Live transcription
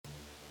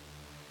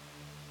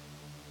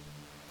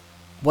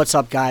What's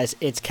up, guys?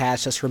 It's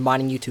Cash, just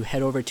reminding you to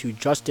head over to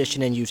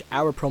JustDishin and use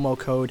our promo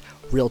code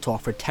REALTALK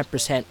for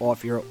 10%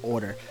 off your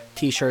order.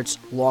 T-shirts,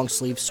 long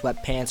sleeves,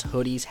 sweatpants,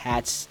 hoodies,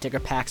 hats,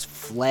 sticker packs,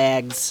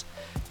 flags,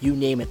 you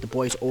name it. The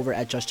boys over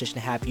at JustDishin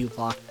have you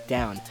locked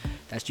down.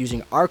 That's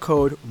using our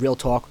code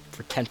REALTALK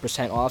for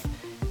 10% off.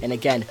 And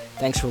again,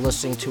 thanks for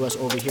listening to us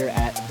over here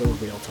at The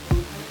Real Talk.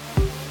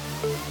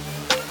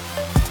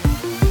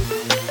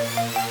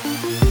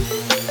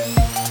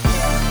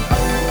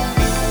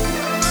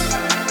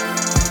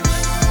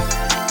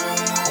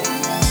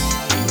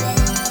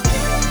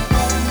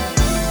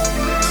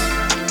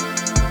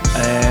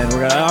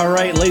 All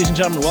right, ladies and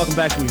gentlemen, welcome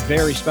back to a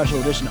very special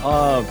edition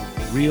of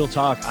Real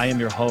Talk. I am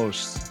your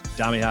host,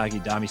 Dami Hockey,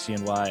 Dami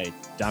CNY,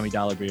 Dami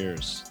Dollar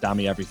Beers,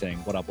 Dami Everything.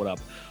 What up, what up?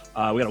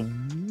 We got a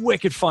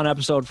wicked fun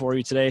episode for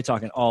you today,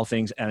 talking all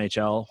things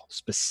NHL,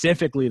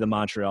 specifically the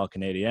Montreal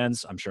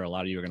Canadiens. I'm sure a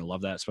lot of you are going to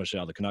love that, especially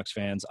all the Canucks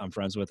fans I'm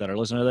friends with that are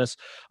listening to this.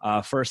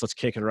 First, let's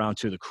kick it around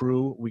to the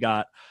crew. We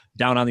got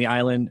down on the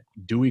island,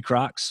 Dewey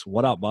Crocs.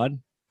 What up, bud?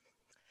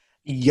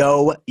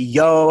 Yo,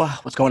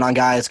 what's going on,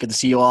 guys? Good to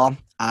see you all.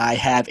 I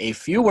have a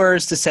few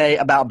words to say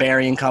about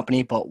Barry and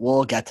Company, but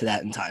we'll get to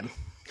that in time.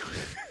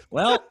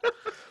 Well,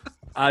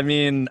 I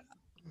mean,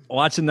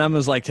 watching them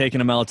is like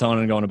taking a melatonin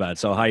and going to bed.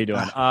 So how you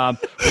doing? We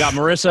got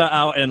Marissa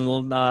out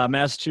in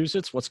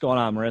Massachusetts. What's going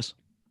on, Marissa?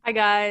 Hi,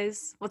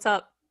 guys. What's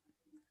up?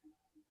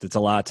 It's a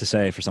lot to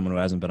say for someone who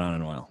hasn't been on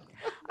in a while.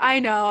 I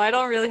know. I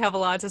don't really have a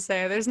lot to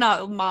say. There's not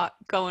a lot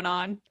going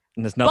on.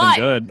 And there's nothing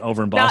good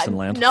over in Boston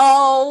land.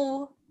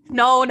 No.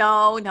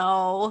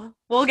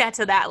 We'll get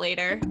to that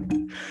later.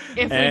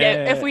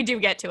 If we do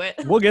get to it.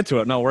 We'll get to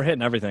it. No, we're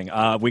hitting everything.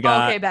 We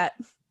got okay, bet.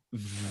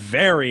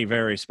 Very,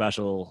 very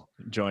special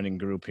joining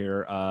group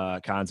here.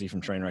 Kanzi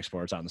from Trainwreck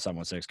Sports out in the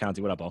 716. Kanzi,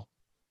 what up, Bo?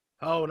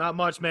 Oh, not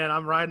much, man.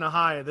 I'm riding a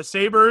high. The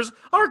Sabres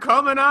are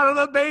coming out of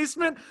the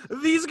basement.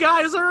 These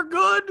guys are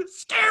good.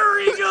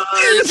 Scary good.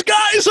 These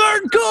guys are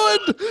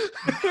good.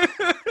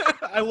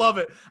 I love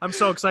it. I'm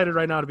so excited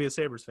right now to be a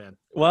Sabres fan.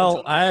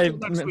 Well, until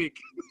next week.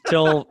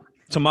 Till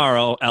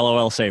tomorrow,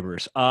 LOL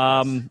Sabres.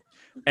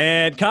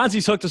 And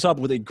Kanzi's hooked us up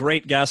with a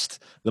great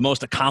guest, the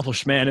most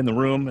accomplished man in the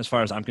room, as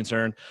far as I'm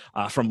concerned,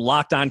 from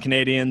Locked On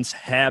Canadians,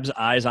 Habs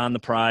Eyes on the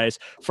Prize,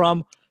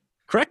 from,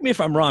 correct me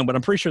if I'm wrong, but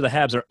I'm pretty sure the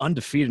Habs are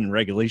undefeated in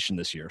regulation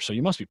this year, so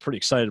you must be pretty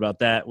excited about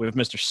that. We have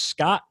Mr.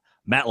 Scott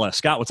Matla.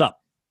 Scott, what's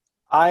up?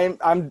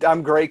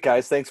 I'm great,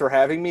 guys. Thanks for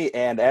having me.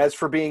 And as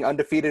for being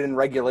undefeated in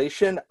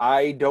regulation,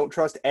 I don't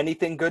trust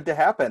anything good to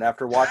happen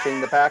after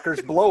watching the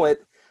Packers blow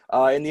it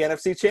in the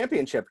NFC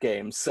Championship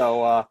game.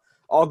 So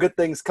all good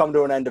things come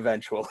to an end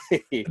eventually.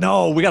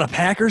 No, we got a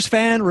Packers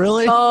fan,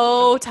 really?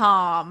 Oh,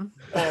 Tom.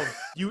 Oh,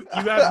 you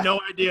have no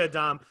idea,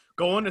 Dom.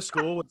 Going to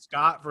school with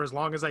Scott for as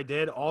long as I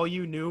did, all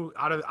you knew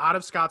out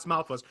of Scott's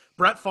mouth was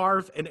Brett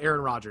Favre and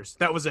Aaron Rodgers.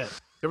 That was it.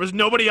 There was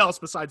nobody else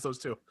besides those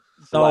two.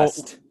 So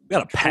we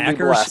got a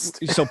Packers.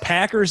 So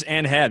Packers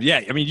and Habs.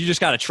 Yeah, I mean, you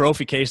just got a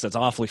trophy case that's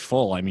awfully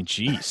full. I mean,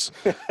 geez.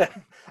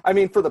 I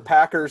mean, for the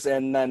Packers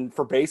and then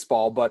for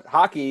baseball, but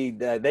hockey,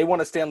 they won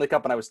a Stanley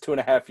Cup when I was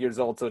 2.5 years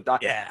old. So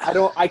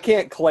I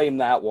can't claim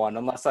that one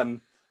unless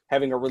I'm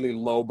having a really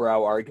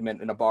lowbrow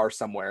argument in a bar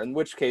somewhere, in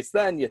which case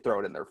then you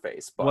throw it in their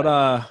face. But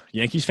what,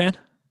 Yankees fan?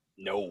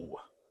 No.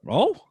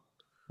 Oh,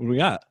 what do we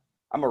got?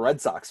 I'm a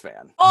Red Sox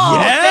fan. Oh,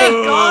 yeah!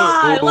 Thank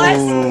God.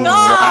 Let's go.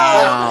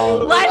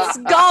 Wow. Let's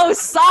go,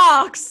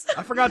 Sox.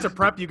 I forgot to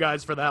prep you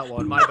guys for that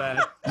one. My bad.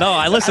 No,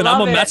 I'm love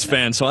a it. Mets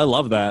fan, so I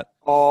love that.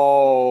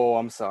 Oh,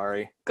 I'm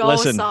sorry. Go,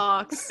 Listen,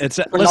 Sox.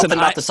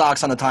 Not the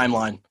Sox on the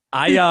timeline.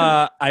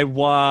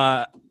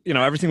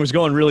 Everything was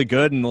going really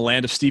good in the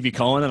land of Stevie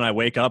Cohen, and I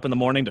wake up in the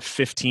morning to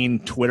 15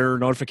 Twitter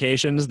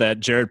notifications that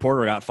Jared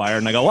Porter got fired,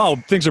 and I go, wow,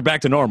 things are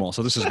back to normal,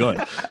 so this is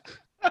good.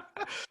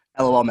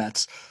 LOL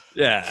Mets.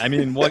 Yeah, I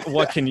mean,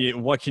 what can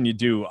you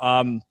do?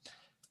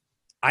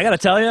 I got to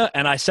tell you,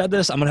 and I said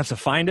this, I'm going to have to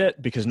find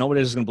it because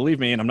nobody's going to believe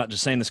me, and I'm not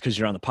just saying this because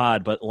you're on the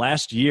pod, but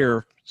last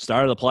year,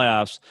 start of the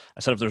playoffs,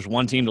 I said if there's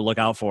one team to look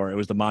out for, it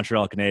was the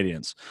Montreal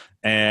Canadiens.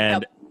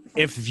 And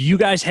if you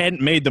guys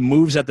hadn't made the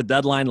moves at the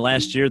deadline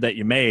last year that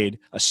you made,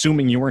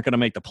 assuming you weren't going to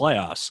make the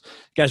playoffs,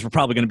 you guys were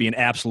probably going to be an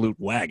absolute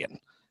wagon,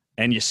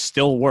 and you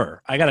still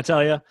were. I got to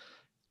tell you,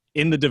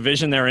 in the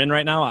division they're in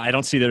right now, I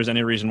don't see there's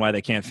any reason why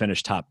they can't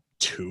finish top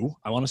 2,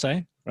 I want to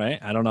say, right?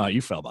 I don't know how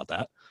you feel about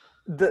that.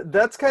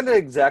 That's kind of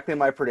exactly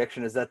my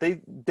prediction, is that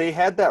they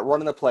had that run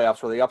in the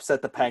playoffs where they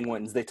upset the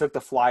Penguins. They took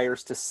the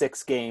Flyers to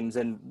 6 games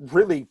and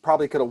really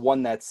probably could have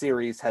won that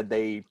series had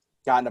they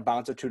gotten a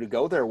bounce or two to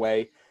go their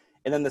way.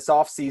 And then this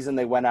offseason,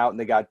 they went out and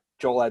they got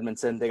Joel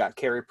Edmondson. They got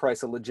Carey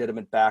Price, a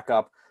legitimate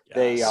backup. Yes.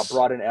 They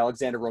brought in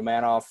Alexander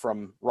Romanov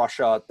from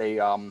Russia. They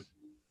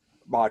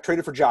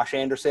traded for Josh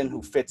Anderson,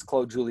 who fits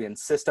Claude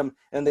Julien's system.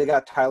 And they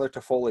got Tyler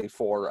Toffoli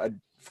for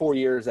 4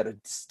 years at a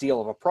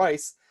steal of a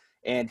price.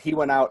 And he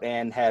went out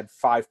and had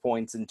 5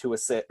 goals and 2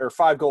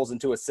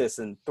 assists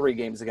in 3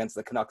 games against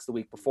the Canucks the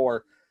week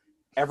before.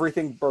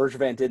 Everything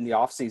Bergevin did in the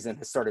offseason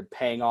has started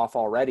paying off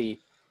already.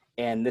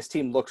 And this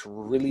team looks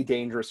really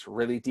dangerous,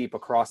 really deep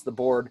across the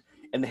board.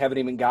 and they haven't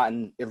even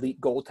gotten elite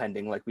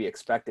goaltending like we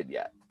expected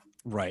yet.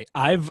 Right.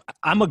 I'm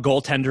a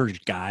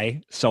goaltender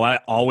guy, so I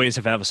always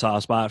have a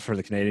soft spot for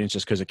the Canadiens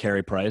just because of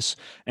Carey Price.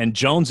 And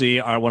Jonesy,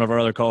 one of our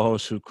other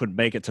co-hosts who couldn't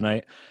make it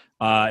tonight,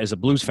 is a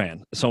Blues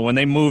fan. So when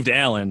they moved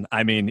Allen,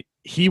 I mean,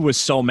 he was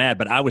so mad,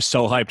 but I was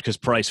so hyped because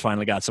Price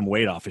finally got some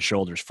weight off his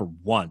shoulders for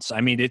once.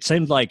 I mean, it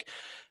seemed like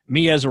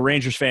me as a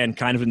Rangers fan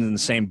kind of in the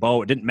same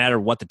boat. It didn't matter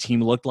what the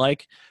team looked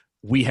like.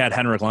 We had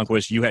Henrik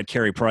Lundqvist, you had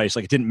Carey Price.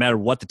 Like, it didn't matter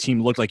what the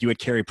team looked like, you had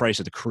Carey Price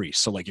at the crease.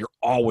 So, like, you're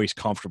always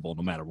comfortable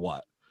no matter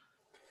what.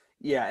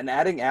 Yeah, and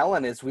adding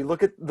Allen is, we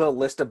look at the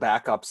list of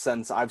backups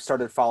since I've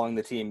started following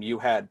the team. You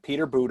had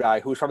Peter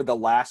Budaj, who was probably the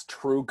last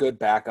true good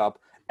backup.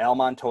 Al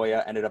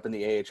Montoya ended up in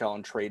the AHL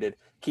and traded.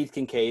 Keith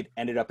Kincaid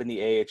ended up in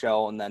the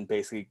AHL and then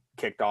basically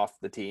kicked off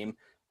the team.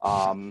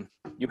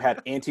 You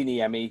had Antti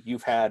Niemi,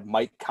 you've had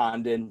Mike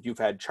Condon, you've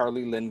had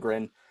Charlie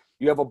Lindgren.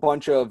 You have a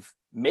bunch of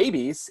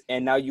maybes,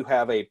 and now you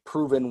have a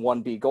proven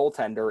 1B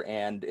goaltender,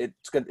 and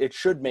it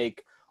should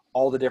make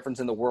all the difference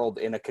in the world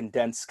in a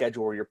condensed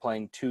schedule where you're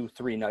playing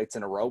 2-3 nights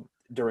in a row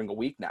during a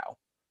week now.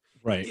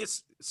 Right.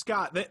 It's,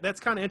 Scott,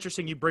 that's kind of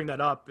interesting you bring that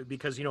up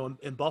because,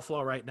 in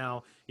Buffalo right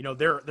now,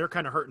 they're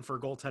kind of hurting for a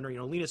goaltender.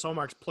 Linus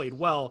Ullmark's played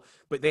well,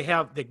 but they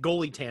have the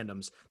goalie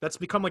tandems. That's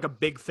become like a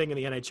big thing in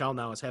the NHL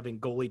now, is having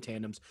goalie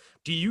tandems.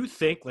 Do you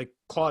think like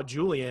Claude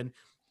Julien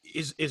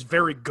is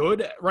very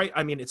good, right?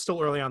 I mean, it's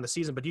still early on in the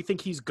season, but do you think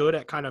he's good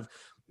at kind of,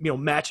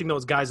 matching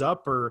those guys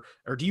up, or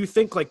do you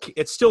think like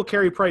it's still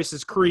Carey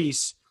Price's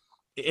crease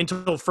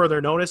until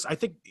further notice?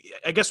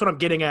 I guess what I'm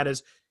getting at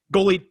is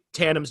goalie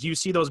tandems. Do you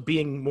see those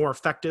being more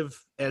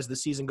effective as the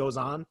season goes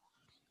on?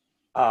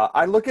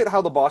 I look at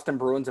how the Boston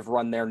Bruins have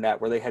run their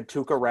net, where they had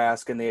Tuukka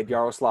Rask and they had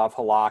Yaroslav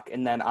Halak,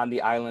 and then on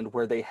the island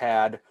where they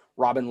had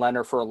Robin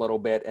Lehner for a little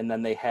bit, and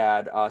then they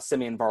had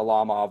Semyon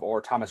Varlamov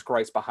or Thomas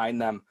Greiss behind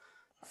them.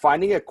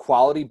 Finding a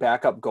quality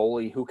backup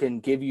goalie who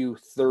can give you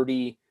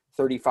 30,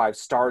 35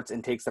 starts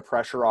and takes the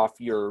pressure off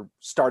your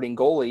starting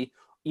goalie,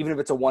 even if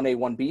it's a 1A,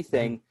 1B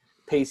thing,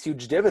 pays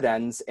huge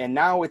dividends. And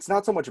now it's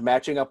not so much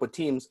matching up with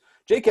teams.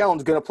 Jake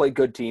Allen's going to play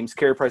good teams.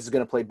 Carey Price is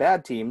going to play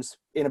bad teams.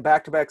 In a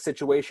back-to-back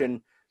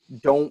situation,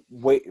 don't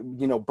wait,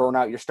 burn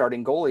out your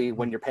starting goalie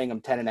when you're paying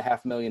him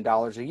 $10.5 million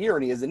a year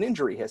and he has an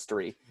injury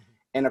history.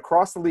 And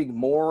across the league,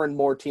 more and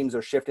more teams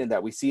are shifting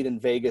that. We see it in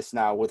Vegas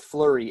now with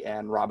Fleury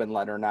and Robin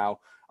Lehner now.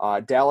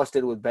 Dallas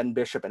did with Ben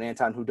Bishop and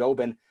Anton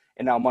Khudobin.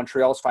 And now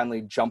Montreal's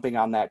finally jumping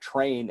on that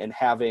train and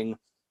having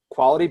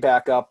quality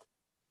backup,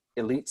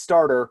 elite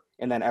starter,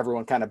 and then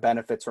everyone kind of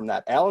benefits from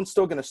that. Allen's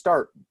still going to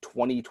start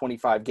 20,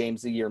 25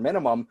 games a year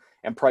minimum,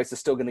 and Price is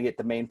still going to get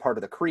the main part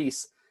of the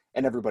crease,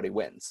 and everybody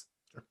wins.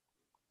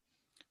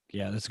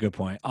 Yeah, that's a good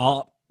point.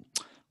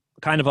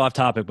 Kind of off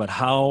topic, but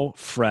how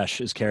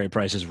fresh is Carey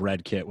Price's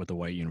red kit with the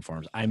white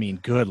uniforms? I mean,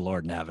 good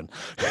Lord in heaven.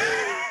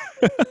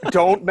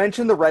 Don't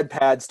mention the red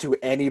pads to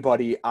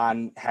anybody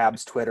on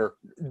Habs Twitter.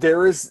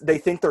 They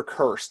think they're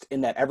cursed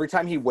in that every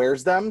time he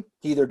wears them,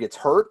 he either gets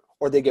hurt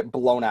or they get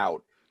blown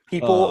out.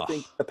 People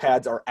think the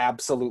pads are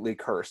absolutely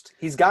cursed.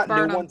 He's got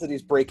new ones that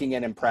he's breaking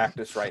in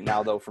practice right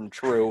now, though, from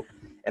True,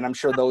 and I'm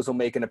sure those will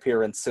make an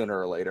appearance sooner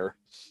or later.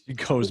 He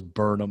goes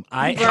burn them.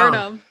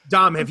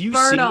 Dom, have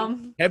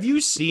you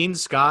seen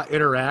Scott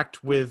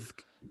interact with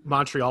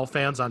Montreal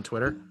fans on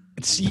Twitter?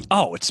 It's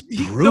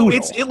brutal. No,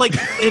 it's like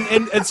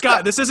and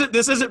Scott, this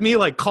isn't me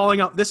like calling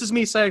out. This is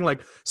me saying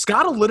like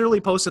Scott will literally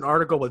post an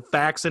article with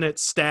facts in it,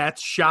 stats,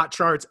 shot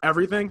charts,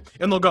 everything,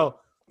 and they'll go,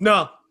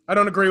 "No, I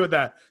don't agree with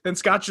that." Then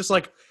Scott's just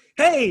like,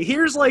 "Hey,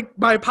 here's like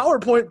my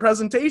PowerPoint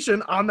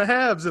presentation on the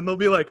Habs," and they'll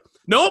be like,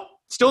 "Nope,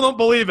 still don't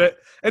believe it."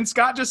 And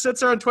Scott just sits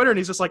there on Twitter and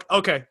he's just like,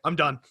 "Okay, I'm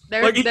done."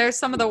 They're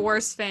some of the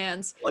worst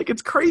fans. Like,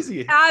 it's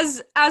crazy.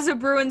 As a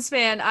Bruins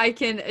fan, I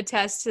can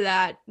attest to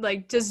that.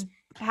 Like, just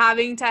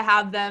having to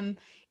have them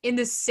in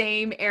the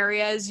same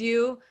area as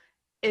you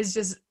is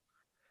just,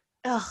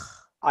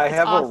 I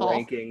have awful. a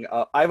ranking.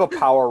 I have a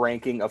power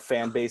ranking of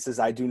fan bases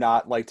I do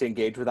not like to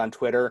engage with on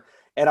Twitter.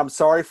 And I'm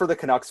sorry for the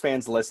Canucks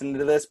fans listening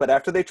to this, but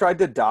after they tried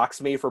to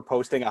dox me for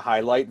posting a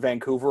highlight,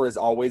 Vancouver is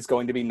always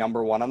going to be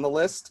number one on the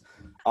list.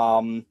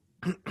 Then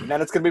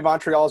it's going to be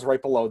Montreal's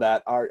right below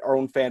that. Our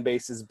own fan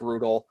base is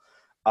brutal.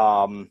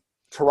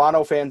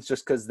 Toronto fans,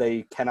 just because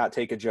they cannot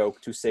take a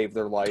joke to save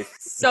their life.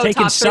 So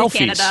taking top selfies.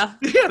 three Canada.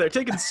 Yeah, they're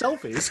taking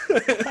selfies.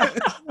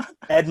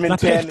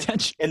 Edmonton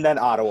and then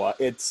Ottawa.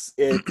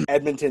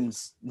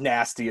 Edmonton's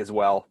nasty as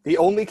well. The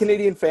only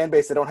Canadian fan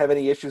base I don't have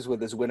any issues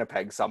with is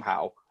Winnipeg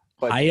somehow.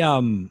 But They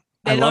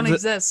don't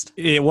exist.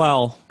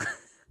 Well,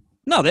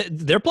 no,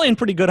 they're playing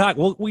pretty good hockey.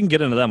 Well, we can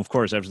get into them, of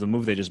course, after the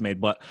move they just made.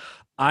 But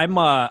I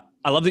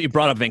love that you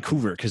brought up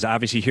Vancouver because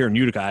obviously here in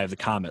Utica I have the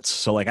Comets,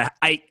 so like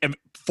I am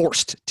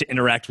forced to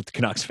interact with the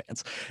Canucks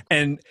fans,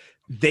 and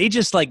they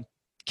just like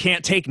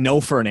can't take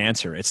no for an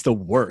answer. It's the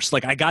worst.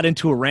 Like I got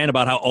into a rant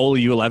about how Ola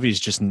Ulevi is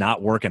just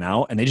not working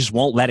out, and they just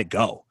won't let it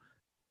go.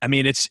 I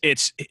mean,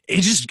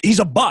 he's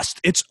a bust.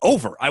 It's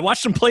over. I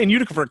watched him play in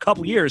Utica for a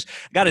couple years,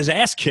 got his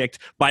ass kicked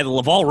by the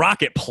Laval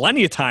Rocket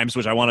plenty of times,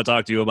 which I want to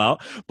talk to you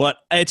about, but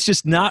it's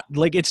just not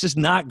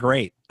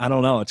great. I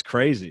don't know. It's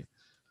crazy.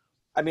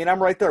 I mean,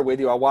 I'm right there with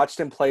you. I watched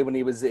him play when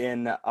he was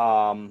in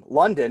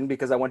London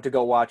because I went to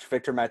go watch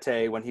Victor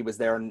Mete when he was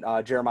there, and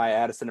Jeremiah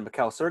Addison and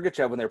Mikhail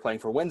Sergachev when they were playing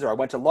for Windsor. I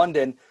went to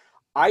London.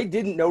 I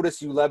didn't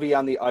notice Ulevy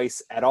on the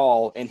ice at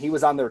all, and he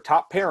was on their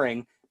top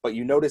pairing, but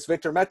you notice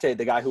Victor Mete,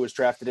 the guy who was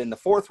drafted in the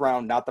 4th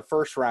round, not the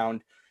 1st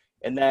round.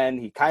 And then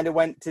he kind of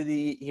went to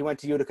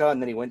Utica,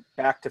 and then he went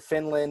back to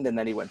Finland, and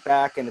then he went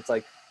back. And it's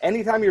like,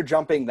 anytime you're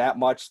jumping that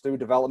much through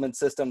development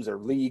systems or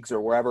leagues or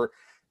wherever,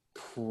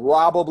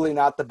 probably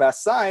not the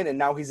best sign. And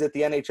now he's at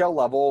the NHL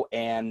level,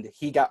 and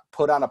he got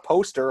put on a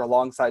poster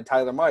alongside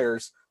Tyler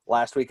Myers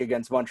last week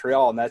against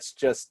Montreal. And that's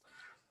just,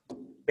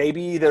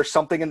 maybe there's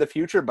something in the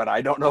future, but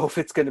I don't know if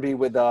it's going to be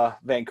with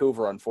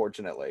Vancouver,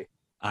 unfortunately.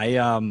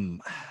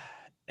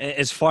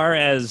 As far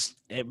as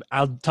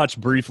I'll touch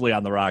briefly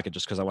on the Rocket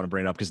just because I want to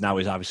bring it up because now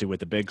he's obviously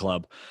with the big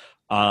club.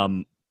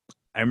 I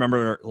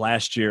remember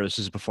last year, this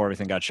is before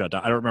everything got shut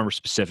down. I don't remember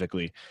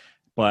specifically,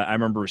 but I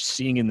remember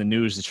seeing in the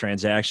news the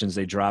transactions,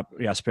 they dropped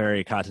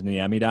Jesperi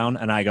Kotkaniemi down,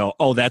 and I go,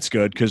 oh, that's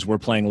good because we're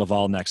playing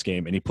Laval next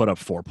game, and he put up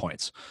 4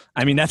 points.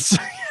 I mean, that's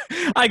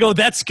 – I go,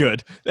 that's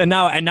good. And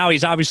now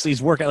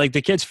he's working – like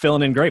the kid's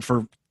filling in great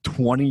for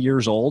 20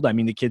 years old. I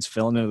mean, the kid's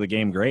filling into the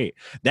game great.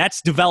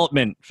 That's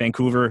development,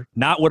 Vancouver,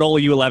 not what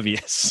Olli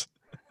Juolevi is.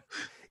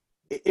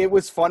 It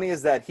was funny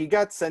is that he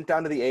got sent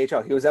down to the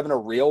AHL. He was having a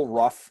real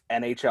rough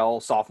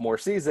NHL sophomore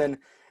season,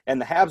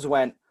 and the Habs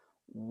went,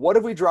 what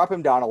if we drop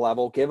him down a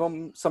level, give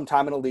him some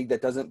time in a league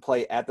that doesn't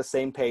play at the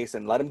same pace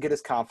and let him get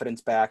his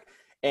confidence back?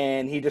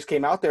 And he just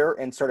came out there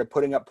and started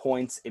putting up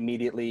points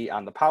immediately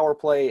on the power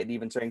play at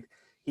even strength.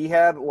 He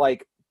had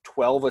like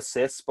 12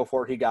 assists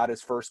before he got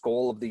his first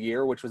goal of the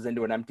year, which was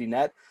into an empty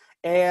net.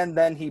 And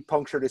then he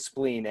punctured his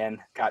spleen and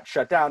got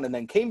shut down and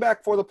then came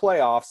back for the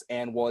playoffs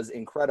and was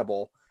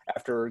incredible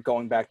after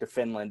going back to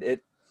Finland.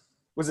 It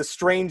was a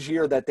strange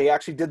year that they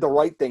actually did the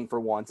right thing for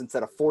once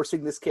instead of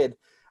forcing this kid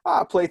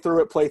play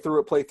through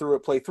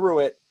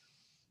it.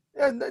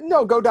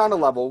 No, go down a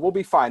level. We'll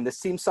be fine. This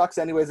team sucks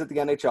anyways at the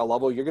NHL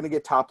level. You're going to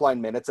get top-line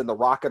minutes, and the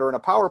Rocket are in a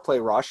power play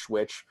rush,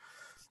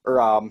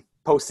 or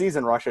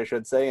postseason rush, I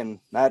should say, and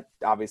that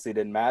obviously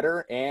didn't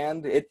matter.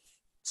 And it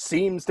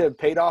seems to have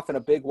paid off in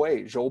a big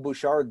way. Joel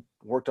Bouchard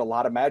worked a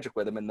lot of magic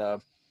with him in the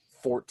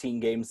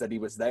 14 games that he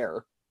was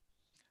there.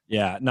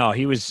 Yeah, no,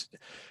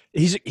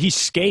 he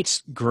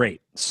skates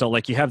great. So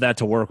like you have that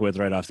to work with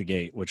right off the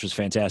gate, which was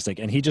fantastic.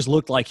 And he just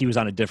looked like he was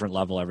on a different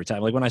level every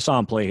time. Like when I saw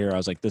him play here, I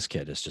was like, this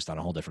kid is just on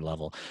a whole different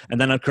level.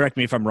 And then correct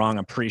me if I'm wrong.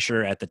 I'm pretty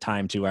sure at the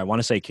time too, I want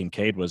to say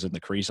Kincaid was in the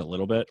crease a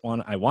little bit.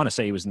 I want to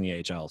say he was in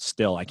the AHL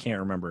still. I can't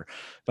remember,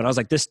 but I was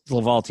like, this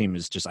Laval team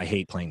is just, I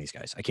hate playing these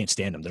guys. I can't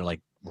stand them. They're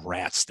like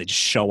rats. They just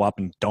show up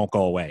and don't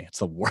go away. It's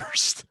the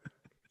worst.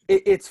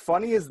 It's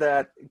funny is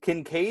that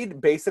Kincaid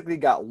basically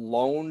got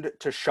loaned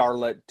to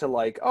Charlotte to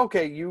like,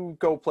 okay, you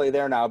go play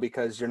there now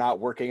because you're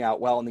not working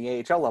out well in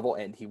the AHL level,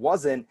 and he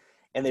wasn't.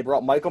 And they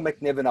brought Michael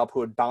McNiven up,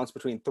 who had bounced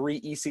between 3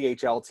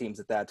 ECHL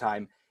teams at that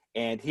time,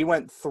 and he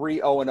went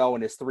 3-0-0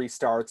 in his 3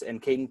 starts,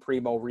 and Caden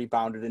Primo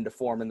rebounded into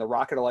form. And the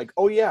Rocket are like,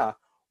 oh yeah,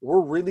 we're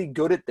really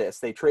good at this.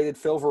 They traded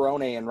Phil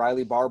Verone and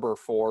Riley Barber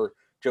for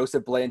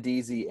Joseph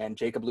Blandisi and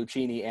Jacob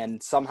Lucchini,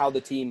 and somehow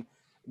the team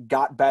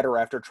got better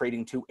after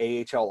trading 2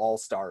 AHL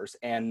All-Stars.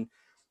 And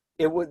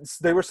they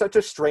were such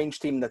a strange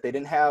team that they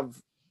didn't have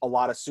a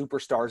lot of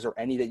superstars or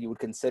any that you would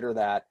consider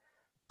that,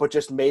 but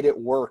just made it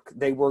work.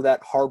 They were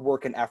that hard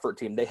work and effort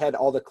team. They had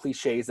all the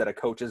cliches that a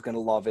coach is going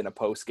to love in a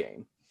post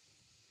game.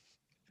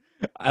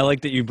 I like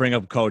that you bring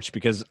up coach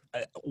because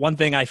one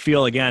thing I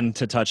feel, again,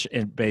 to touch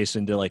base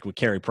into like with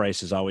Carey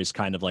Price is always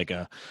kind of like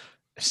a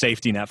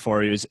safety net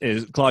for you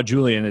is Claude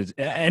Julien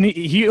and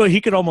he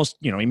could almost,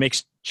 he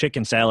makes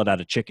chicken salad out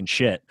of chicken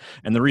shit.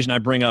 And the reason I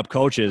bring up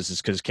coaches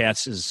is because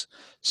Katz is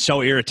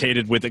so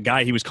irritated with the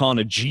guy he was calling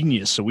a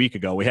genius a week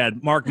ago. We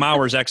had Mark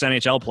Mauer's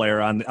ex-NHL player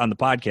on the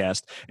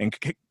podcast, and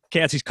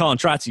Katz, he's calling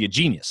Trotzy a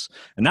genius.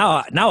 And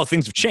now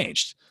things have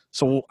changed.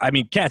 So, I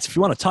mean, Katz, if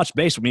you want to touch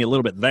base with me a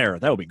little bit there,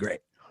 that would be great.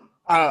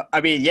 I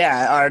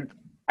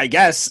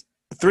guess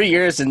 3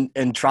 years in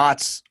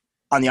Trotz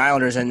on the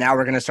Islanders, and now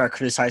we're going to start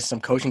criticizing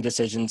some coaching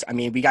decisions. I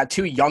mean, we got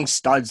 2 young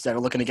studs that are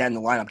looking to get in the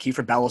lineup,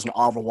 Kiefer Bellows and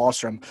Oliver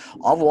Wahlstrom.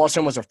 Oliver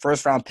Wahlstrom was a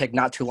first-round pick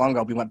not too long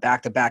ago. We went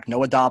back-to-back.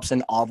 Noah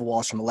Dobson, Oliver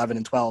Wahlstrom, 11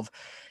 and 12.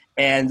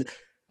 And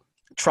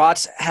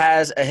Trotz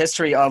has a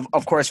history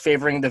of course,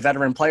 favoring the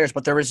veteran players,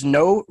 but there is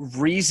no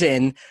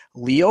reason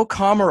Leo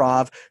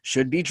Komarov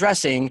should be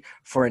dressing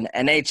for an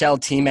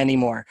NHL team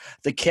anymore.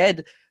 The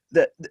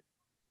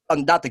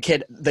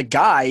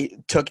guy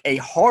took a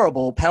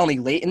horrible penalty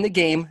late in the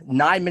game,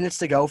 9 minutes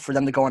to go for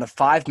them to go on a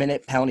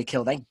 5-minute penalty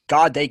kill. Thank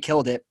God they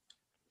killed it.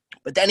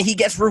 But then he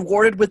gets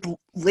rewarded with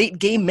late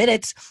game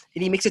minutes,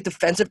 and he makes a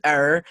defensive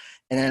error,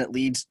 and then it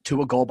leads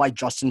to a goal by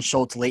Justin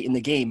Schultz late in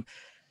the game.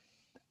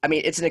 I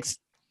mean,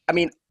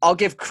 I'll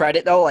give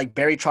credit, though. Like,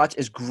 Barry Trotz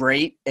is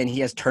great, and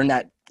he has turned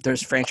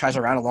there's franchise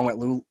around along with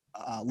Lou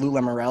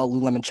Lamoriello,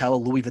 Lou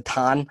Limoncello, Louis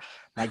Vuitton,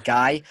 my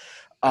guy.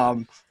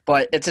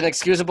 But it's an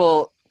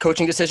excusable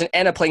coaching decision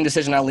and a playing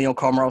decision on Leo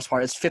Komarov's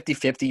part. It's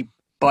 50-50,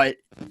 but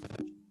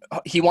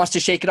he wants to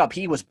shake it up.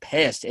 He was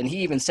pissed, and he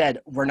even said,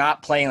 "We're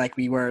not playing like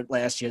we were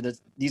last year.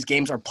 These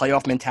games are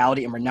playoff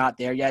mentality, and we're not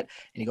there yet."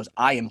 And he goes,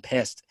 "I am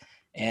pissed."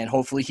 And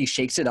hopefully he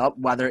shakes it up,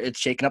 whether it's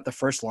shaking up the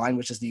first line,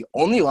 which is the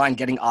only line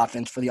getting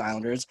offense for the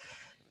Islanders.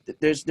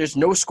 There's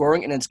no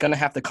scoring, and it's going to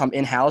have to come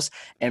in-house.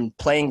 And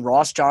playing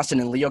Ross Johnston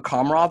and Leo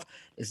Komarov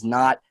is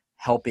not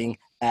helping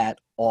at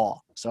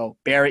all. So,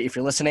 Barry, if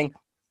you're listening,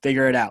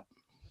 figure it out.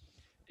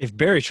 If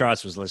Barry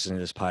Trotz was listening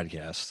to this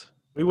podcast,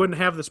 we wouldn't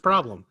have this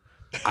problem.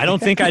 I don't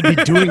think I'd be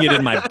doing it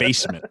in my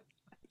basement.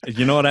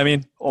 You know what I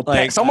mean?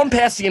 Well, someone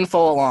pass the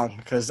info along,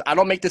 because I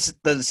don't make the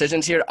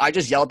decisions here. I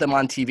just yell at them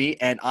on TV,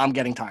 and I'm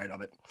getting tired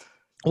of it.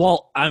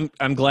 Well,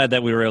 I'm glad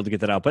that we were able to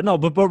get that out. But no,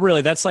 but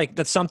really, that's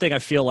something I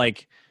feel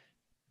like,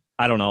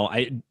 I don't know.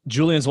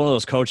 Julian's one of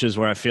those coaches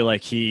where I feel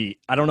like I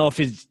don't know if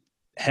he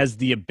has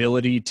the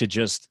ability to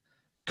just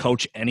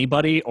coach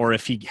anybody, or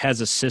if he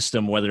has a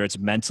system, whether it's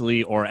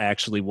mentally or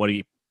actually what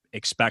he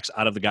expects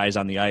out of the guys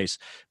on the ice,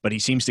 but he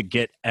seems to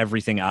get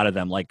everything out of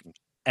them. Like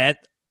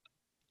at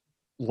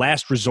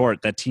last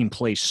resort, that team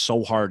plays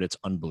so hard, it's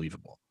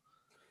unbelievable.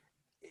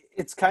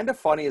 It's kind of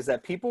funny is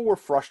that people were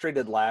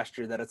frustrated last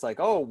year that it's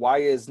like, oh, why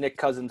is Nick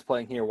Cousins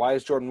playing here? Why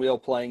is Jordan Wheel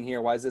playing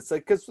here? Why is it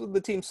like, because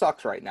the team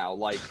sucks right now.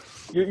 Like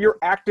you're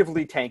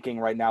actively tanking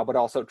right now, but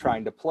also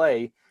trying to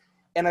play.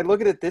 And I look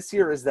at it this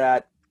year is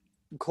that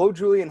Claude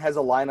Julien has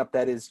a lineup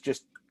that is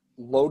just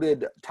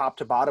loaded top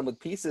to bottom with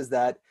pieces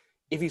that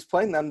if he's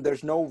playing them,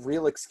 there's no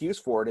real excuse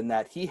for it. In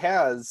that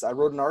I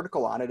wrote an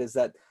article on it, is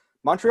that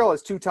Montreal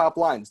has two top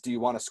lines. Do you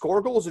want to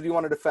score goals or do you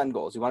want to defend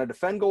goals? You want to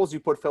defend goals, you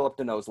put Philip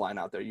Deneau's line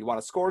out there. You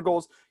want to score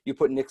goals, you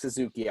put Nick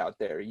Suzuki out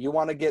there. You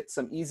want to get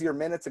some easier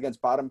minutes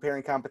against bottom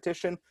pairing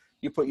competition,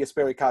 you put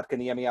Jesperi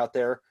Kotkaniemi out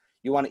there.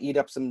 You want to eat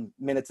up some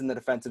minutes in the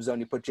defensive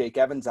zone, you put Jake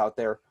Evans out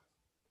there.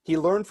 He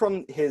learned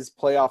from his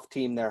playoff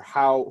team there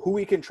who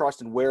he can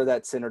trust and where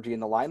that synergy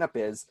in the lineup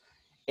is.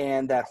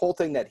 And that whole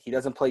thing that he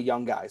doesn't play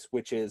young guys,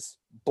 which is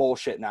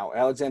bullshit now.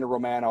 Alexander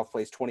Romanov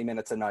plays 20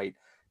 minutes a night.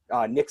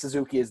 Nick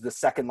Suzuki is the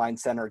second-line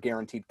center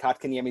guaranteed.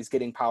 Kotkaniemi's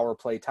getting power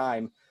play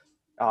time.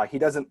 He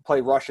doesn't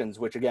play Russians,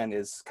 which, again,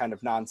 is kind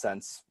of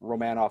nonsense.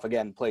 Romanov,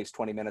 again, plays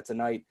 20 minutes a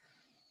night.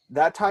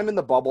 That time in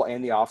the bubble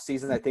and the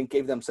offseason, I think,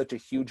 gave them such a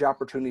huge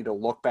opportunity to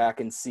look back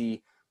and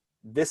see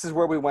this is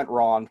where we went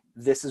wrong.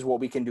 This is what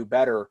we can do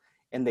better.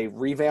 And they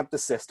revamped the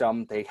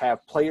system. They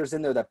have players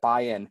in there that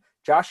buy in.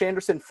 Josh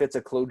Anderson fits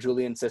a Claude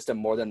Julien system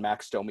more than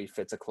Max Domi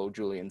fits a Claude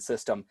Julien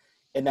system.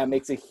 And that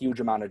makes a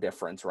huge amount of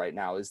difference right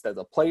now, is that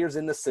the players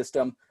in the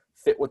system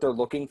fit what they're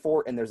looking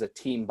for, and there's a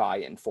team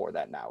buy-in for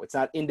that now. It's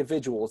not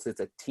individuals, it's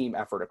a team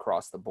effort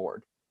across the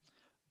board.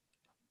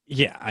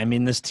 Yeah, I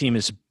mean, this team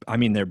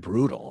they're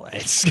brutal.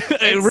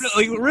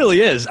 It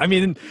really is. I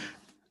mean,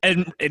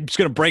 and it's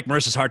going to break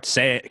Marissa's heart to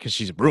say it because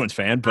she's a Bruins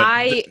fan. But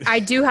I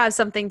do have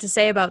something to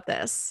say about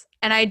this.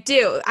 And I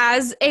do.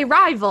 As a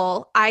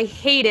rival, I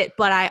hate it,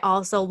 but I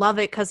also love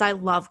it because I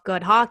love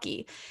good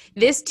hockey.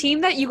 This team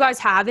that you guys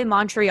have in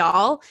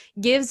Montreal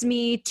gives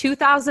me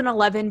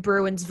 2011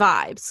 Bruins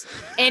vibes.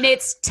 And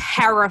it's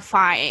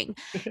terrifying.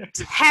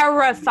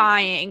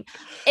 Terrifying.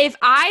 If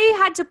I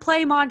had to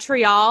play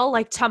Montreal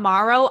like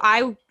tomorrow,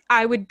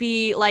 I would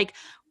be like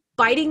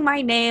biting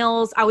my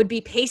nails. I would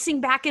be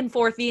pacing back and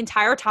forth the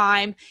entire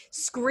time,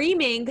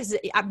 screaming because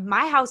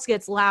my house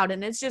gets loud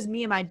and it's just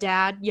me and my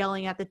dad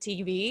yelling at the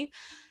TV.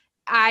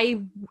 I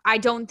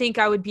don't think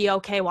I would be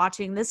okay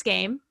watching this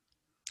game.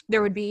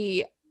 There would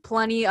be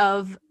plenty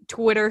of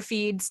Twitter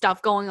feed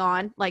stuff going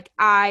on. Like,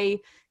 I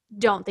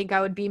don't think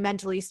I would be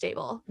mentally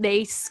stable.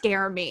 They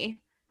scare me.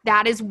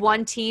 That is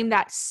one team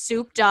that's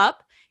souped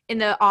up in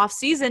the off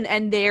season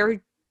and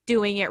they're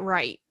doing it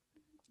right.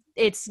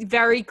 It's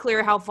very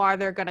clear how far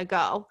they're going to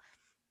go.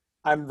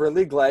 I'm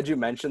really glad you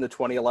mentioned the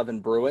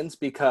 2011 Bruins,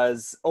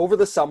 because over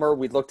the summer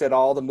we looked at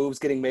all the moves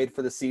getting made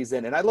for the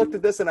season, and I looked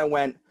at this and I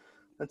went,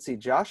 let's see,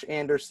 Josh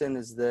Anderson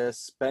is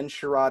this, Ben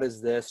Sherratt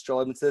is this,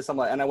 Joel Edmonds is this.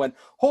 And I went,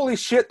 holy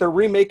shit, they're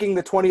remaking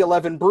the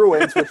 2011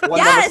 Bruins, which won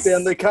them a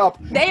Stanley Cup.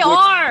 They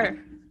are.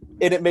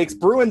 And it makes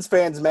Bruins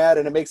fans mad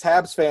and it makes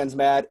Habs fans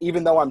mad,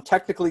 even though I'm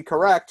technically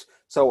correct.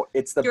 So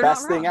it's the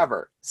best thing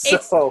ever.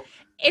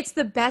 It's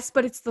the best,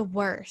 but it's the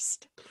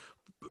worst.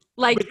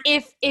 Like,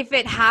 if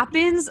it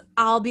happens,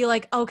 I'll be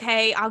like,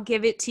 okay, I'll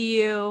give it to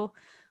you.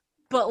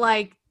 But,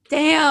 like,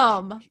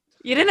 damn,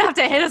 you didn't have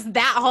to hit us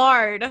that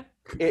hard.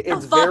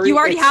 You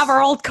already have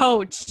our old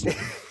coach.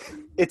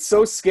 It's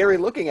so scary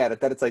looking at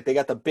it that it's like they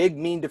got the big,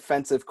 mean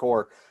defensive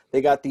core.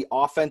 They got the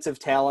offensive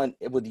talent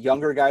with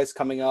younger guys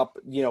coming up,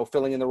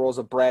 filling in the roles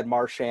of Brad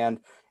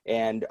Marchand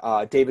and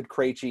David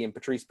Krejci and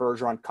Patrice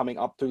Bergeron coming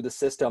up through the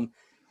system.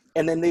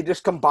 And then they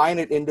just combine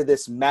it into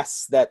this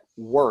mess that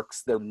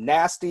works. They're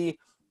nasty.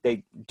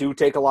 They do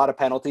take a lot of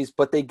penalties,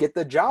 but they get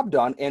the job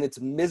done, and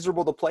it's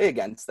miserable to play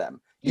against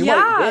them. You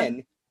might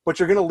win, but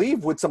you're going to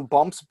leave with some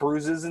bumps,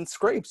 bruises, and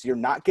scrapes. You're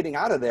not getting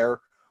out of there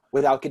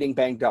without getting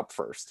banged up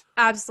first.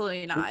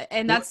 Absolutely not.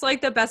 And that's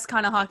like the best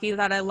kind of hockey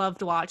that I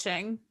loved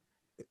watching.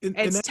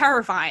 It's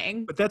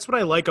terrifying. But that's what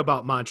I like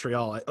about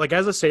Montreal. Like,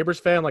 as a Sabres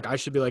fan, like, I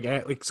should be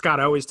like Scott,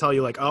 I always tell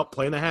you, like, oh,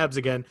 playing the Habs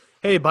again.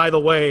 hey, by the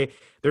way,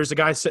 there's a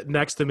guy sitting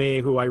next to me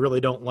who I really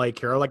don't like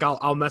here. Or like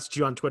I'll message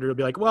you on Twitter. It'll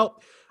be like,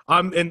 well,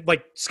 and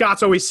like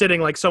Scott's always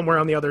sitting like somewhere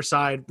on the other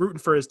side, rooting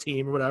for his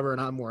team or whatever,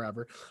 and I'm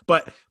wherever.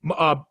 But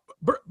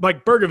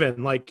like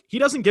Bergevin, like he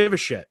doesn't give a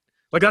shit.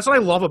 Like that's what I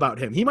love about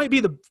him. He might be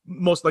the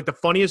most like the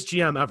funniest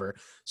GM ever.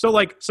 So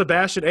like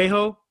Sebastian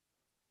Aho,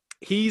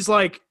 he's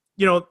like,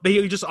 you know,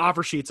 he just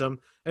offer sheets him,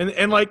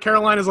 and like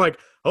Carolina's like,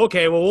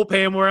 okay, well we'll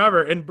pay him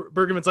wherever, and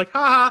Bergevin's like,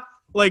 haha.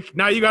 Like,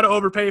 now you got to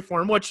overpay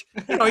for him, which,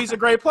 you know, he's a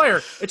great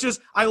player. It's just,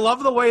 I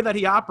love the way that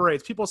he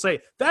operates. People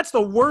say, that's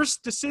the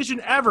worst decision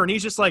ever. And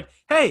he's just like,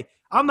 hey,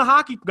 I'm the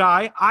hockey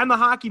guy. I'm the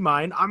hockey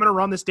mind. I'm going to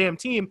run this damn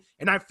team.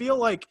 And I feel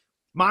like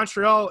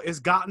Montreal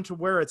has gotten to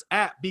where it's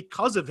at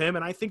because of him.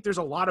 And I think there's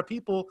a lot of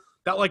people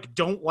that, like,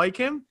 don't like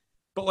him.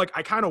 But, like,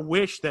 I kind of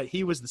wish that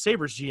he was the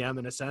Sabres GM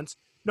in a sense.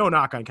 No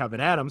knock on Kevin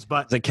Adams,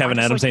 but it's like Kevin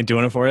Adams ain't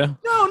doing it for you.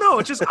 No,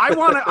 it's just I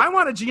want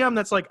a GM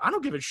that's like, I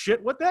don't give a shit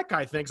what that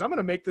guy thinks. I'm going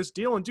to make this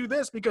deal and do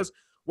this because,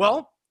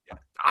 well,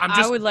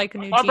 I would like a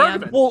new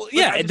GM. Well,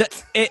 yeah,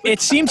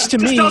 it seems to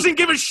me just doesn't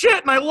give a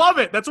shit, and I love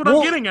it. That's what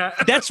I'm getting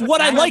at. That's what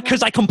I like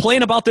because I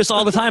complain about this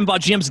all the time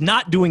about GMs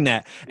not doing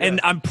that, and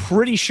I'm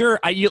pretty sure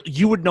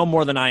you would know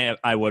more than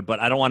I would,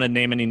 but I don't want to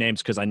name any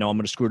names because I know I'm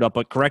going to screw it up.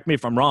 But correct me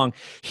if I'm wrong.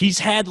 He's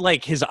had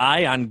like his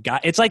eye on guy.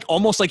 It's like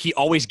almost like he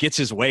always gets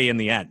his way in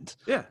the end.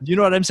 Yeah, you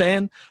know what I'm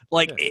saying?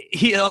 Like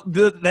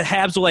the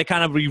Habs will like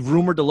kind of be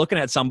rumored to looking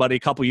at somebody a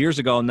couple years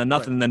ago, and then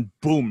nothing, and then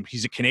boom,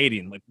 he's a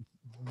Canadian. Like,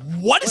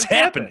 what is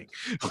happening?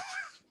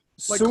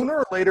 Sooner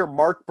or later,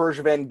 Marc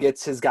Bergevin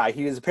gets his guy.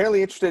 He was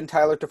apparently interested in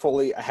Tyler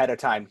Toffoli ahead of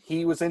time.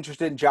 He was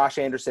interested in Josh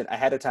Anderson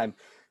ahead of time.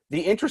 The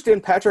interest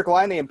in Patrick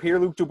Laine and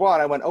Pierre-Luc Dubois,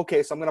 and I went,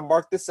 okay, so I'm going to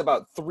mark this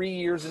about 3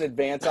 years in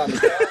advance on the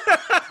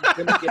He's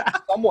going to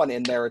get someone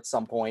in there at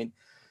some point.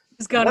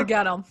 He's going to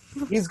get him.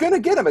 He's going to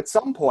get him at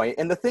some point.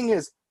 And the thing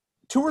is,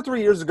 2 or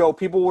 3 years ago,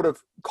 people would have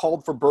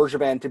called for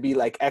Bergevin to be,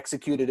 like,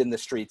 executed in the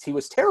streets. He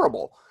was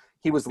terrible.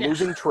 He was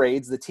losing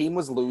trades. The team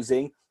was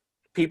losing.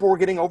 People were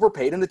getting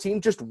overpaid, and the team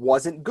just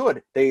wasn't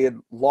good. They had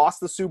lost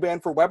the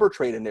Subban for Weber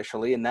trade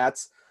initially, and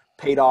that's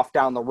paid off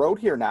down the road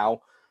here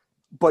now.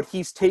 But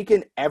he's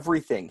taken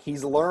everything.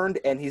 He's learned,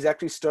 and he's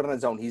actually stood on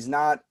his own. He's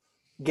not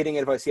getting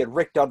advice. He had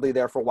Rick Dudley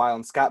there for a while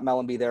and Scott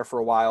Mellenby there for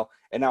a while,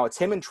 and now it's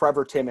him and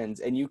Trevor Timmins.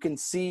 And you can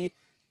see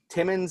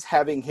Timmins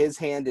having his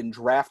hand in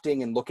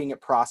drafting and looking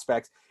at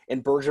prospects,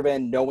 and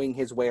Bergevin knowing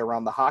his way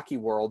around the hockey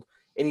world,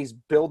 and he's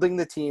building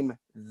the team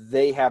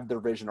they have their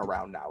vision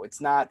around now.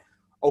 It's not,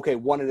 okay,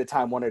 one at a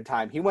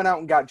time. He went out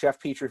and got Jeff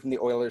Petrie from the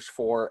Oilers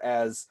for,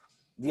 as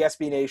the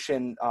SB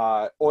Nation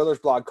Oilers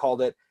blog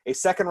called it, a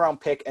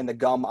second-round pick and the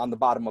gum on the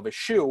bottom of his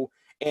shoe,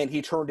 and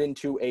he turned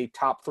into a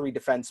top 3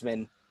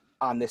 defenseman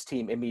on this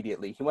team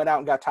immediately. He went out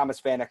and got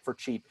Thomas Vanek for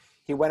cheap.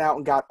 He went out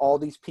and got all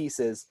these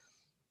pieces.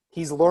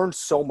 He's learned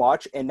so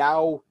much, and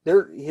now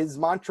his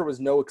mantra was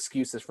no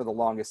excuses for the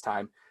longest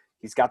time.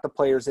 He's got the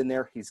players in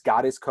there. He's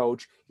got his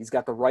coach. He's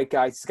got the right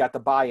guys. He's got the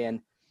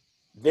buy-in.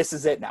 This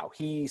is it now.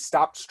 He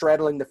stopped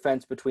straddling the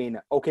fence between,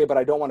 okay, but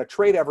I don't want to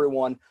trade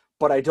everyone,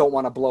 but I don't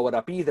want to blow it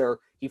up either.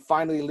 He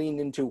finally leaned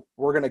into,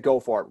 we're going to go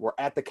for it. We're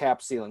at the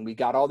cap ceiling. We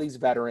got all these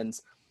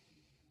veterans.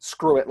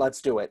 Screw it.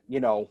 Let's do it. You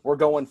know, we're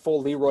going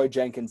full Leroy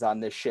Jenkins on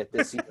this shit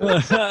this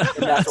year.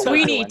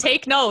 Sweeney,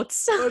 take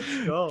notes.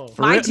 Let's go.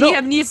 My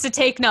GM needs to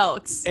take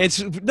notes. It's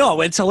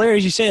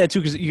hilarious you say that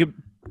too, because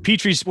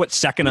Petrie's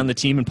second on the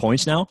team in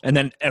points now, and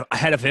then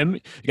ahead of him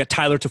you got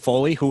Tyler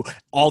Toffoli, who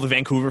all the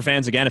Vancouver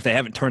fans, again, if they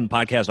haven't turned the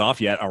podcast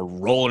off yet, are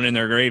rolling in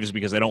their graves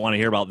because they don't want to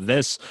hear about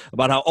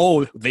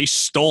how they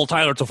stole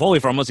Tyler Toffoli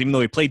from us even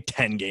though he played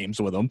 10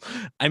 games with them.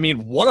 I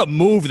mean, what a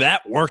move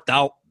that worked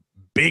out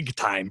big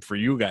time for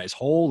you guys.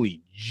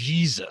 Holy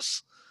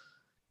Jesus.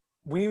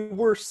 We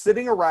were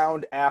sitting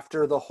around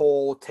after the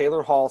whole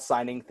Taylor Hall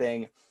signing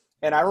thing,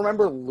 and I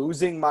remember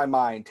losing my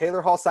mind.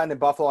 Taylor Hall signed in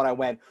Buffalo, and I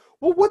went,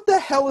 well, what the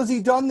hell has he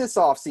done this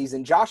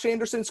offseason? Josh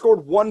Anderson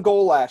scored 1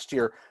 goal last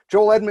year.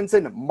 Joel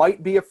Edmondson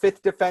might be a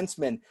 5th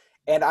defenseman.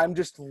 And I'm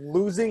just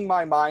losing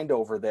my mind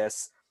over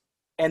this.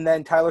 And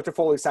then Tyler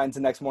Toffoli signs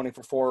the next morning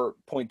for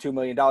 $4.2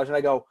 million. And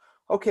I go,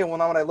 okay, well,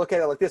 now when I look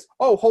at it like this,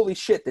 oh, holy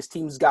shit, this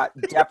team's got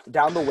depth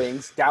down the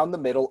wings, down the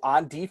middle,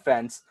 on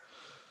defense.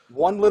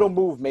 One little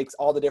move makes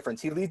all the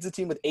difference. He leads the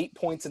team with 8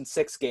 points in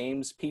 6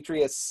 games.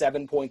 Petrie has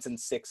 7 points in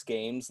 6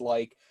 games.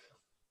 Like,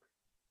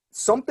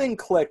 something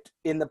clicked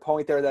in the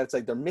point there that it's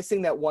like they're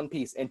missing that one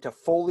piece, and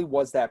Toffoli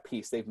was that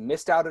piece. They've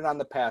missed out on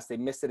the past. They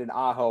missed it in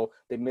Aho.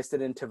 They missed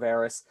it in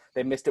Tavares.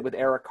 They missed it with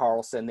Erik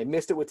Karlsson. They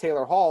missed it with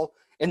Taylor Hall,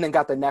 and then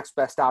got the next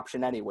best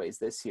option anyways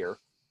this year.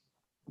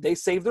 They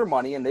saved their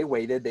money, and they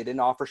waited. They didn't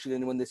offer shit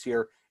anyone this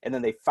year, and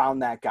then they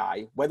found that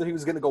guy. Whether he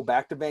was going to go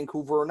back to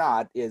Vancouver or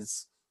not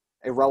is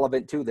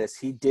irrelevant to this.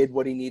 He did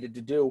what he needed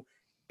to do,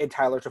 and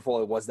Tyler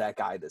Toffoli was that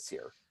guy this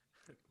year.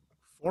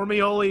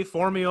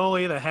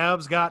 Formioli, the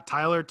Habs got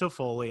Tyler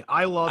Toffoli.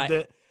 I loved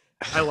it.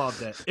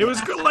 It was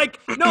good. Like,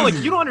 no,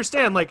 you don't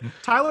understand. Like,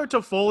 Tyler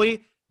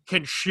Toffoli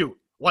can shoot.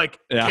 Like,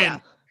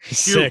 can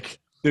He's shoot. sick.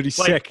 Dude, he's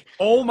Like, sick.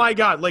 oh my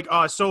God. Like,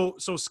 so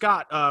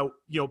Scott,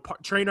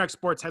 Trainwreck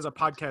Sports has a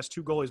podcast,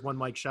 Two Goalies, One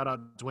Mike, shout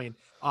out Dwayne.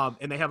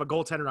 And they have a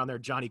goaltender on there,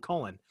 Johnny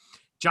Cullen.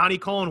 Johnny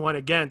Cullen went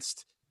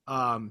against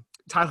Tyler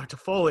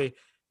Toffoli,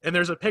 and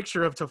there's a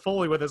picture of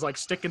Toffoli with his like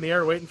stick in the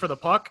air waiting for the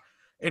puck,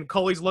 and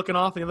Cully's looking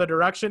off the other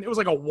direction. It was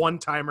like a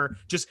one-timer,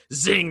 just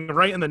zing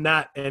right in the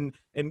net. And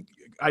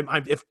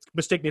if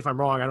mistake me if I'm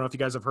wrong, I don't know if you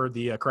guys have heard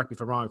correct me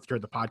if I'm wrong, if you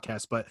heard the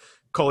podcast, but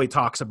Cully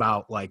talks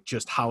about like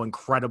just how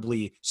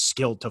incredibly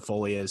skilled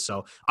Toffoli is.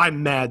 So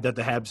I'm mad that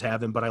the Habs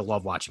have him, but I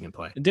love watching him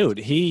play. Dude,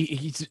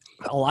 he's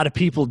a lot of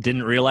people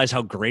didn't realize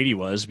how great he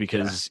was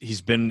because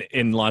he's been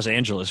in Los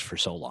Angeles for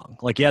so long.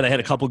 Like, yeah, they had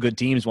a couple good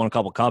teams, won a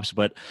couple cups,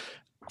 but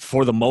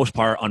for the most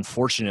part,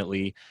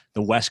 unfortunately,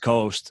 the West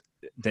Coast,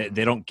 they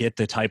don't get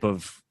the type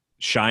of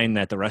shine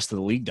that the rest of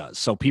the league does.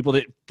 So people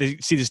they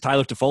see this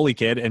Tyler Toffoli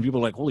kid, and people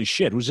are like, "Holy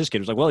shit, who's this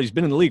kid?" It's like, well, he's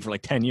been in the league for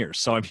like 10 years.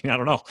 So I mean, I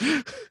don't know.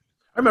 I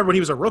remember when he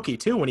was a rookie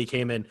too. When he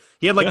came in,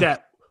 he had like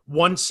that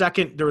 1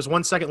 second. There was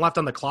 1 second left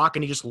on the clock,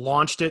 and he just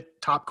launched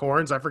it top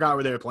corners. I forgot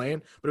where they were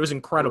playing, but it was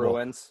incredible.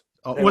 Bruins.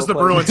 Oh, it was the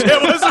Bruins.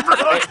 It was the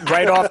Bruins.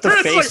 Right off the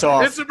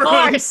face-off. It's the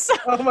Bruins.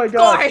 Of Oh my Of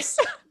God. course.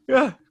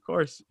 Yeah, of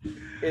course.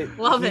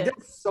 Love he it.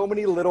 did so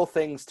many little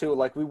things too.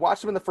 Like we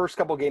watched him in the first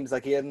couple games,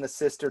 like he had an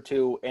assist or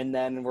two, and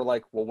then we're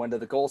like, well, when do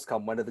the goals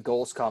come? When do the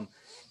goals come?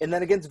 And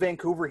then against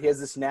Vancouver, he has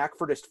this knack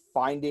for just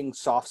finding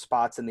soft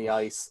spots in the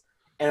ice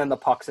and then the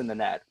pucks in the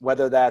net.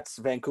 Whether that's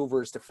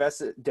Vancouver's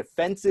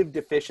defensive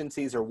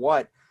deficiencies or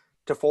what,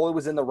 Toffoli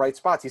was in the right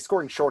spots. He's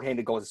scoring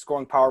shorthanded goals. He's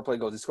scoring power play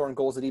goals. He's scoring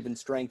goals at even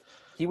strength.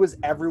 He was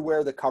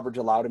everywhere the coverage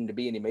allowed him to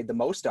be, and he made the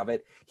most of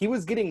it. He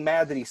was getting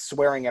mad that he's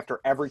swearing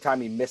after every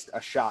time he missed a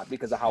shot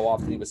because of how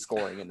often he was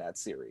scoring in that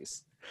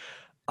series.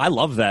 I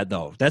love that,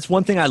 though. That's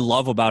one thing I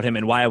love about him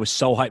and why I was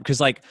so hyped.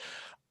 Because, like,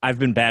 I've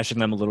been bashing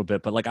them a little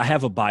bit, but, like, I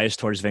have a bias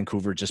towards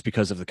Vancouver just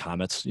because of the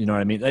Comets. You know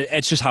what I mean?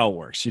 It's just how it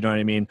works. You know what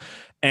I mean?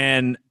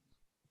 And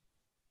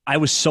I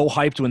was so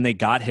hyped when they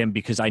got him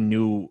because I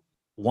knew,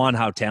 one,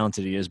 how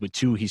talented he is, but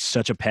two, he's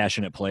such a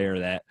passionate player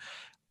that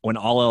when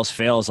all else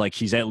fails, like,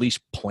 he's at least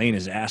playing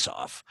his ass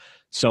off.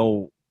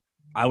 So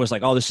I was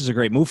like, oh, this is a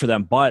great move for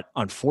them. But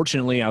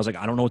unfortunately, I was like,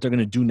 I don't know what they're going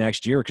to do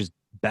next year because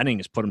Benning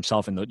has put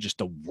himself in just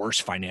the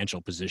worst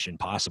financial position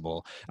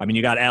possible. I mean,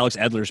 you got Alex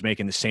Edler's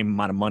making the same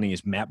amount of money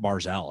as Matt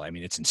Barzal. I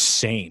mean, it's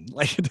insane.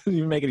 Like, it doesn't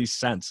even make any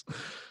sense.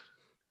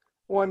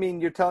 Well, I mean,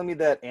 you're telling me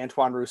that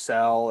Antoine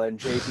Roussel and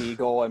Jay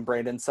Beagle and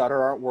Brandon Sutter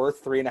aren't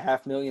worth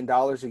 $3.5 million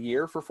a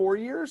year for 4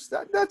 years?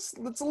 That's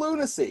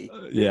lunacy.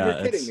 Yeah,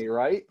 You're kidding me,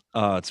 right?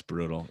 Oh, it's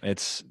brutal.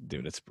 It's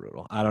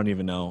brutal. I don't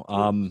even know.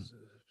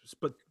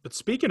 But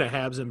speaking of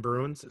Habs and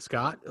Bruins,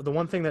 Scott, the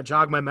one thing that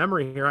jogged my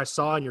memory here, I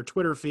saw on your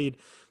Twitter feed,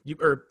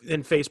 or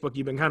in Facebook,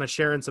 you've been kind of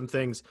sharing some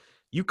things.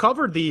 You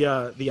covered the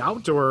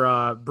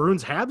outdoor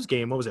Bruins Habs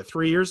game. What was it?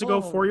 3 years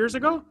ago? 4 years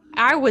ago?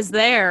 I was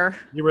there.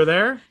 You were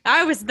there?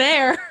 I was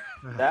there.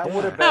 That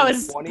would have been That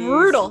was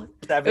brutal.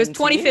 It was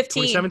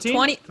 2015.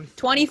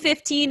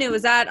 2015. It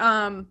was at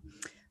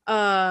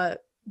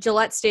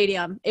Gillette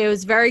Stadium. It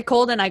was very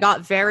cold, and I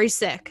got very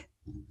sick.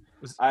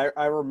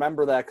 I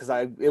remember that because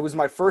it was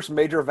my first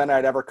major event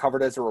I'd ever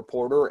covered as a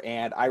reporter,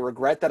 and I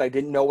regret that I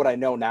didn't know what I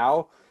know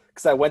now.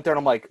 Because I went there and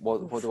I'm like, well,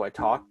 do I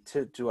talk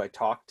to? Do I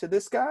talk to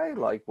this guy?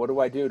 Like, what do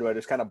I do? Do I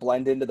just kind of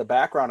blend into the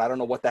background? I don't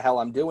know what the hell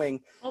I'm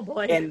doing. Oh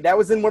boy! And that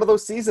was in one of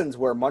those seasons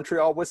where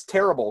Montreal was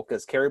terrible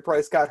because Carey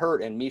Price got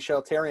hurt and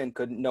Michel Therrien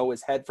couldn't know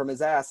his head from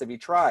his ass if he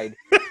tried.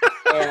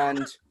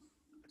 And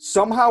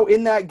somehow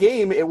in that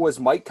game, it was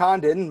Mike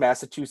Condon,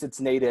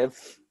 Massachusetts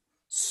native,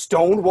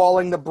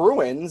 stonewalling the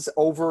Bruins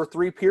over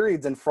 3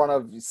 periods in front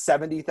of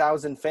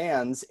 70,000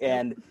 fans.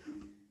 And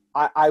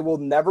I will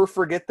never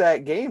forget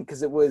that game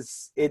because I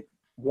always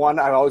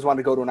wanted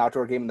to go to an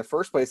outdoor game in the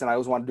first place, and I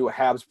always wanted to do a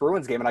Habs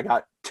Bruins game, and I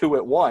got 2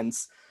 at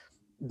once.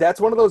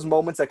 That's one of those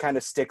moments that kind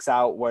of sticks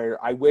out where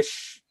I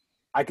wish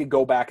I could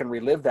go back and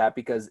relive that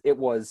because it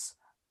was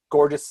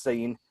gorgeous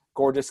scene,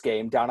 gorgeous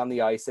game down on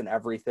the ice and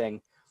everything.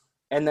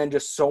 And then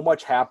just so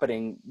much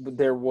happening.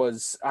 There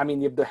was, I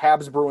mean, you have the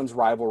Habs Bruins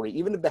rivalry.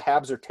 Even if the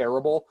Habs are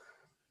terrible,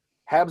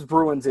 Habs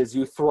Bruins is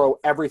you throw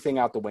everything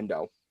out the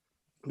window,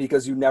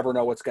 because you never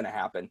know what's going to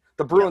happen.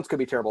 The Bruins could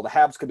be terrible. The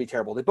Habs could be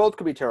terrible. They both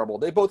could be terrible.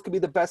 They both could be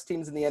the best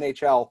teams in the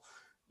NHL.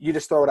 You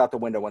just throw it out the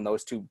window when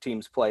those two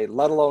teams play,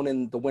 let alone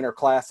in the Winter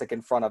Classic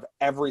in front of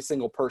every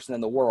single person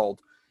in the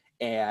world.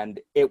 And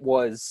it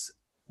was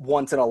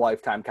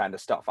once-in-a-lifetime kind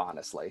of stuff,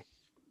 honestly.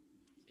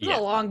 It was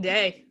a long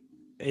day.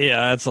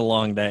 Yeah, that's a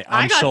long day.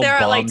 I got there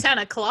bummed. at like 10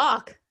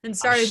 o'clock and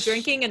started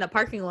drinking in the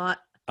parking lot.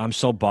 I'm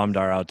so bummed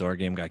our outdoor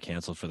game got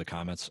canceled for the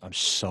Comets. I'm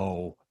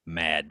so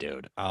mad,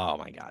 dude. Oh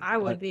my God. I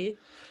would be.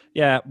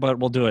 Yeah, but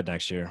we'll do it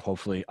next year,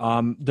 hopefully.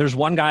 There's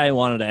one guy I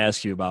wanted to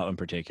ask you about in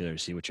particular,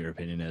 see what your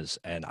opinion is,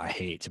 and I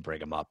hate to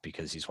bring him up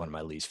because he's one of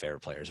my least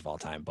favorite players of all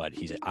time, but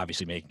he's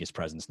obviously making his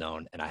presence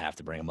known, and I have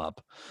to bring him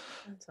up.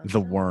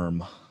 The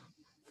Worm.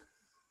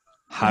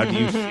 How do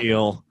you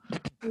feel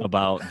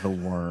about the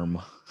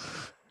Worm?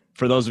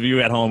 For those of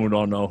you at home who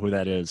don't know who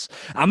that is,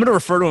 I'm going to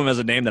refer to him as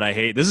a name that I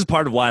hate. This is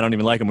part of why I don't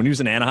even like him. When he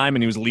was in Anaheim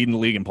and he was leading the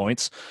league in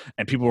points,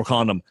 and people were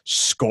calling him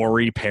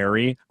Scory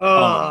Perry.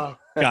 Oh,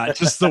 God,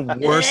 just the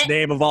worst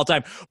name of all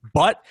time.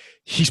 But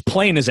he's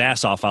playing his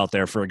ass off out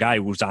there for a guy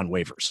who's on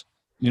waivers.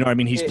 You know what I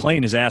mean? He's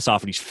playing his ass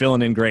off, and he's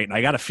filling in great. And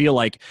I got to feel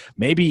like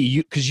maybe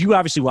you – because you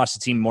obviously watch the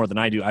team more than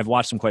I do. I've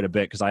watched him quite a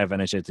bit because I have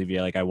NHL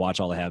TV. Like, I watch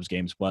all the Habs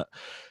games. But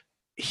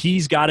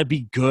he's got to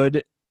be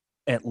good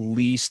at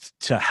least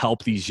to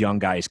help these young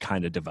guys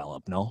kind of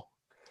develop, no?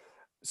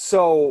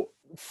 So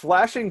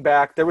flashing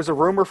back, there was a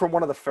rumor from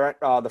one of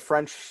the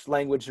French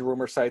language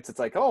rumor sites. It's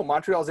like, oh,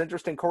 Montreal's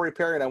interested in Corey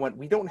Perry. And I went,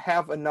 we don't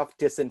have enough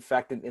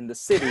disinfectant in the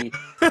city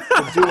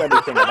to do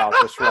anything about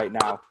this right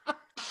now.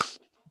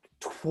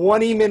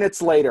 20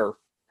 minutes later,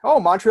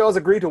 oh, Montreal's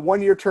agreed to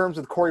 1-year terms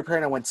with Corey Perry.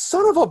 And I went,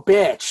 son of a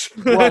bitch.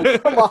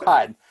 Like, come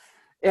on.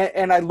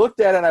 And I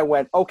looked at it and I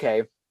went,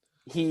 okay,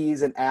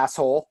 he's an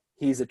asshole.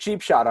 He's a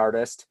cheap shot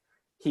artist.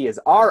 He is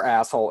our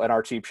asshole and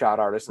our cheap shot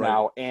artist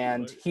now.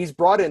 And he's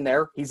brought in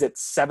there. He's at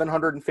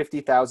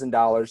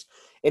 $750,000.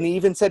 And he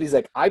even said, he's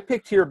like, I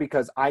picked here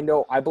because I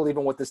believe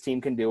in what this team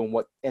can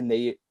do and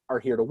they are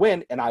here to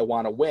win. And I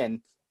want to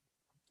win.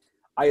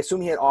 I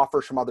assume he had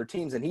offers from other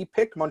teams and he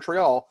picked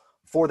Montreal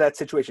for that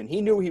situation. He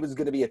knew he was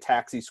going to be a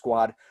taxi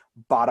squad,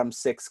 bottom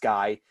 6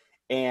 guy.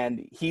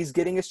 And he's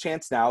getting his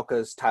chance now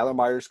because Tyler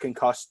Myers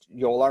concussed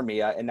Yoel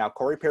Armia. And now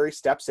Corey Perry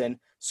steps in,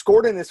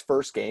 scored in his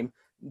first game,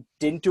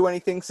 didn't do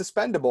anything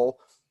suspendable,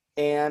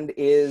 and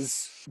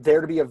is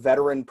there to be a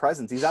veteran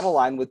presence. He's on a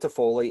line with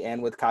Toffoli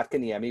and with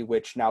Kotkaniemi,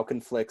 which now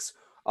conflicts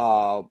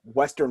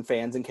Western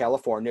fans in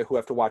California who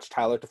have to watch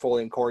Tyler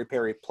Toffoli and Corey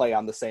Perry play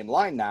on the same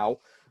line now.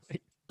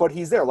 But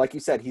he's there. Like you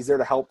said, he's there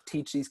to help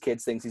teach these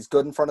kids things. He's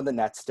good in front of the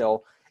net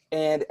still.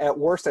 And at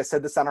worst, I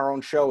said this on our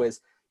own show,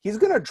 is he's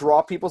going to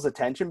draw people's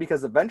attention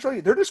because eventually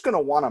they're just going to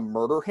want to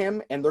murder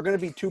him, and they're going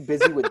to be too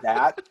busy with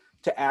that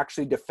to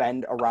actually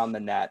defend around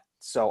the net.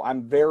 So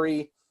I'm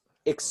very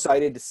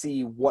excited to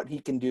see what he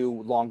can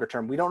do longer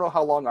term. We don't know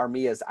how long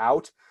Armia is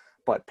out,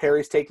 but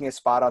Perry's taking his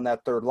spot on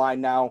that third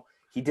line now.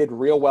 He did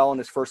real well in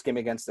his first game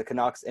against the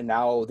Canucks, and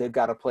now they've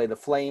got to play the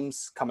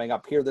Flames coming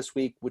up here this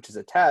week, which is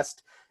a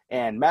test.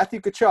 And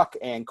Matthew Tkachuk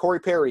and Corey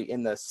Perry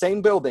in the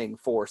same building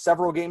for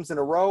several games in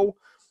a row.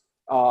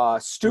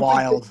 Stupid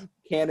Wild.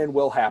 Can and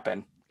will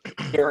happen.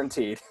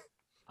 Guaranteed.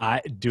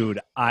 That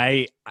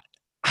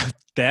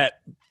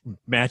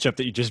matchup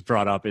that you just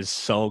brought up is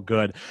so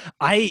good.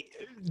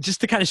 Just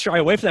to kind of shy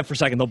away from that for a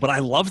second though, but I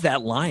love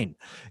that line.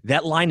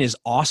 That line is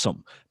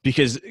awesome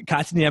because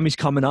Kotkaniemi's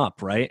coming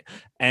up, right?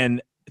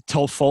 And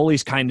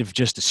Toffoli's kind of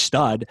just a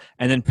stud,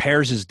 and then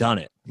Pears has done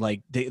it.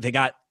 Like you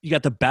got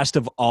the best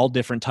of all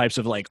different types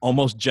of like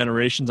almost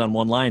generations on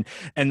one line.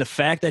 And the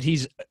fact that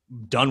he's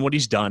done what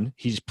he's done,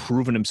 he's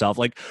proven himself.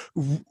 Like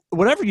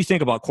whatever you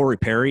think about Corey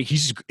Perry,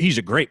 he's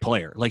a great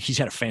player. Like he's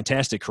had a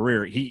fantastic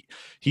career.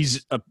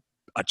 He's a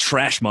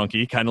trash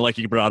monkey, kind of like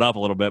you brought up a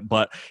little bit,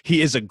 but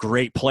he is a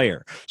great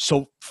player.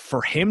 So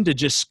for him to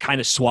just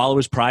kind of swallow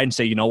his pride and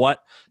say, you know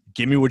what,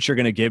 give me what you're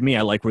going to give me.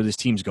 I like where this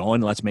team's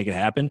going. Let's make it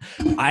happen.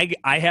 I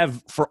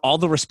have, for all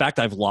the respect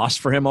I've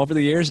lost for him over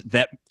the years,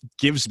 that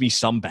gives me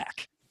some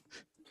back.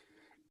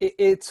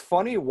 It's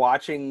funny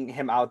watching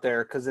him out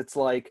there because it's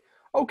like,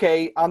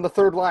 okay, on the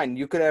third line,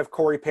 you could have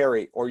Corey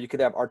Perry, or you could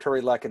have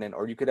Arturi Lehkonen,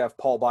 or you could have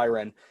Paul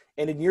Byron.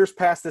 And in years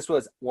past, this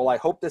was, well, I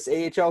hope this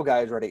AHL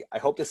guy is ready. I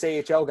hope this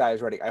AHL guy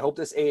is ready. I hope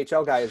this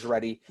AHL guy is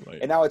ready. Right.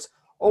 And now it's,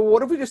 oh,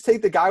 what if we just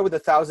take the guy with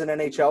 1,000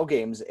 NHL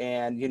games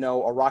and, you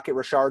know, a Rocket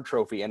Richard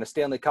trophy and a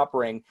Stanley Cup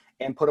ring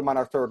and put him on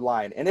our third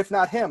line? And if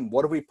not him,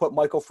 what if we put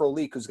Michael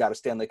Frolik, who's got a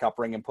Stanley Cup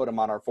ring, and put him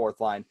on our fourth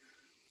line?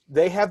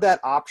 They have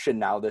that option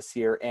now this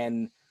year.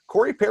 And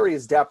Corey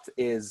Perry's depth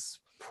is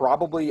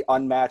probably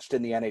unmatched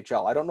in the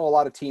NHL. I don't know a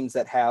lot of teams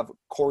that have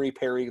Corey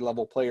Perry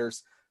level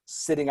players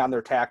sitting on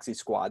their taxi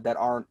squad that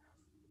aren't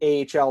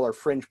AHL or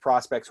fringe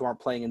prospects who aren't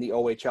playing in the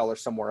OHL or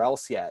somewhere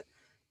else yet.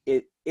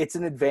 It's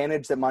an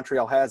advantage that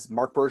Montreal has.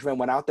 Marc Bergevin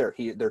went out there.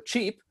 They're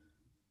cheap.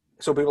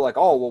 So people are like,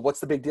 oh, well, what's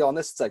the big deal on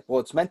this? It's like,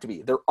 well, it's meant to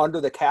be. They're under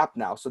the cap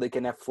now, so they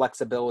can have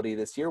flexibility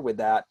this year with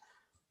that.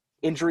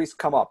 Injuries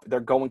come up. They're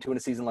going to in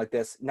a season like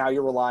this. Now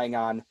you're relying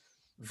on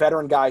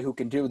veteran guy who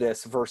can do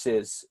this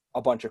versus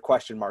a bunch of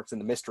question marks in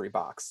the mystery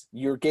box.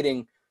 You're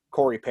getting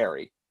Corey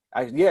Perry.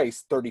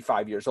 He's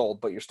 35 years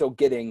old, but you're still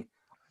getting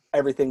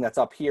everything that's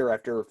up here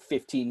after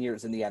 15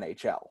 years in the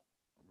NHL.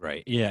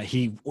 Right. Yeah.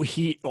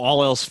 He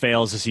all else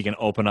fails is he can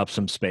open up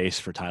some space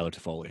for Tyler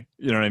Toffoli.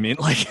 You know what I mean?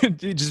 Like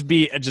just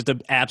be just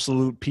an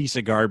absolute piece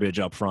of garbage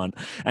up front.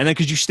 And then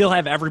because you still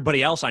have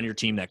everybody else on your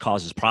team that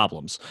causes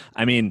problems.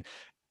 I mean,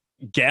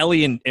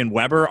 Galley and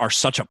Weber are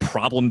such a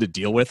problem to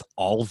deal with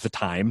all the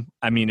time.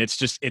 I mean,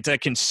 it's a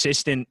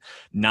consistent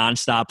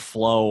nonstop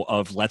flow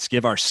of let's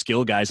give our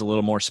skill guys a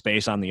little more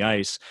space on the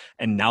ice.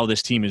 And now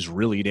this team is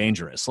really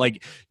dangerous.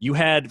 Like you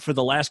had for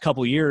the last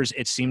couple of years,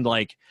 it seemed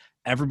like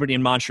everybody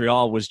in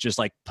Montreal was just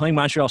like playing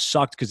Montreal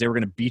sucked because they were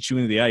going to beat you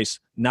into the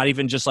ice. Not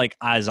even just like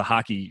as a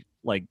hockey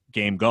like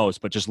game goes,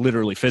 but just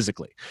literally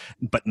physically.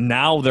 But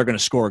now they're going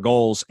to score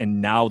goals,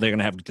 and now they're going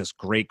to have this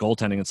great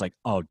goaltending. It's like,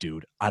 oh,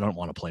 dude, I don't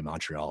want to play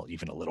Montreal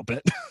even a little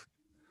bit.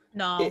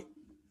 No.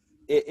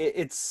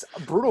 It's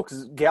brutal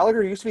because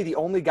Gallagher used to be the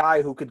only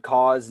guy who could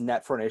cause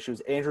net front issues.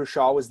 Andrew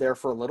Shaw was there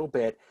for a little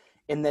bit.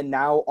 And then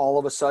now all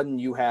of a sudden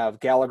you have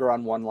Gallagher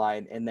on one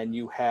line, and then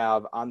you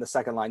have on the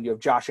second line, you have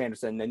Josh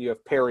Anderson, then you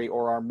have Perry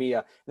or Armia.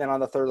 And then on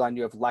the third line,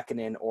 you have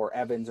Lehkonen or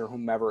Evans or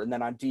whomever. And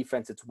then on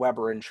defense, it's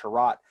Weber and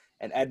Sherratt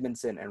and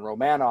Edmondson and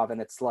Romanov.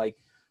 And it's like,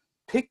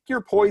 pick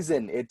your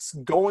poison. It's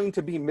going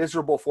to be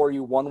miserable for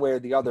you one way or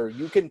the other.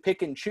 You can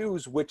pick and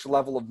choose which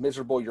level of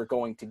miserable you're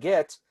going to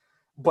get,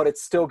 but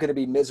it's still going to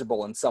be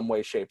miserable in some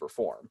way, shape, or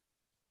form.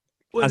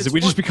 Well, Did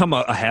we just become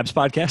a Habs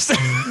podcast?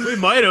 We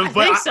might have, but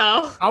I think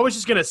so. I was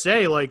just gonna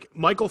say, like,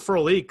 Michael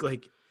Frolik,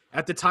 like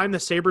at the time the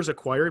Sabres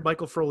acquired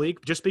Michael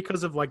Frolik, just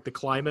because of like the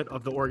climate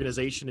of the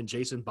organization and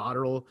Jason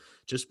Botterill,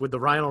 just with the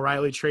Ryan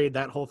O'Reilly trade,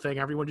 that whole thing,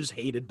 everyone just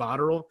hated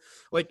Botterill.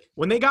 Like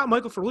when they got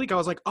Michael Frolik, I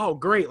was like, oh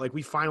great, like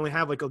we finally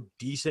have like a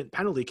decent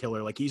penalty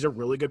killer. Like he's a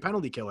really good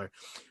penalty killer.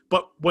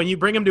 But when you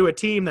bring him to a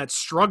team that's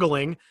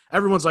struggling,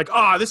 everyone's like,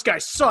 oh, this guy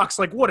sucks.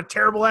 Like what a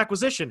terrible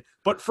acquisition.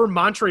 But for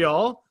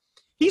Montreal,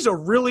 he's a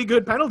really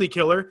good penalty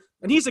killer,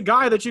 and he's a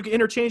guy that you can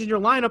interchange in your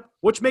lineup,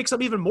 which makes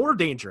him even more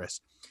dangerous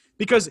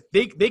because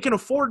they can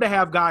afford to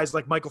have guys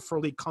like Michael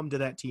Frolik come to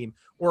that team,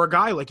 or a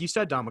guy, like you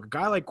said, Dominic, a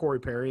guy like Corey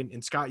Perry,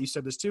 and Scott, you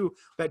said this too,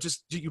 that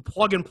just you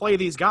plug and play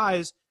these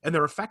guys, and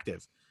they're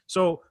effective.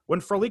 So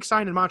when Frolik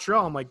signed in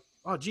Montreal, I'm like,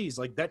 oh, geez,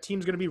 like that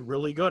team's going to be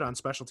really good on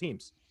special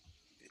teams.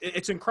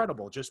 It's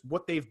incredible just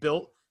what they've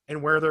built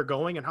and where they're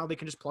going and how they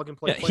can just plug and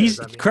play.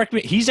 Yeah, correct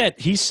me. He's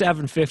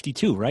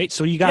 752, right?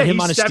 So you got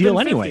him on a steal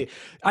anyway.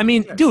 I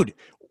mean, dude,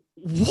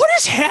 what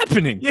is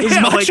happening? Is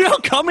Montreal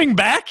coming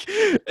back?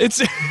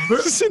 It's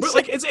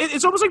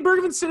almost like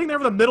Bergman's sitting there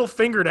with a middle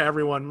finger to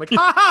everyone, like,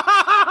 ha ha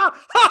ha ha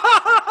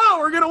ha ha ha,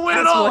 we're gonna win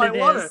it all.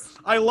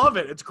 I love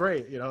it. It's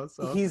great, you know.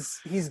 So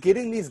he's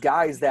getting these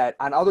guys that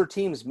on other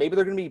teams maybe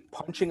they're going to be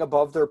punching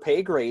above their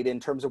pay grade in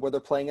terms of where they're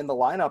playing in the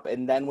lineup,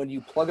 and then when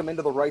you plug them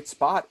into the right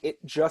spot, it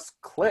just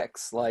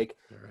clicks. Like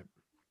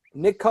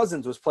Nick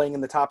Cousins was playing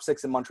in the top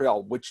 6 in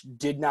Montreal, which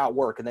did not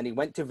work, and then he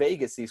went to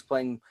Vegas. He's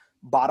playing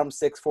bottom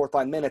 6, fourth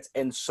line minutes,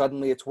 and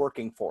suddenly it's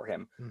working for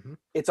him. Mm-hmm.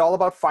 It's all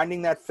about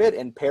finding that fit,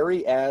 and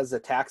Perry, as a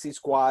taxi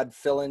squad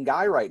fill-in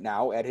guy right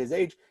now at his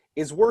age,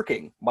 is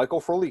working.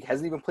 Michael Frolik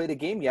hasn't even played a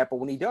game yet, but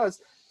when he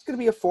does, it's going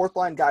to be a fourth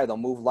line guy. They'll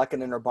move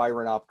Lehkonen or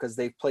Byron up because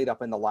they've played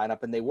up in the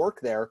lineup and they work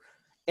there,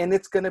 and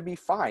it's going to be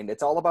fine.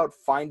 It's all about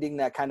finding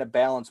that kind of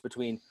balance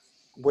between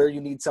where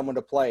you need someone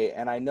to play.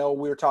 And I know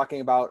we were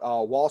talking about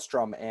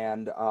Wahlstrom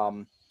and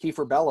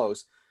Kiefer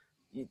Bellows.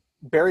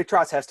 Barry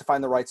Trotz has to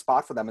find the right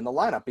spot for them in the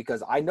lineup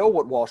because I know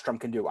what Wahlstrom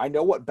can do. I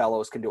know what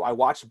Bellows can do. I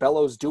watched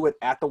Bellows do it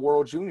at the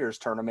World Juniors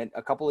tournament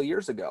a couple of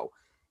years ago.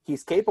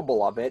 He's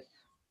capable of it.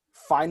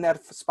 Find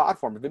that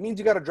spot for him. If it means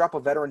you got to drop a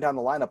veteran down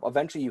the lineup,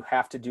 eventually you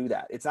have to do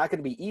that. It's not going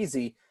to be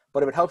easy,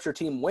 but if it helps your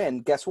team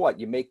win, guess what?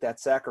 You make that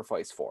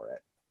sacrifice for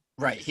it.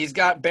 Right.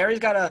 Barry's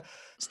got to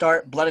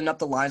start blooding up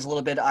the lines a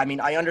little bit. I mean,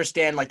 I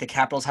understand like the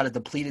Capitals had a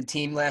depleted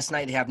team last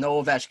night. They have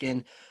no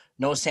Ovechkin,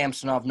 no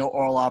Samsonov, no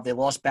Orlov. They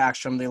lost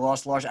Backstrom. They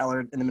lost Lars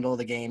Eller in the middle of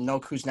the game. No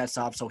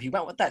Kuznetsov. So he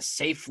went with that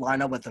safe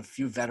lineup with a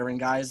few veteran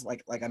guys,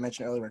 like I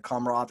mentioned earlier,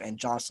 Komarov and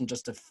Johnson,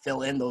 just to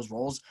fill in those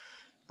roles.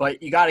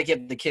 But you got to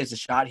give the kids a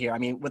shot here. I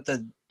mean, with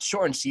the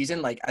shortened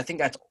season, like I think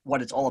that's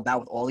what it's all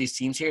about with all these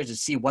teams here is to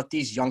see what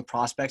these young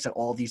prospects that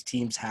all these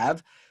teams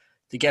have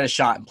to get a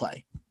shot and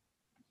play.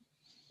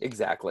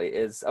 Exactly.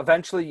 Is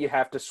eventually you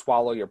have to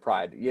swallow your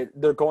pride.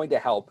 They're going to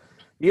help.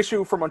 The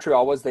issue for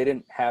Montreal was they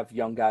didn't have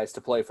young guys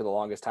to play for the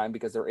longest time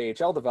because their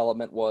AHL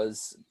development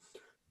was,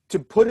 to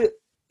put it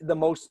the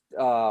most,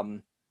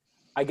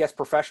 I guess,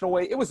 professional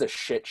way, it was a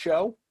shit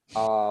show.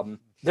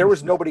 There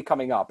was nobody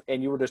coming up,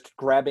 and you were just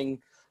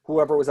grabbing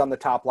whoever was on the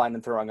top line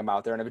and throwing them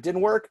out there. And if it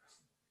didn't work,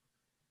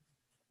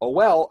 oh,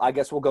 well, I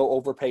guess we'll go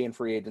overpay in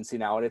free agency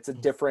now. And it's a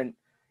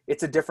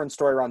different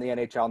story around the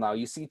NHL now.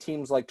 You see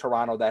teams like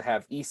Toronto that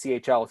have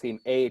ECHL team,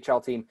 AHL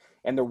team,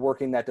 and they're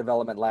working that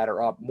development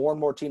ladder up. More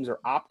and more teams are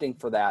opting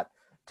for that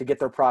to get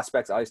their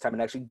prospects ice time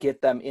and actually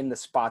get them in the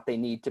spot they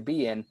need to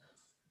be in.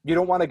 You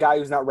don't want a guy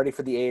who's not ready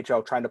for the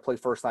AHL trying to play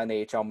first-line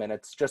AHL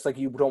minutes, just like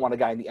you don't want a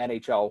guy in the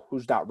NHL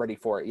who's not ready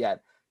for it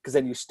yet, because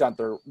then you stunt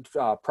their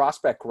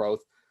prospect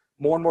growth.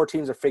 More and more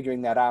teams are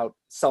figuring that out,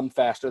 some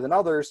faster than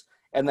others,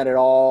 and then it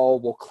all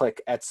will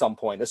click at some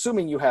point,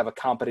 assuming you have a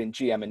competent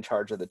GM in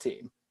charge of the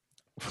team.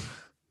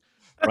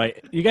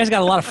 Right. You guys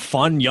got a lot of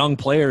fun young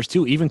players,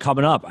 too, even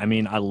coming up. I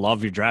mean, I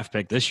love your draft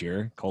pick this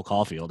year, Cole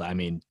Caulfield. I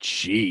mean,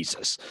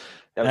 Jesus.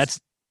 That's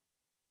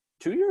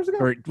 2 years ago?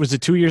 Or was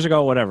it 2 years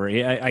ago? Whatever.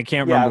 I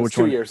can't remember which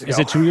 2 one. years ago. Is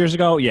it 2 years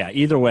ago? Yeah,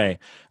 either way.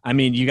 I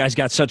mean, you guys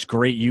got such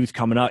great youth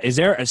coming up. Is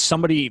there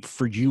somebody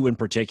for you in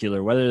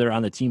particular, whether they're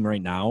on the team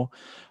right now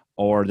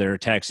or they're a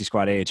taxi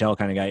squad AHL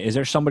kind of guy, is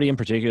there somebody in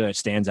particular that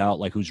stands out,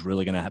 like who's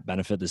really going to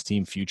benefit this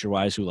team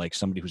future-wise, who like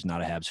somebody who's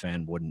not a Habs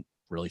fan wouldn't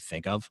really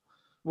think of?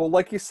 Well,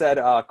 like you said,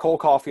 Cole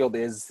Caulfield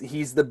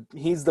he's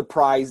the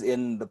prize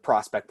in the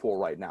prospect pool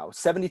right now.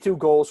 72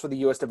 goals for the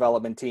U.S.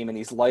 development team, and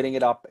he's lighting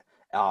it up.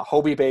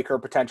 Hobie Baker,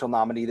 potential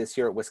nominee this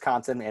year at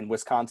Wisconsin, and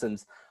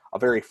Wisconsin's a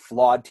very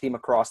flawed team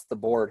across the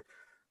board.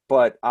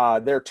 But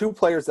there are two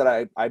players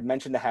that I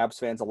mentioned to Habs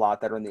fans a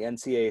lot that are in the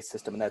NCAA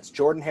system, and that's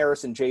Jordan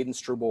Harris and Jaden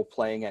Struble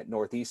playing at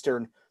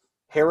Northeastern.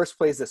 Harris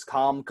plays this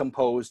calm,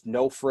 composed,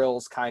 no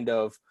frills kind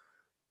of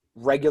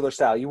regular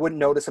style. You wouldn't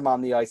notice him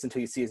on the ice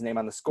until you see his name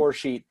on the score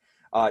sheet.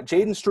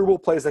 Jaden Struble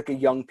plays like a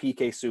young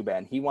PK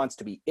Subban. He wants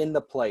to be in the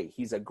play.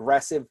 He's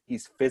aggressive.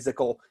 He's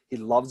physical. He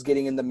loves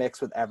getting in the mix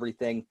with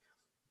everything.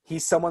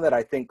 He's someone that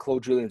I think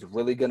Claude Julien's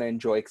really going to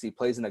enjoy because he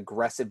plays an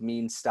aggressive,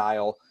 mean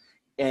style.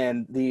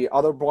 And the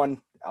other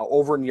one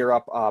over in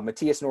Europe,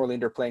 Matthias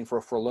Norlinder playing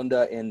for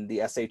Frölunda in the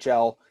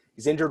SHL.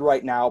 He's injured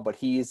right now, but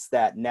he's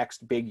that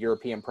next big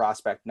European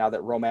prospect. Now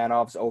that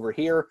Romanov's over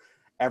here,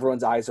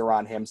 everyone's eyes are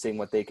on him, seeing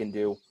what they can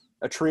do.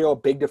 A trio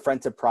of big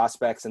defensive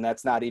prospects, and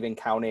that's not even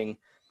counting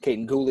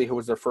Caden Gooley, who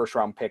was their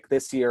first-round pick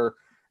this year.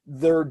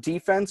 Their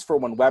defense for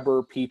when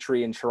Weber,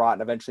 Petrie, and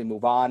Sherratt eventually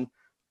move on,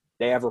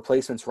 they have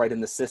replacements right in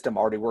the system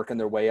already working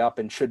their way up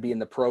and should be in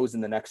the pros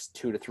in the next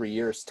 2 to 3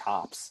 years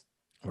tops.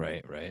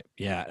 Right.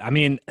 Yeah. I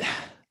mean,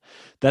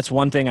 that's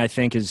one thing I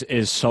think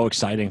is so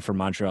exciting for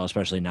Montreal,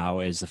 especially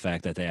now, is the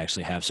fact that they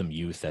actually have some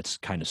youth that's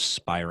kind of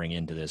spiring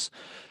into this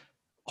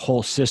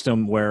whole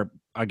system where,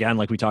 again,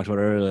 like we talked about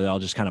earlier, they'll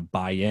just kind of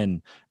buy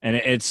in. And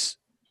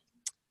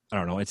I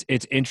don't know.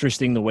 It's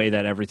interesting the way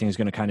that everything's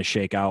going to kind of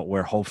shake out,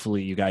 where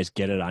hopefully you guys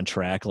get it on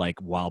track, like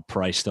while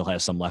Price still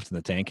has some left in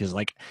the tank. Is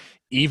like,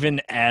 even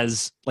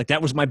as like,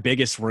 that was my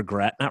biggest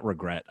regret, not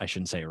regret, I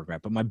shouldn't say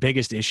regret, but my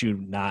biggest issue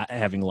not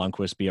having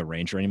Lundqvist be a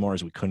Ranger anymore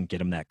is we couldn't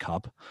get him that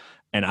cup.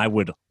 And I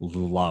would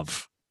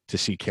love to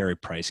see Carey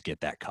Price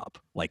get that cup.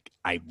 Like,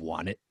 I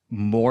want it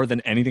more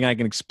than anything I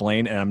can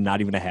explain, and I'm not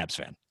even a Habs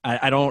fan.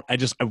 I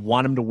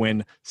want him to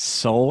win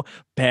so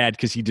bad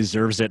because he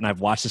deserves it. And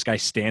I've watched this guy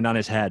stand on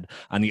his head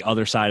on the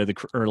other side of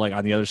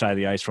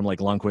the ice from like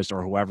Lundqvist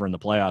or whoever in the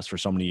playoffs for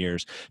so many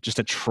years, just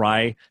to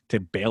try to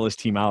bail his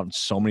team out in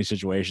so many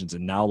situations.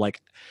 And now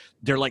like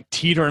they're like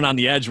teetering on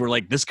the edge where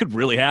like this could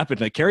really happen.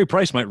 Like Carey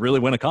Price might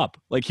really win a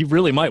cup. Like he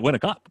really might win a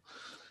cup.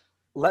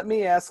 Let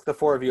me ask the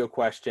four of you a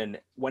question.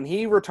 When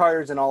he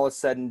retires and all is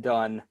said and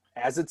done,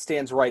 as it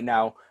stands right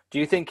now, do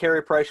you think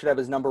Carey Price should have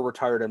his number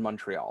retired in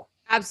Montreal?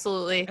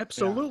 Absolutely.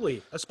 Absolutely.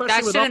 Yeah. Especially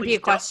that with shouldn't be a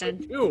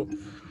question. Too.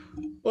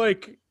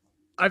 Like,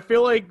 I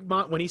feel like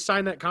when he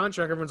signed that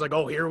contract, everyone's like,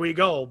 oh, here we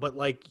go. But,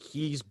 like,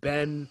 he's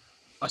been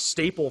a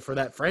staple for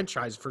that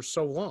franchise for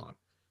so long.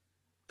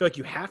 I feel like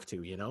you have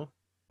to, you know?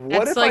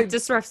 It's like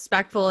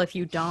disrespectful if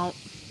you don't.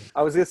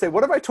 I was going to say,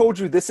 what if I told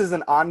you this is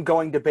an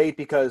ongoing debate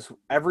because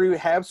every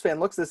Habs fan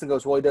looks at this and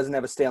goes, well, he doesn't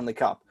have a Stanley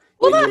Cup.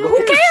 Well, then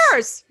who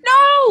cares?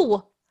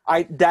 No!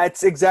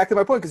 That's exactly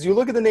my point, because you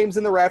look at the names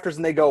in the rafters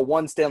and they go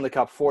 1 Stanley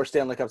Cup, 4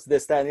 Stanley Cups,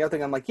 this, that, and the other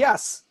thing. I'm like,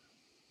 yes,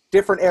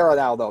 different era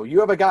now, though. You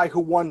have a guy who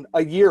won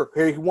a year.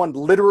 He won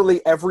literally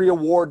every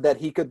award that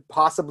he could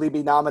possibly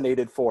be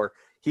nominated for.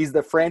 He's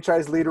the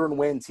franchise leader in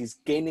wins. He's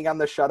gaining on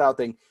the shutout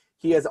thing.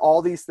 He has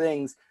all these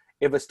things.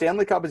 If a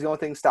Stanley Cup is the only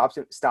thing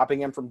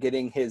stopping him from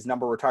getting his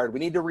number retired, we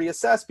need to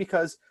reassess,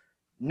 because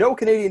no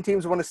Canadian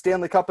teams won a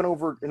Stanley Cup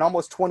in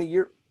almost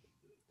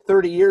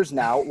 30 years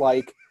now.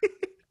 Like,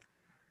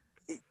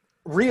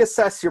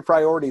 reassess your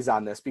priorities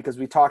on this, because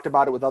we talked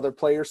about it with other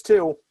players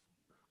too.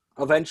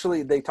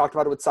 Eventually, they talked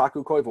about it with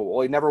Saku Koivu.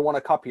 Well, he never won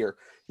a cup here.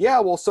 Yeah,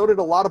 well, so did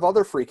a lot of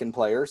other freaking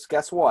players.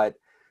 Guess what?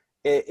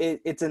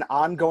 It's an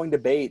ongoing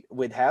debate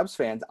with Habs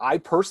fans. I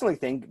personally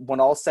think when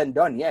all's said and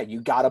done, yeah,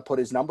 you got to put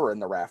his number in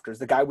the rafters.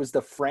 The guy was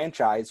the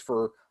franchise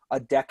for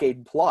a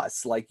decade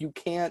plus. Like, you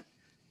can't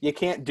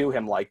do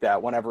him like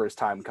that whenever his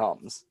time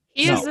comes.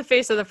 He is the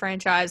face of the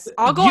franchise.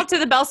 I'll go up to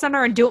the Bell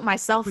Center and do it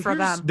myself for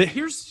them.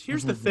 Here's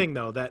the thing,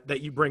 though,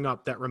 that you bring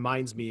up that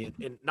reminds me,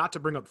 and not to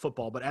bring up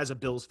football, but as a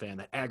Bills fan,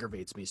 that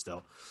aggravates me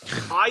still.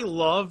 I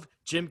love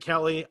Jim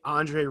Kelly,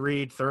 Andre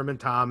Reed, Thurman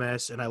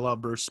Thomas, and I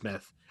love Bruce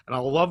Smith. And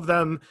I'll love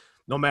them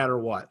no matter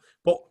what.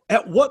 But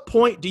at what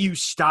point do you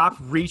stop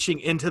reaching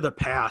into the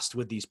past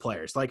with these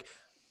players? Like,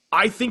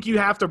 I think you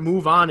have to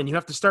move on and you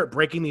have to start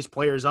breaking these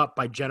players up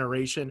by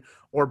generation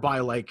or by,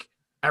 like,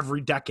 every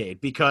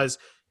decade, because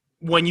 –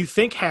 when you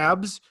think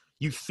Habs,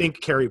 you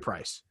think Carey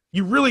Price.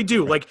 You really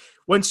do. Like,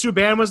 when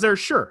Subban was there,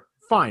 sure,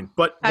 fine.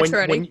 But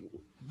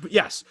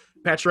yes,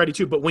 Pacioretty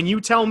too. But when you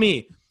tell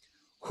me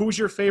who's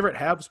your favorite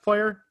Habs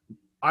player,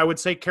 I would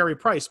say Carey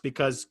Price,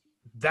 because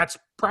that's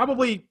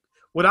probably,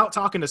 without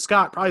talking to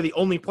Scott, probably the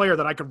only player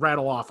that I could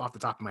rattle off the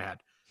top of my head.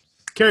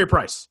 Carey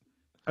Price.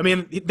 I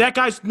mean, that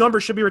guy's number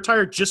should be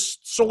retired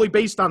just solely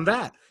based on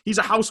that. He's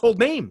a household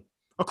name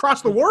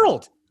across the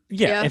world.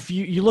 Yeah, if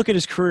you look at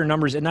his career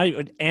numbers, and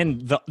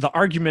the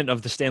argument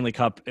of the Stanley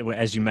Cup,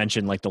 as you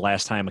mentioned, like the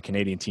last time a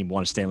Canadian team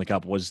won a Stanley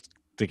Cup was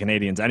the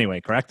Canadians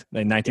anyway, correct?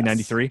 In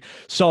 1993. Yes.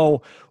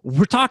 So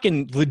we're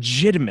talking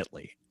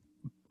legitimately.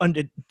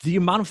 The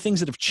amount of things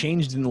that have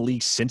changed in the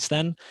league since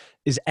then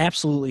is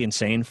absolutely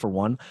insane, for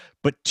one.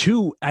 But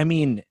two, I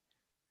mean,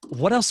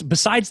 what else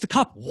besides the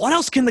cup? What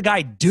else can the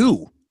guy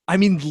do? I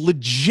mean,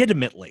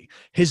 legitimately,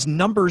 his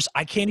numbers,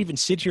 I can't even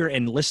sit here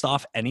and list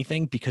off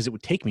anything because it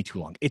would take me too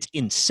long. It's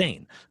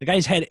insane. The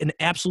guy's had an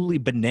absolutely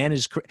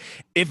bananas.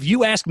 If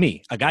you ask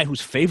me, a guy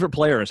whose favorite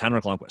player is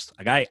Henrik Lundqvist,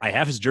 a guy, I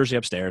have his jersey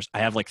upstairs. I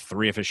have like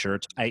 3 of his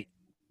shirts.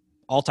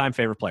 All-time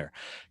favorite player.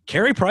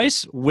 Carey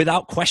Price,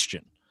 without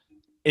question,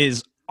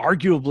 is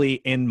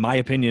arguably, in my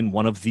opinion,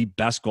 one of the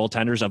best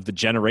goaltenders of the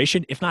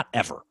generation, if not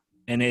ever.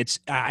 And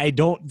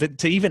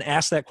to even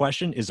ask that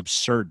question is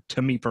absurd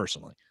to me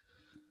personally.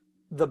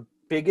 The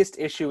biggest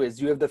issue is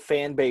you have the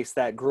fan base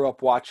that grew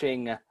up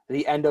watching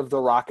the end of the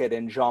Rocket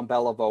and Jean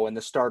Beliveau and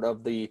the start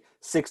of the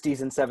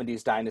 60s and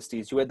 70s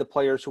dynasties. You had the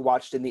players who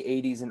watched in the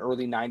 80s and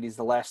early 90s,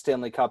 the last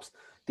Stanley Cups,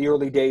 the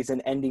early days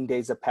and ending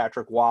days of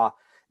Patrick Roy.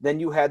 Then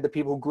you had the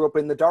people who grew up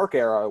in the dark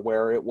era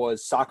where it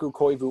was Saku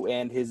Koivu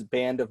and his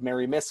band of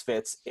Merry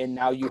Misfits. And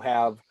now you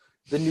have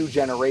the new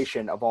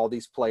generation of all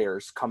these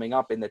players coming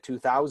up in the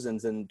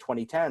 2000s and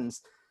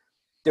 2010s.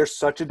 There's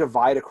such a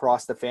divide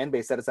across the fan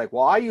base that it's like,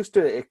 well,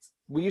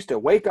 we used to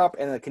wake up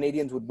and the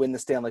Canadians would win the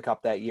Stanley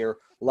Cup that year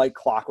like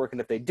clockwork.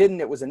 And if they didn't,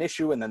 it was an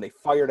issue. And then they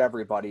fired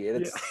everybody.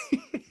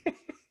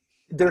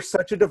 There's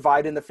such a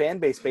divide in the fan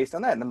base based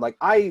on that. And I'm like,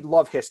 I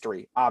love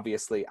history,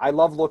 obviously. I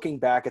love looking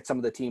back at some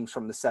of the teams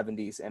from the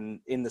 70s and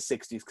in the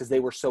 60s because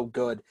they were so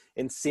good,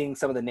 and seeing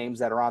some of the names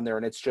that are on there.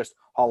 And it's just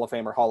Hall of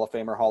Famer, Hall of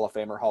Famer, Hall of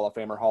Famer, Hall of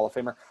Famer, Hall of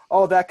Famer.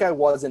 Oh, that guy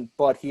wasn't,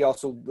 but he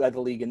also led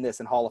the league in this,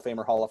 and Hall of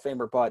Famer, Hall of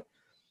Famer. But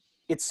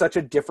it's such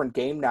a different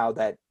game now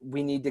that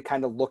we need to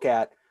kind of look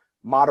at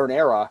modern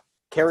era.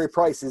 Carey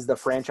Price is the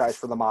franchise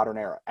for the modern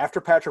era. After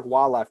Patrick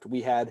Roy left,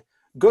 we had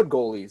good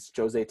goalies,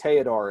 Jose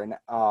Teodor and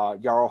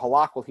Jaro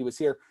Halak while he was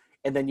here.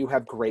 And then you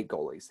have great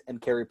goalies, and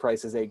Carey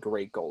Price is a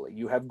great goalie.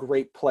 You have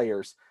great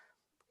players.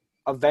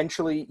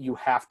 Eventually, you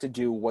have to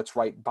do what's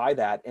right by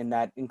that, and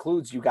that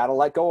includes you got to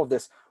let go of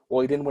this.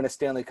 Well, he didn't win a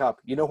Stanley Cup.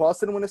 You know who else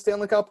didn't win a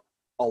Stanley Cup?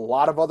 A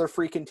lot of other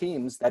freaking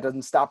teams. That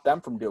doesn't stop them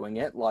from doing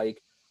it.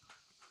 Like,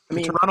 I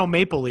mean, Toronto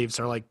Maple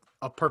Leafs are like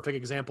a perfect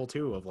example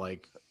too of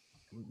like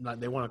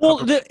they want to. Well,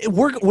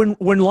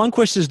 when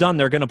Lundqvist is done,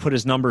 they're going to put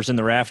his numbers in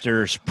the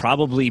rafters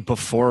probably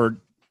before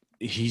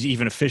he's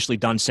even officially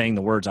done saying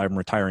the words "I'm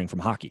retiring from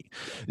hockey."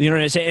 You know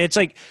what I'm saying? It's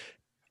like,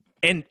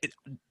 and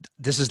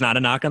this is not a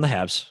knock on the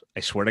Habs. I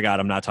swear to God,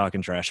 I'm not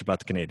talking trash about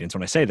the Canadians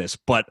when I say this,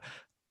 but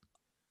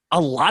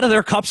a lot of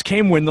their cups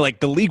came when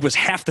like the league was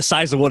half the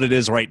size of what it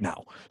is right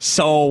now.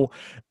 So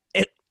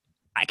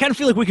I kind of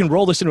feel like we can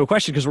roll this into a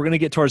question because we're going to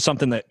get towards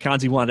something that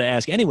Kanzi wanted to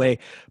ask anyway.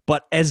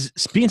 But as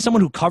being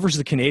someone who covers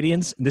the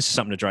Canadians, this is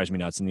something that drives me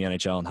nuts in the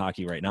NHL and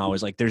hockey right now,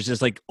 is like there's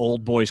this like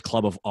old boys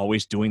club of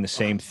always doing the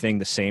same thing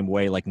the same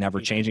way, like never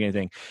changing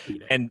anything.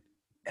 And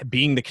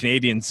being the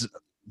Canadians,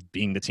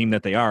 being the team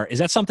that they are, is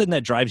that something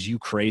that drives you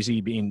crazy,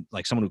 being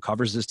like someone who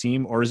covers this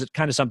team? Or is it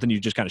kind of something you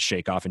just kind of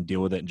shake off and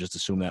deal with it and just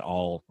assume that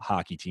all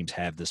hockey teams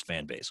have this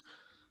fan base?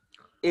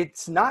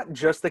 It's not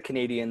just the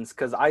Canadians,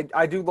 because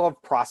I do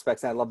love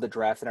prospects and I love the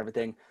draft and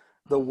everything.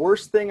 The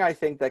worst thing I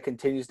think that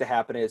continues to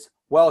happen is,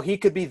 well, he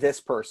could be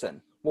this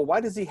person. Well, why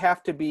does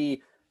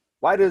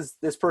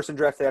this person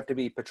drafted have to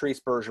be Patrice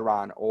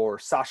Bergeron or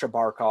Sasha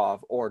Barkov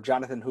or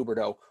Jonathan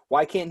Huberdeau?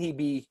 Why can't he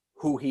be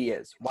who he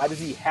is? Why does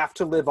he have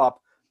to live up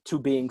to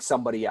being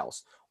somebody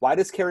else? Why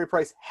does Carey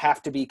Price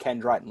have to be Ken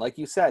Dryden? Like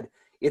you said,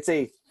 it's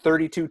a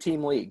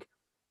 32-team league,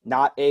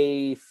 not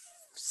a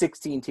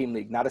 16-team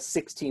league, not a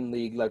 6-team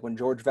league like when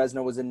George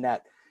Vezina was in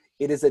net.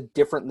 It is a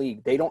different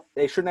league. They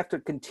shouldn't have to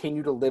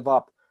continue to live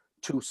up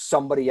to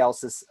somebody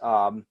else's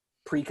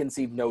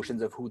preconceived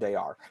notions of who they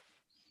are.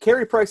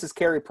 Carey Price is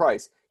Carey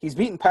Price. He's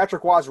beaten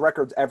Patrick Roy's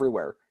records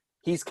everywhere.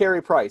 He's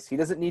Carey Price. He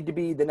doesn't need to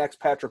be the next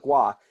Patrick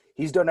Roy.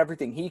 He's done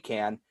everything he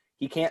can.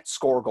 He can't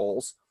score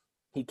goals.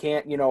 He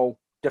can't,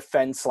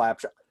 defend slap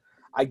shot.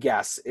 I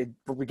guess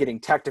we're getting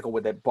technical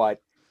with it,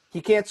 but he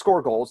can't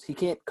score goals. He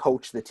can't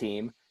coach the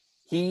team.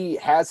 He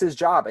has his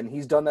job, and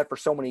he's done that for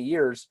so many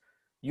years.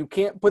 You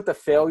can't put the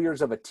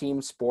failures of a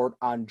team sport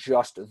on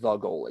just the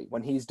goalie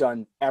when he's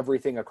done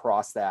everything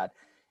across that.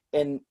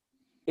 And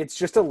it's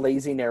just a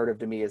lazy narrative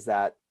to me, is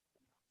that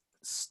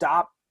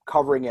stop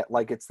covering it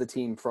like it's the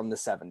team from the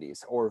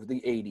 70s or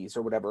the 80s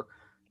or whatever.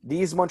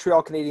 These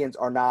Montreal Canadiens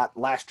are not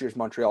last year's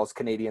Montreal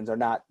Canadiens, are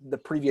not the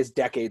previous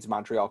decade's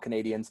Montreal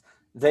Canadiens.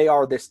 They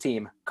are this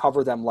team.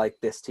 Cover them like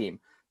this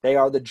team. They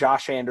are the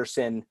Josh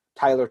Anderson,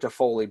 Tyler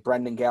Toffoli,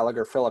 Brendan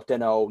Gallagher, Philip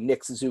Deneau,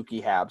 Nick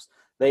Suzuki Habs.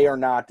 They are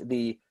not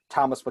the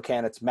Thomas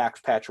Buchanan's, Max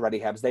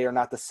Pacioretty Habs. They are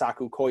not the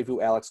Saku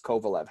Koivu, Alex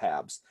Kovalev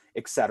Habs,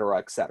 et cetera,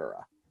 et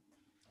cetera.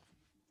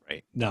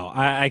 Right. No,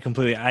 I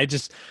completely –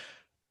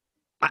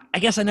 I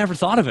guess I never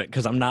thought of it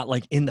because I'm not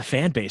like in the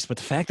fan base, but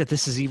the fact that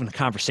this is even a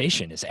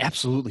conversation is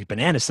absolutely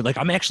bananas. So, like,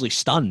 I'm actually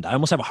stunned. I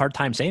almost have a hard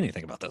time saying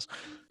anything about this. I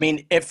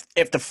mean, if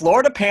the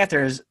Florida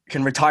Panthers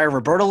can retire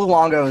Roberto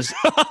Luongo's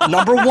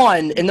number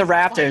one in the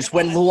Raptors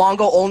when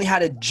Luongo only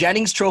had a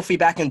Jennings trophy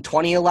back in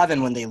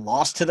 2011 when they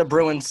lost to the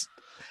Bruins,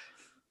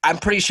 I'm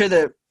pretty sure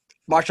the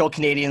Montreal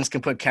Canadiens can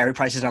put Carey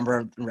Price's number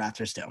in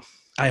Raptors too.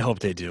 I hope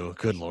they do.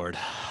 Good Lord.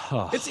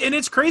 Oh.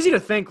 It's crazy to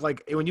think,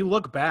 like, when you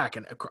look back,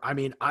 and I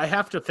mean, I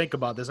have to think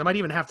about this. I might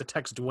even have to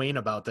text Dwayne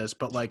about this,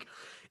 but like,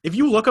 if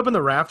you look up in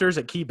the rafters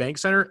at Key Bank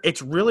Center,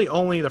 it's really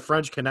only the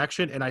French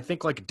Connection and I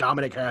think like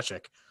Dominic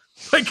Hasek.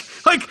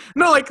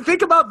 Like,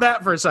 think about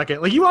that for a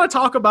second. Like, you want to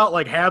talk about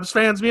like Habs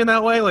fans being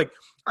that way? Like,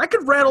 I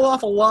could rattle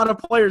off a lot of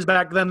players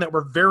back then that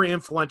were very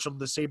influential to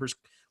the Sabres,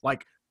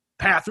 like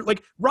path.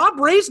 Like Rob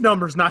Ray's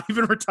number's not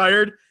even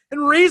retired,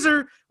 and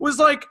Razor was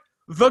like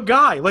the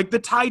guy. Like the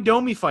Ty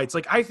Domi fights.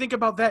 Like I think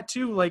about that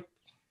too. Like,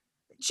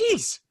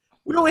 geez,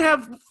 we only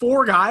have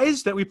 4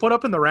 guys that we put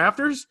up in the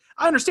rafters.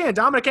 I understand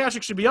Dominic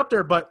Hasek should be up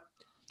there, but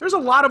there's a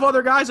lot of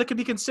other guys that could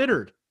be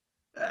considered.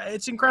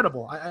 It's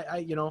incredible.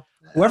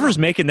 Whoever's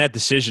making that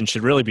decision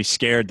should really be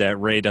scared that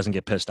Ray doesn't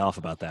get pissed off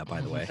about that,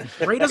 by the way.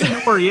 Ray doesn't know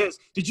where he is.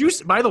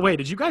 By the way,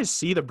 did you guys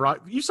see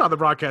you saw the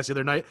broadcast the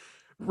other night?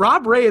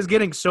 Rob Ray is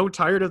getting so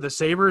tired of the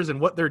Sabres and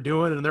what they're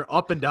doing and their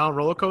up and down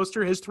roller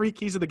coaster. His 3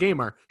 keys of the game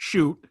are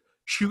shoot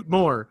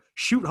more,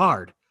 shoot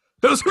hard.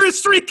 Those are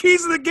his 3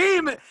 keys of the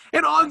game.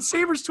 And on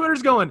Sabres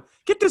Twitter's going,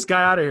 get this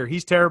guy out of here.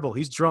 He's terrible.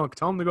 He's drunk.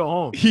 Tell him to go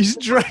home. He's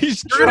drunk.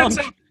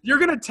 You're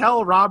going to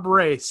tell Rob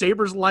Ray,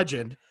 Sabres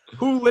legend,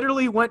 who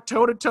literally went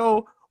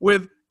toe-to-toe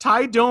with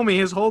Ty Domi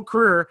his whole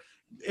career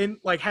and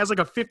like has like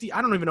a 50 –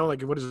 I don't even know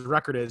like what his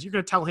record is. You're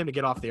going to tell him to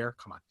get off the air?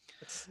 Come on.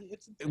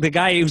 The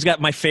guy who's got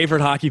my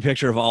favorite hockey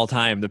picture of all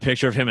time, the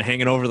picture of him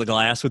hanging over the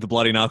glass with the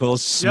bloody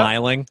knuckles,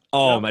 smiling.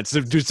 Oh, man, it's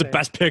the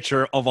best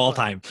picture of all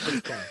time.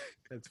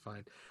 That's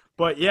fine.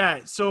 But,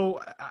 yeah,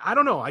 so I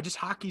don't know.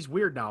 Hockey's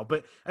weird now.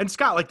 And,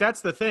 Scott, like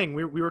that's the thing.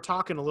 We were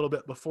talking a little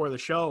bit before the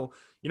show,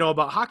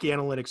 about hockey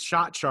analytics,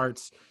 shot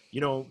charts,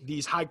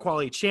 these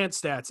high-quality chance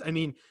stats. I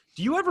mean,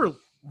 do you ever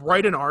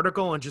write an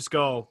article and just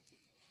go,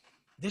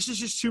 this is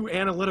just too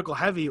analytical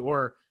heavy?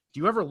 Or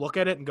do you ever look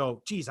at it and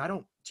go, I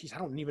don't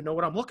even know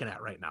what I'm looking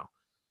at right now?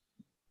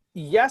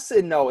 Yes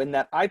and no, in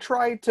that I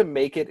try to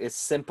make it as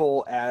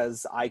simple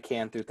as I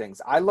can through things.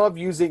 I love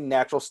using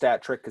Natural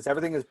Stat Trick because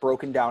everything is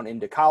broken down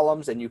into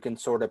columns and you can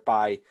sort it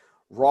by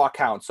raw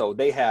count. So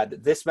they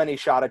had this many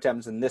shot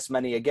attempts and this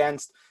many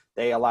against.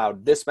 They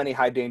allowed this many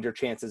high danger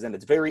chances, and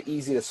it's very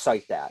easy to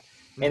cite that.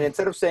 Mm-hmm. And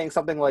instead of saying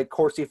something like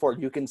Corsi for,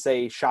 you can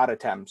say shot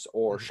attempts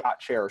or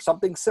shot share or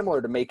something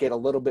similar to make it a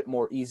little bit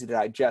more easy to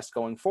digest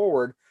going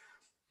forward.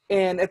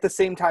 And at the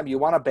same time, you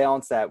want to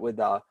balance that with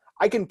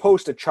I can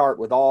post a chart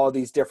with all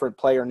these different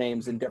player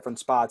names in different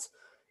spots.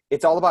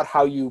 It's all about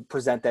how you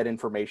present that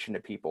information to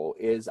people.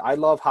 I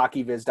love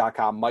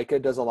hockeyviz.com. Micah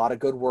does a lot of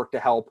good work to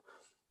help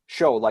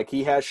show. Like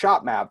he has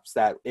shot maps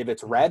that if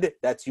it's red,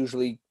 that's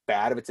usually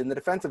bad if it's in the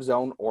defensive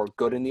zone, or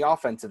good in the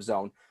offensive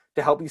zone,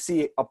 to help you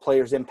see a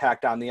player's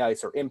impact on the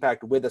ice or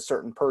impact with a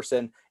certain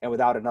person and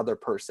without another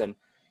person.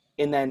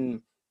 And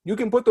then you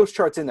can put those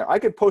charts in there. I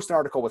could post an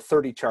article with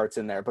 30 charts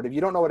in there, but if you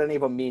don't know what any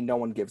of them mean, no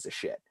one gives a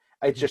shit.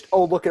 It's just,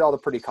 look at all the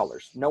pretty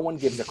colors. No one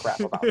gives a crap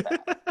about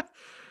that.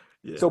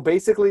 Yeah. So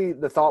basically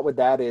the thought with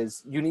that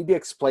is you need to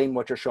explain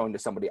what you're showing to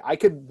somebody. I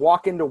could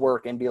walk into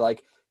work and be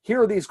like,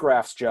 here are these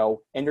graphs,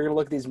 Joe. And you're going to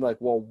look at these and be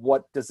like, well,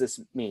 what does this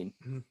mean?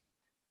 Mm-hmm.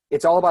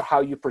 It's all about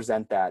how you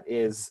present that.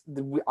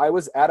 I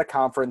was at a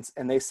conference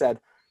and they said,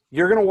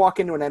 you're going to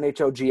walk into an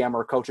NHL GM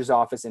or coach's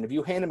office, and if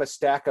you hand him a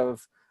stack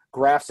of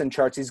graphs and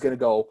charts, he's going to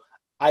go,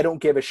 I don't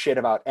give a shit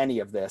about any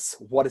of this.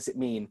 What does it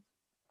mean?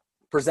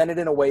 Present it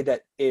in a way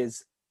that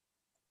is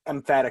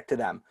emphatic to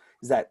them,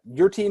 is that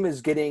your team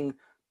is getting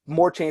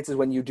more chances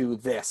when you do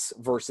this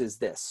versus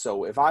this.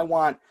 So if I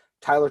want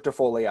Tyler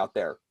Toffoli out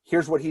there,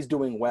 here's what he's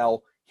doing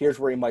well. Here's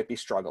where he might be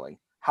struggling.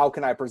 How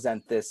can I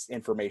present this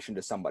information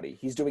to somebody?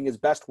 He's doing his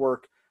best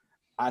work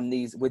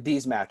with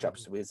these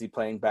matchups. Is he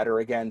playing better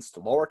against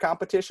lower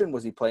competition?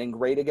 Was he playing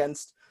great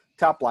against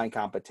top line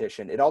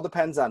competition? It all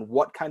depends on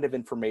what kind of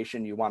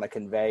information you want to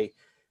convey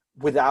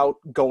without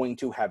going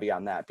too heavy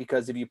on that.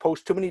 Because if you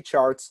post too many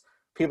charts,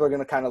 people are going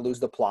to kind of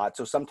lose the plot.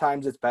 So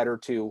sometimes it's better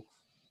to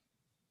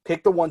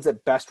pick the ones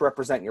that best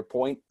represent your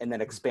point and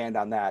then expand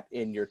on that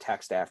in your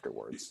text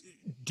afterwards.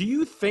 Do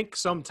you think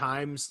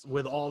sometimes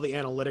with all the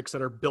analytics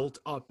that are built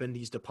up in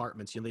these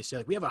departments, they say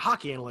like, we have a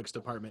hockey analytics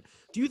department.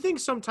 Do you think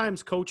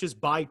sometimes coaches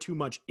buy too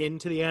much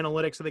into the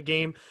analytics of the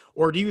game?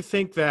 Or do you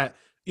think that,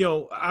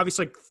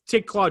 obviously like,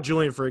 take Claude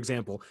Julien, for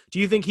example. Do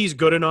you think he's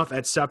good enough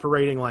at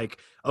separating like,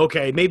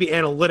 okay, maybe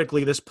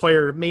analytically this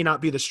player may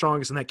not be the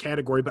strongest in that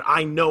category, but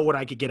I know what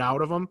I could get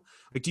out of him?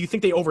 Like, do you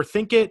think they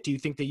overthink it? Do you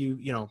think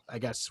that I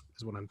guess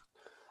is what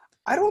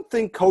I don't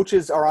think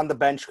coaches are on the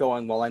bench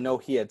going, well, I know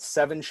he had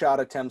 7 shot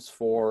attempts,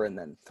 4, and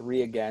then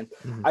 3 again.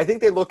 Mm-hmm. I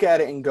think they look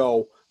at it and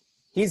go,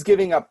 he's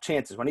giving up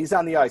chances. When he's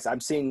on the ice, I'm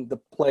seeing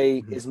the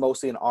play is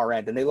mostly in our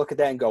end. And they look at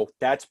that and go,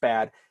 that's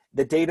bad.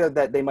 The data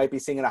that they might be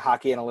seeing in a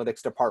hockey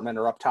analytics department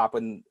or up top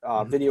in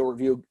video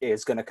review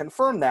is going to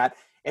confirm that,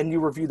 and you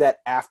review that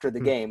after the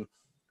game.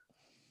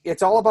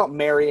 It's all about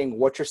marrying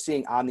what you're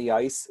seeing on the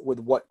ice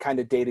with what kind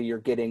of data you're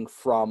getting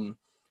from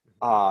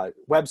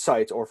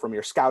websites or from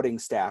your scouting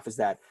staff, is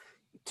that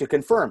to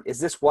confirm, is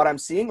this what I'm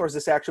seeing or is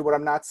this actually what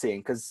I'm not seeing?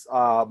 Because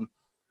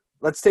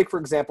let's take, for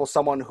example,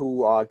 someone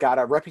who got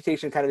a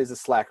reputation kind of as a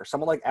slacker,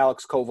 someone like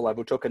Alex Kovalev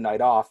who took a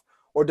night off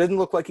or didn't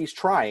look like he's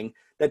trying.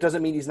 That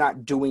doesn't mean he's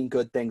not doing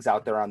good things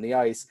out there on the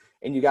ice,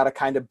 and you got to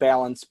kind of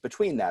balance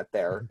between that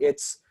there.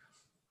 It's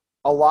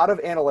a lot of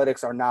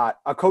analytics are not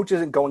 – a coach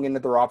isn't going into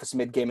their office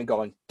mid-game and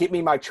going, get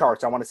me my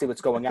charts, I want to see what's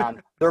going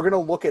on. They're going to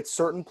look at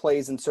certain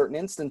plays in certain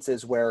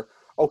instances where,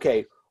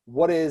 okay,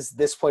 what is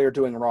this player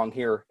doing wrong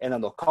here? And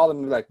then they'll call them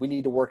and be like, we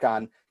need to work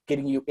on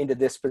getting you into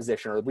this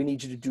position, or we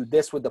need you to do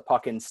this with the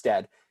puck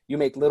instead. You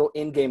make little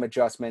in-game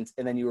adjustments,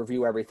 and then you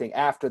review everything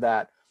after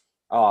that,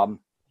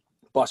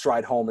 bus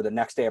ride home or the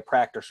next day of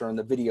practice or in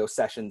the video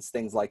sessions,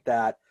 things like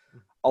that.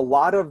 A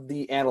lot of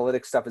the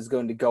analytics stuff is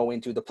going to go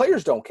into the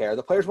players don't care.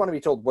 The players want to be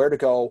told where to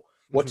go,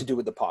 what to do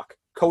with the puck.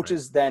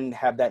 Coaches then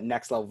have that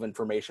next level of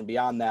information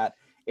beyond that,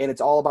 and it's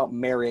all about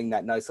marrying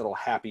that nice little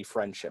happy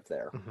friendship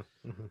there.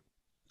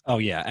 Oh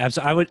yeah,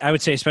 I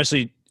would say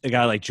especially a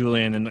guy like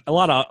Julian and a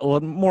lot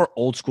more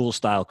old school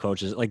style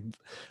coaches. Like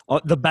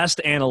the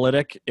best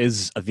analytic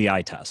is the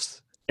eye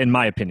test. In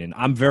my opinion,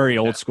 I'm very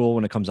old school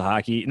when it comes to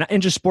hockey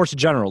and just sports in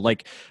general.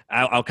 Like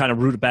I'll kind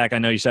of root it back. I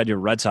know you said you're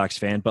a Red Sox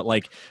fan, but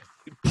like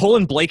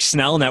pulling Blake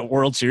Snell in that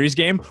World Series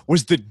game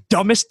was the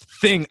dumbest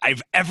thing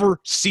I've ever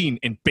seen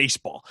in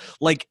baseball.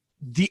 Like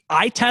the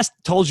eye test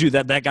told you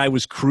that guy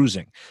was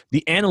cruising.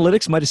 The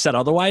analytics might have said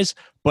otherwise,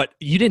 but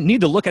you didn't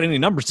need to look at any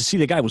numbers to see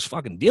the guy was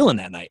fucking dealing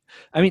that night.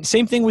 I mean,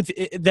 same thing with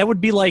that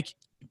would be like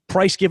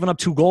Price giving up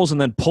 2 goals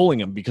and then pulling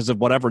him because of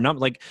whatever number.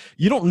 Like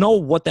you don't know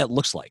what that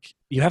looks like.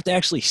 You have to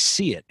actually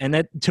see it. And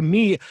that to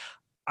me,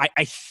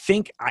 I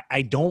think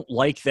I don't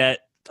like that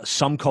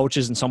some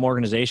coaches and some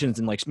organizations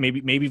and like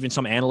maybe even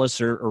some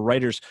analysts or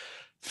writers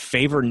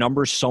favor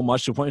numbers so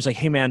much to the point it's like,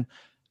 hey man,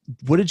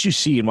 what did you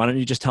see? And why don't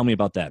you just tell me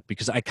about that?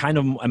 Because I kind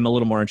of am a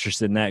little more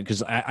interested in that.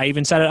 Because I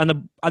even said it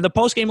on the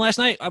post game last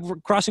night.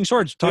 Crossing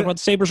swords, talking about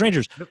the Sabres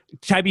Rangers.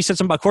 Tybee said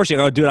something about Corsi. I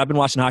go, dude, I've been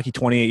watching hockey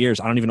 28 years.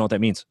 I don't even know what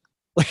that means.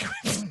 Like,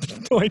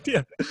 no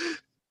idea.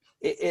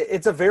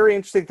 It's a very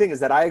interesting thing. Is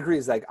that I agree.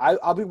 Is like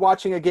I'll be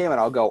watching a game and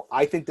I'll go,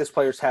 I think this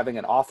player's having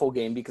an awful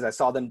game because I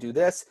saw them do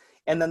this,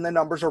 and then the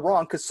numbers are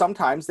wrong because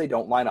sometimes they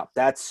don't line up.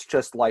 That's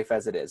just life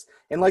as it is.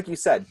 And like you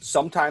said,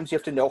 sometimes you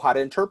have to know how to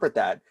interpret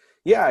that.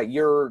 Yeah,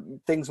 your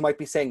things might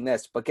be saying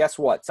this, but guess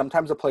what?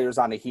 Sometimes a player's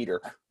on a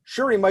heater.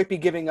 Sure, he might be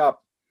giving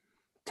up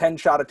 10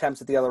 shot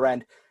attempts at the other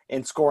end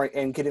and scoring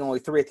and getting only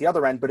 3 at the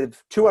other end, but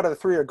if 2 out of the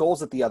 3 are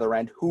goals at the other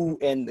end,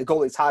 and the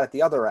goalie's hot at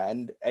the other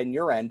end and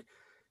your end,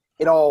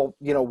 it all,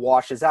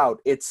 washes out.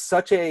 It's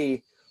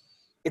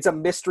a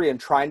mystery in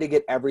trying to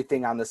get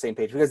everything on the same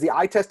page because the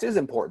eye test is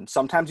important.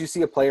 Sometimes you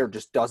see a player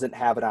just doesn't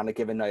have it on a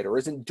given night or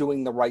isn't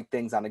doing the right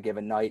things on a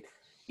given night.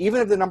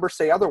 Even if the numbers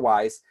say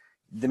otherwise,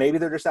 maybe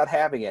they're just not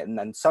having it. And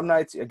then some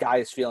nights a guy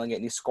is feeling it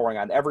and he's scoring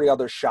on every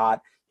other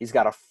shot. He's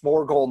got a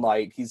 4-goal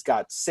night. He's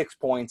got 6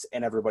 points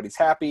and everybody's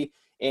happy.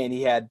 And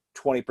he had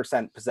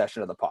 20%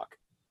 possession of the puck.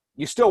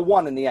 You still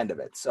won in the end of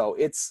it. So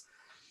it's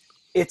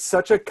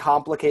such a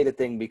complicated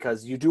thing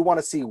because you do want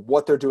to see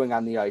what they're doing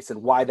on the ice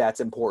and why that's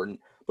important.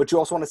 But you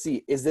also want to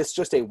see, is this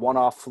just a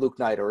one-off fluke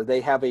night or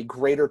they have a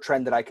greater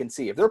trend that I can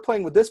see? If they're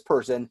playing with this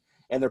person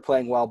and they're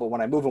playing well, but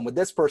when I move them with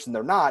this person,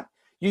 they're not,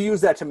 you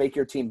use that to make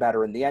your team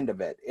better in the end of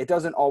it. It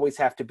doesn't always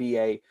have to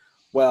be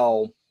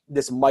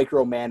this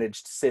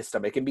micromanaged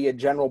system. It can be a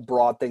general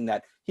broad thing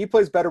that he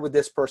plays better with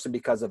this person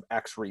because of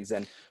X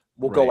reason.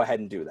 We'll go ahead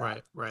and do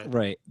that.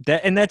 Right.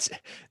 That's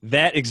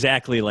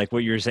exactly like what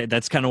you're saying.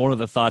 That's kind of one of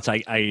the thoughts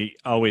I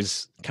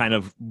always kind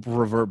of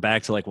revert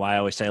back to, like why I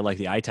always say I like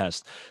the eye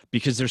test,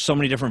 because there's so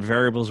many different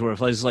variables where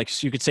it's like,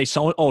 so you could say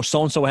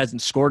so-and-so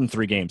hasn't scored in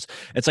 3 games.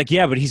 It's like,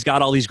 yeah, but he's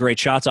got all these great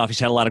shots off. He's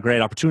had a lot of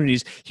great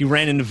opportunities. He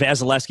ran into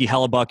Vasilevsky,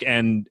 Hellebuck,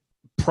 and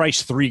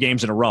Price 3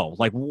 games in a row.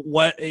 Like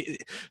what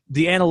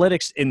the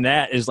analytics in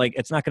that is like,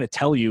 it's not going to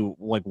tell you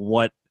like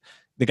what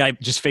the guy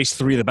just faced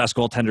 3 of the best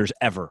goaltenders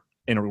ever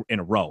in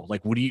a row.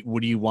 Like, what do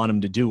you want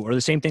him to do? Or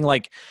the same thing,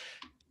 like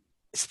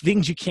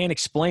things you can't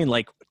explain.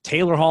 Like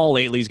Taylor Hall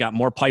lately, he's got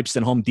more pipes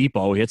than Home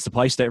Depot. He hits the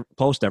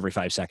post every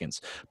 5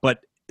 seconds. But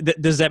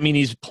does that mean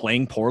he's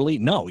playing poorly?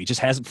 No, he just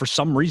hasn't. For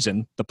some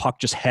reason, the puck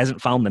just hasn't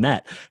found the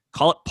net.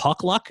 Call it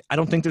puck luck. I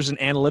don't think there's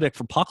an analytic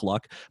for puck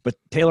luck, but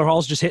Taylor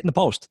Hall's just hitting the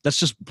post. That's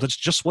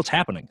just what's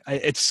happening.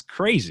 It's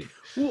crazy.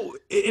 Well,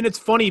 and it's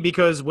funny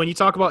because when you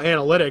talk about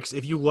analytics,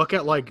 if you look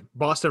at like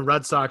Boston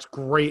Red Sox,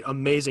 great,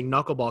 amazing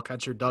knuckleball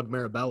catcher Doug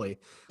Mirabelli,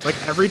 like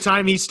every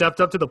time he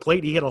stepped up to the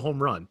plate, he hit a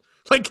home run.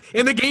 Like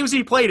in the games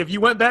he played, if you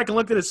went back and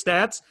looked at his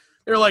stats,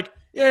 they're like,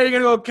 yeah, you're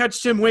gonna go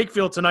catch Tim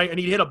Wakefield tonight, and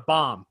he'd hit a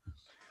bomb.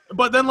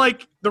 But then,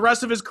 like, the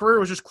rest of his career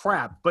was just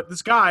crap. But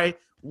this guy,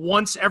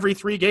 once every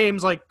 3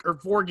 games, or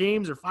 4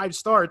 games or 5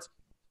 starts,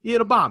 he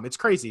hit a bomb. It's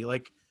crazy.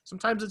 Like,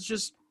 sometimes it's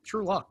just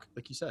pure luck,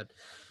 like you said.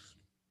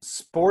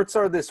 Sports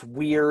are this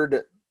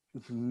weird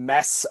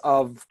mess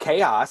of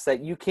chaos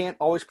that you can't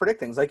always predict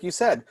things. Like you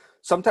said,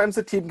 sometimes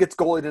the team gets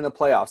goalied in the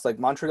playoffs, like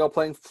Montreal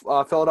playing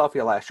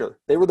Philadelphia last year.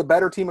 They were the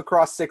better team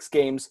across 6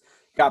 games,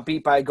 got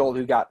beat by a goalie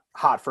who got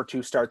hot for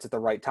 2 starts at the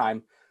right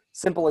time.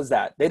 Simple as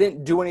that. They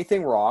didn't do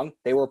anything wrong.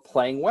 They were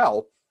playing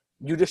well.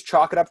 you just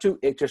chalk it up to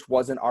it just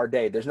wasn't our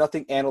day. There's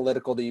nothing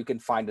analytical that you can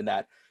find in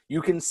that.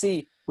 You can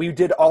see we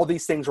did all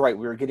these things right.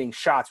 We were getting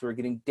shots. We were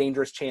getting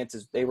dangerous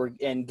chances.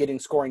 And getting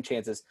scoring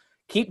chances.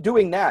 Keep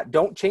doing that.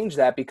 Don't change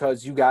that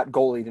because you got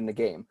goalied in the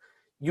game.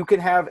 You can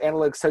have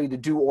analytics tell you to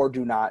do or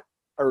do not,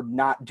 or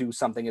not do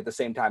something at the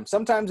same time.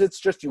 Sometimes it's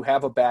just you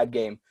have a bad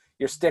game.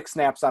 Your stick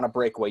snaps on a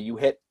breakaway. You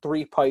hit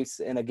 3 pipes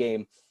in a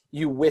game.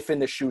 You whiff in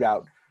the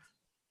shootout.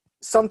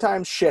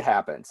 Sometimes shit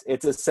happens.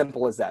 It's as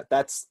simple as that.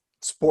 That's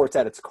sports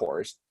at its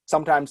core.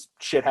 Sometimes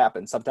shit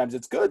happens. Sometimes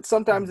it's good.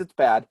 Sometimes it's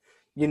bad.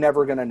 You're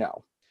never going to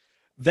know.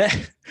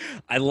 That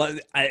I love,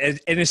 and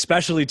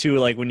especially too,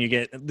 like when you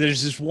get,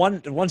 there's this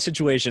one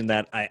situation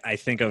that I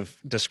think of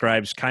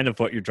describes kind of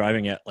what you're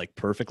driving at, like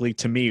perfectly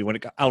to me.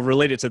 I'll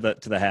relate it to the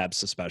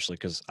Habs, especially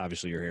because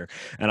obviously you're here,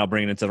 and I'll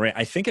bring it into the rain.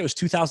 I think it was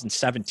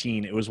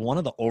 2017. It was one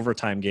of the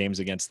overtime games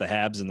against the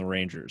Habs and the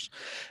Rangers,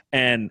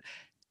 and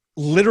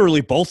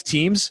literally both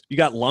teams, you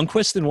got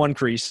Lundqvist in one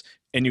crease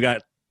and you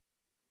got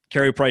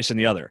Carey Price in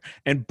the other,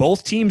 and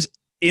both teams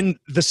in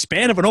the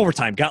span of an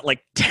overtime got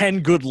like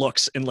 10 good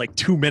looks in like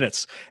 2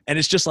 minutes. And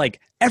it's just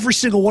like every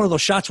single one of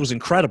those shots was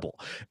incredible.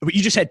 But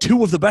you just had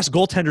two of the best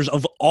goaltenders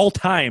of all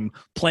time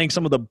playing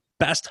some of the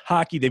best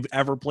hockey they've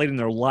ever played in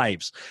their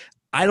lives.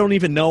 I don't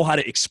even know how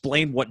to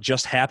explain what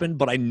just happened,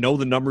 but I know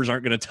the numbers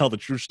aren't going to tell the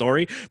true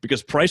story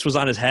because Price was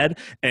on his head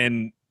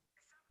and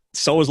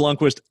so was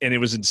Lundqvist, and it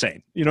was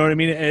insane. You know what I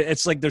mean?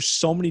 It's like there's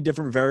so many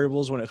different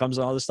variables when it comes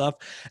to all this stuff.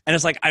 And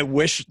it's like I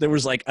wish there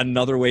was like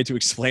another way to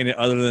explain it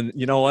other than,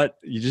 you know what?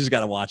 You just got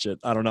to watch it.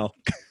 I don't know.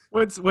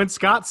 When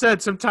Scott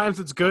said sometimes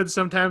it's good,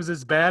 sometimes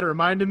it's bad, it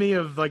reminded me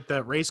of like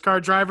the race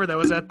car driver that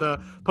was at the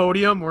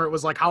podium where it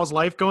was like, how's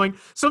life going?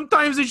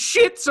 Sometimes it's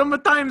shit,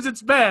 sometimes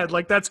it's bad.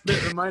 Like that's what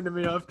it reminded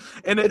me of.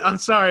 And I'm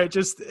sorry, it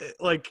just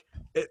like –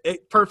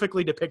 it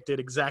perfectly depicted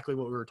exactly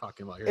what we were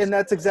talking about here. And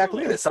that's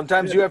exactly it.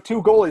 Sometimes you have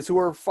two goalies who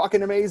are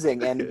fucking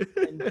amazing and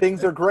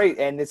things are great.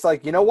 And it's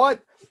like, you know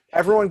what?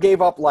 Everyone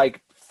gave up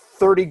like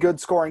 30 good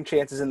scoring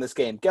chances in this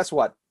game. Guess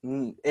what?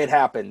 It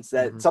happens.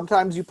 That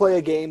sometimes you play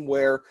a game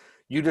where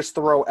you just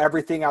throw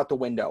everything out the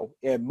window.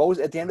 And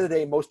at the end of the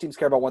day, most teams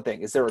care about one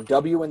thing. Is there a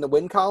W in the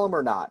win column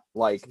or not?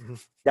 Like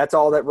that's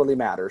all that really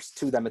matters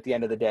to them at the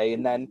end of the day.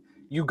 And then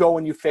you go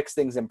and you fix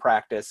things in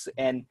practice.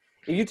 And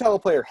if you tell a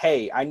player,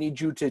 hey, I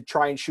need you to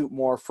try and shoot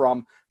more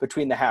from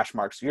between the hash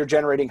marks, you're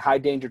generating high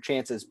danger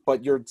chances,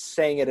 but you're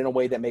saying it in a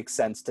way that makes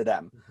sense to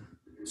them.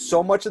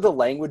 So much of the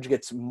language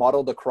gets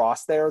muddled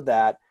across there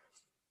that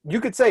you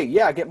could say,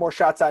 yeah, get more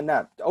shots on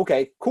net.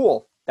 Okay,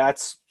 cool.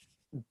 That's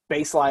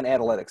baseline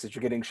analytics that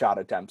you're getting shot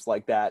attempts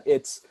like that.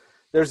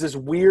 There's this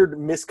weird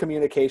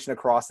miscommunication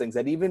across things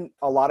that even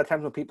a lot of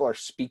times when people are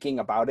speaking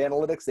about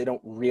analytics, they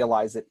don't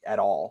realize it at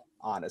all,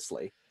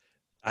 honestly.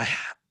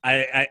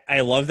 I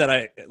love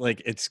that.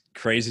 It's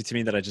crazy to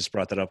me that I just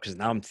brought that up because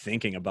now I'm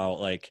thinking about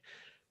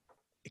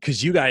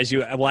because you guys,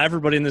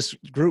 everybody in this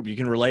group, you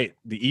can relate.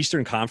 The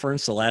Eastern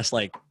Conference, the last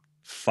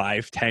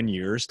 5-10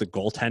 years, the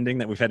goaltending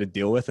that we've had to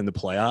deal with in the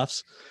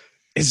playoffs,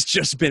 it's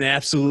just been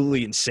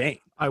absolutely insane.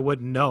 I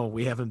wouldn't know.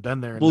 We haven't been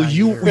there. Well,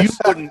 you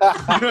wouldn't.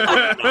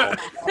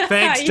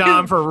 Thanks,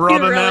 Tom, for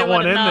rubbing really that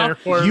one in there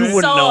for you me. You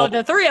wouldn't know.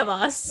 The three of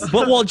us.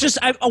 But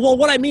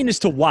what I mean is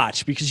to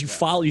watch because you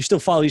still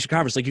follow Eastern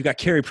Conference. Like you got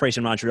Carey Price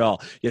in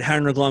Montreal, you had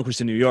Henrik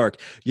Lundqvist in New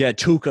York, you had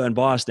Tuukka in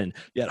Boston,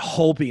 you had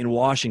Holtby in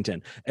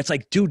Washington. It's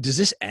like, dude, does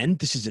this end?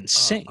 This is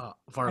insane.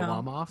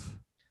 Varlamov.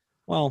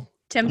 Well,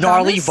 Tim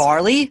Gnarly Thomas?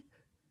 Varley.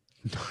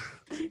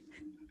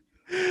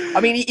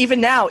 I mean,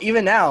 even now in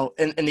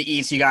the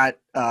East, you got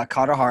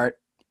Carter Hart,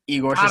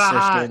 Igor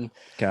Shesterkin,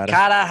 Carter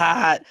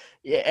Hart,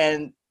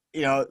 and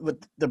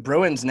with the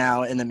Bruins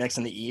now in the mix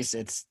in the East,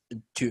 it's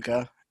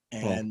Tuukka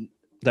and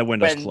that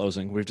window's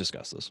closing. We've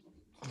discussed this.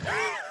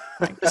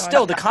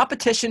 Still, the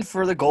competition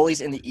for the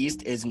goalies in the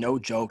East is no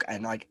joke,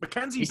 and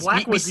Mackenzie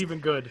Black was even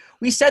good.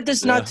 We said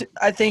this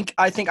I think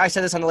I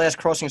said this on the last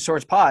Crossing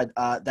Swords pod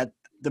that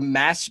the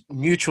Mass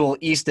Mutual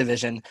East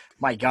Division,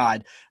 my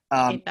God,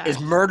 is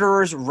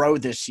murderer's row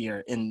this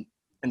year in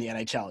the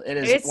NHL.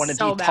 It's one of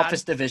the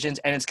toughest divisions,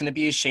 and it's going to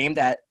be a shame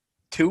that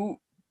 2,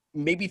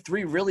 maybe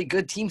 3 really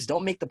good teams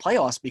don't make the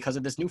playoffs because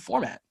of this new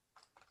format.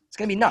 It's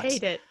going to be nuts.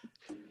 Hate it.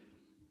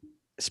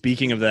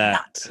 Speaking of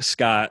that,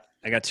 Scott,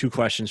 I got 2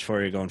 questions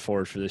for you going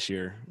forward for this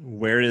year.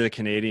 Where do the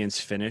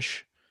Canadians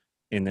finish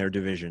in their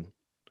division?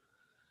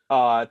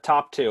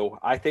 Top 2.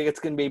 I think it's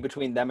going to be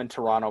between them and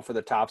Toronto for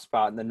the top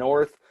spot in the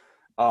North.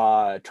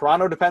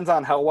 Toronto depends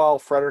on how well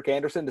Frederik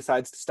Andersen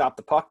decides to stop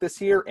the puck this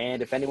year,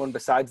 and if anyone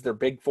besides their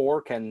big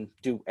 4 can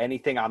do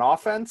anything on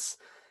offense.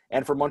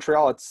 And for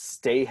Montreal, it's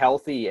stay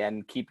healthy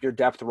and keep your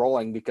depth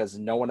rolling because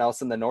no one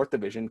else in the North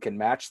Division can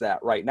match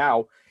that right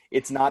now.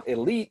 It's not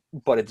elite,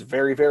 but it's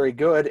very, very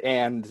good,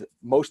 and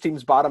most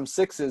teams' bottom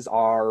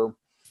 6s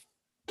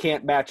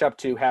can't match up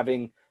to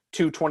having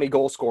 2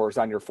 20-goal scorers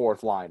on your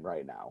 4th line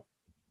right now.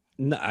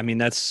 No, I mean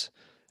that's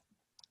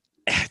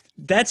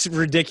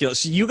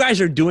ridiculous. You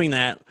guys are doing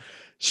that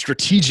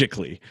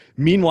strategically.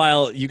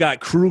 Meanwhile, you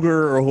got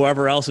Kruger or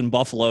whoever else in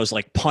Buffalo is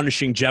like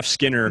punishing Jeff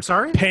Skinner, I'm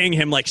sorry? paying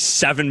him like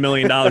 $7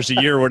 million a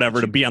year or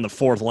whatever to be on the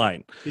fourth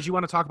line. Did you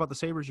want to talk about the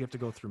Sabres? You have to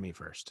go through me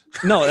first.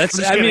 No, that's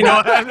I'm just I kidding. mean,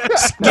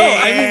 Go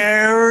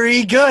ahead.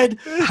 Very good.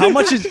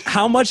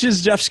 how much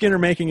is Jeff Skinner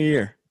making a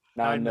year?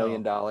 $9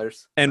 million.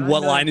 And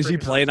what line is he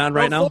playing on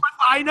right now?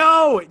 I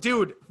know,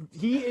 dude.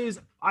 He is.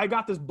 I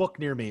got this book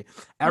near me.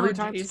 Every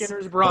time geez.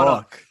 Skinner's brought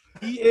up,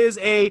 he is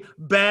a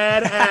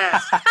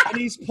badass, and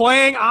he's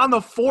playing on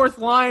the fourth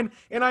line.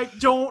 And I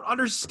don't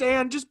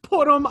understand. Just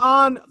put him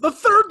on the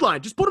third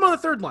line. Just put him on the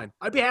third line.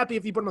 I'd be happy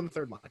if you put him on the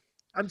third line.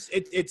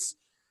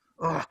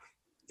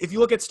 If you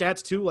look at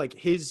stats too, like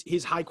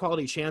his high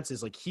quality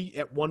chances, like he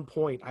at one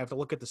point, I have to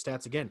look at the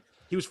stats again.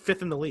 He was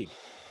fifth in the league.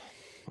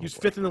 He was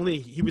fifth in the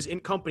league. He was in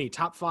company,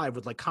 top five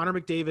with like Connor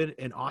McDavid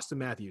and Austin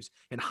Matthews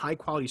and high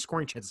quality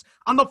scoring chances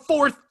on the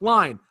fourth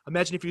line.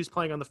 Imagine if he was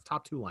playing on the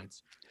top two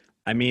lines.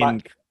 I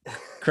mean,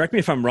 correct me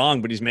if I'm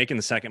wrong, but he's making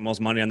the second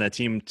most money on that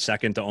team,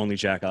 second to only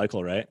Jack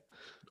Eichel, right?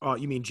 Oh,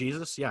 you mean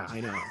Jesus? Yeah,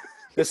 I know.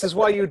 This is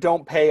why you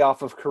don't pay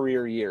off of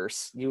career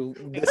years.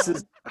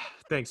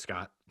 Thanks,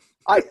 Scott.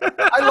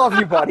 I love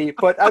you, buddy,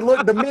 but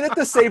the minute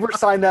the Sabres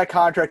signed that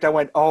contract, I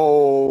went,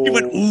 oh. He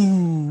went,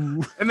 ooh.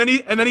 And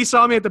then he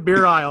saw me at the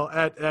beer aisle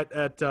at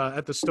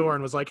the store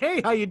and was like,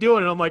 "Hey, how you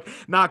doing?" And I'm like,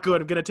 "Not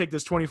good. I'm gonna take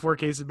this 24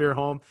 case of beer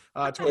home,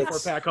 24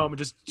 pack home,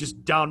 and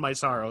just down my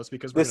sorrows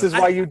because this is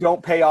why you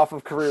don't pay off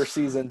of career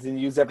seasons and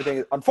use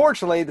everything."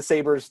 Unfortunately, the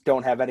Sabres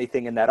don't have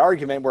anything in that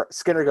argument where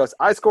Skinner goes,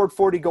 "I scored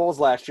 40 goals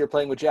last year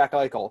playing with Jack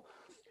Eichel."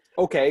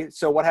 Okay,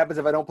 so what happens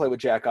if I don't play with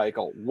Jack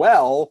Eichel?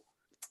 Well,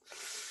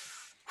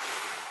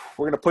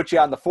 we're going to put you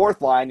on the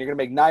fourth line. You're going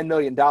to make $9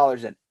 million,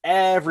 and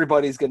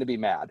everybody's going to be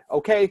mad.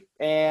 Okay,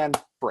 and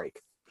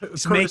break.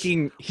 He's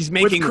making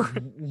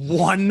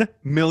 $1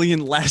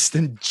 million less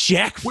than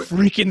Jack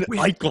freaking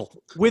Eichel.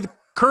 With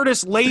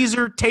Curtis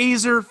Laser,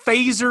 Taser,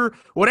 Phaser,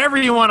 whatever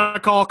you want to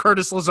call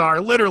Curtis Lazar.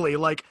 Literally,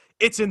 like,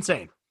 it's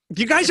insane.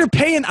 You guys are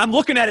paying. I'm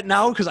looking at it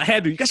now because I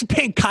had to. You guys are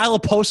paying Kyle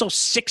Oposo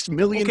 $6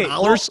 million a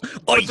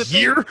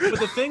year. But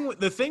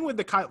the thing with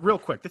the Kyle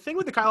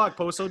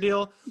Okposo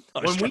deal.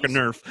 I struck a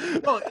nerve.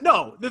 Well,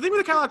 no, the thing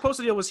with the Kyle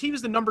Okposo deal was he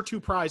was the number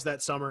 2 prize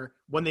that summer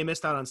when they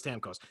missed out on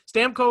Stamkos.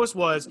 Stamkos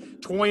was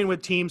toying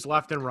with teams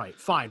left and right.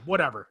 Fine,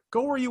 whatever.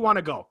 Go where you want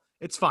to go.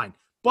 It's fine.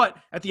 But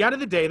at the end of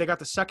the day, they got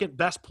the second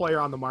best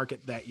player on the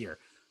market that year.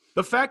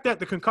 The fact that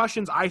the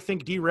concussions, I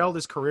think, derailed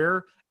his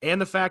career,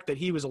 and the fact that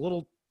he was a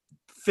little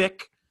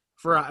thick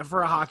for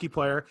a hockey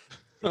player.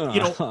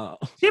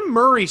 Tim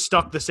Murray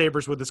stuck the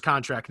Sabres with this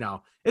contract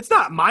now. It's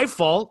not my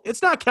fault.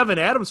 It's not Kevin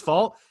Adams'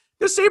 fault.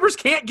 The Sabres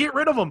can't get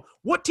rid of him.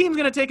 What team's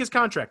going to take his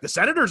contract? The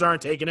Senators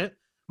aren't taking it.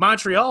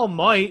 Montreal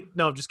might.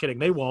 No, I'm just kidding.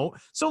 They won't.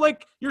 So,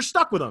 like, you're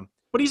stuck with him.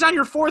 But he's on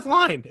your fourth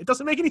line. It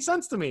doesn't make any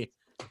sense to me.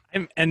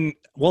 And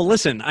well,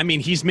 listen, I mean,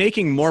 he's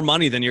making more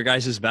money than your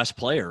guys' best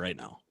player right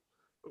now.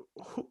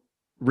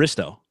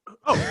 Risto.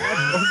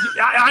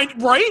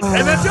 Right?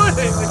 And that's the other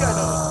thing.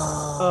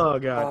 Oh,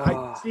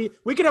 God. See,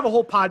 we could have a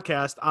whole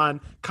podcast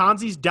on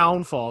Konzi's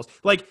downfalls.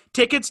 Like,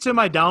 tickets to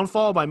my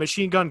downfall by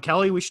Machine Gun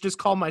Kelly. We should just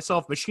call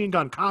myself Machine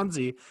Gun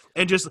Konzi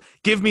and just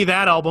give me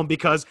that album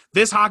because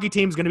this hockey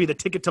team is going to be the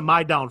ticket to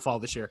my downfall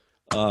this year.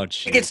 Oh,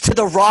 geez. He gets to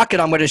the rocket,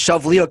 I'm going to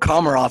shove Leo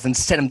Komarov and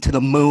send him to the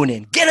moon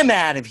and get him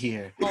out of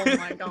here. Oh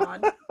my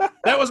God.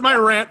 That was my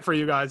rant for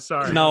you guys.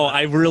 Sorry. No,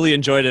 I really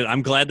enjoyed it.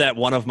 I'm glad that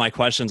one of my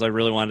questions I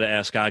really wanted to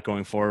ask Scott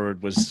going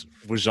forward was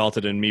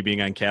resulted in me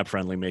being on Cap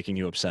Friendly, making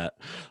you upset.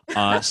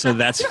 So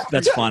that's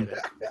fun.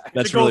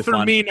 That's really through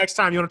fun. me next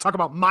time. You want to talk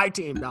about my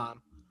team,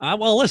 Dom?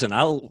 Well, listen,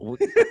 we'll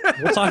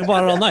talk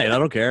about it all night. I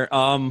don't care.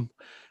 And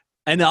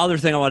the other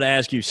thing I want to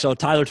ask you, so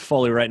Tyler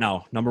Toffoli right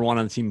now, number 1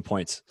 on the team in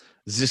points.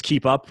 Does this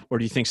keep up, or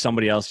do you think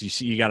somebody else,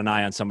 you got an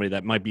eye on somebody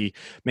that might be,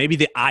 maybe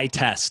the eye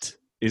test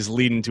is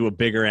leading to a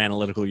bigger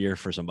analytical year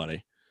for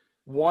somebody?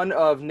 One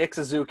of Nick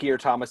Suzuki or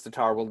Thomas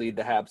Tatar will lead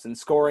the Habs in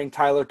scoring.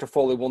 Tyler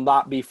Toffoli will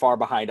not be far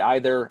behind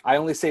either. I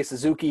only say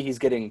Suzuki. He's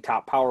getting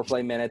top power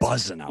play minutes.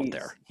 Buzzing out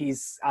there.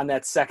 He's on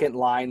that second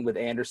line with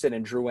Anderson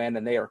and Drouin,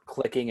 and they are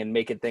clicking and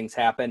making things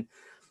happen.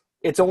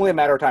 It's only a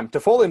matter of time.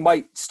 Toffoli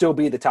might still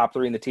be the top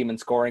 3 in the team in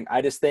scoring.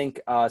 I just think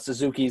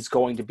Suzuki's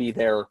going to be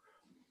there.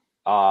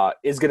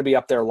 Is going to be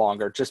up there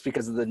longer just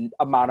because of the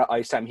amount of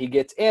ice time he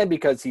gets and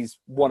because he's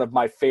one of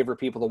my favorite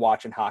people to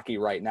watch in hockey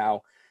right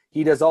now.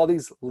 He does all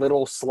these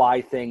little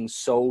sly things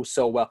so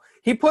well.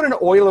 He put an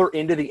Oiler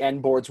into the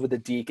end boards with a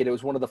deke, and it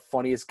was one of the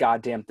funniest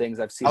goddamn things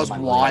I've seen. That was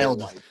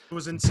wild. It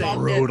was insane.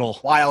 Brutal.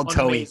 Wild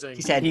Toey.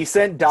 Amazing. He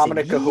sent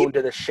Dominic Cahoon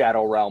to the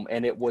Shadow Realm,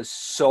 and it was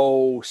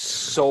so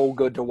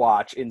good to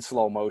watch in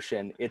slow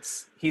motion.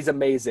 He's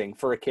amazing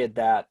for a kid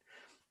that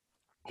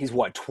he's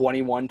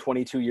 21,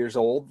 22 years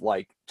old.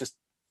 Like, just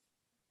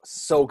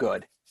so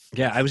good.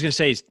 Yeah, I was going to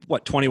say, he's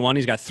 21?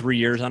 He's got 3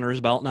 years under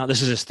his belt now.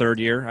 This is his third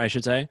year, I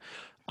should say.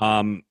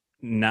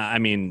 I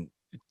mean,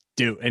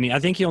 Dude, and I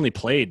think he didn't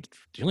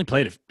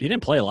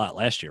play a lot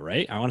last year,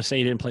 right? I want to say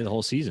he didn't play the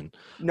whole season.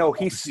 No,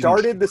 he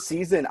started the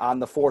season on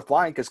the fourth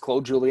line because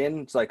Claude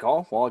Julien's like,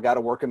 oh, well, I got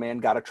to work him in,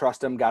 got to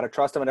trust him. And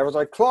everyone's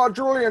like, Claude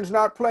Julien's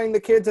not playing the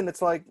kids. And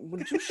it's like,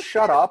 would you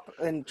shut up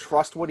and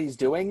trust what he's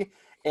doing?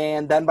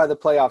 And then by the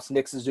playoffs,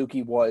 Nick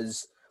Suzuki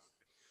was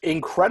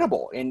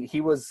incredible. And he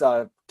was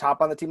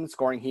top on the team in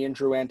scoring. He and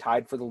Drouin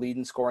tied for the lead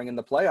in scoring in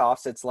the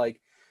playoffs. It's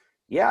like,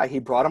 yeah, he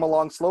brought him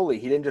along slowly.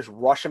 He didn't just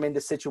rush him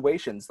into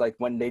situations. Like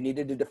when they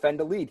needed to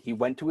defend a lead, he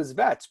went to his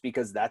vets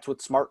because that's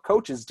what smart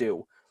coaches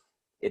do.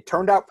 It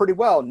turned out pretty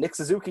well. Nick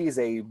Suzuki is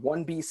a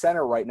 1B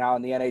center right now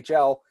in the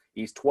NHL.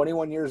 He's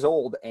 21 years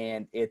old,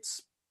 and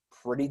it's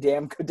pretty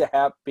damn good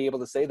to be able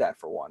to say that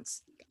for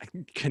once.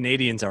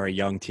 Canadians are a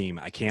young team.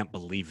 I can't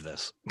believe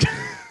this.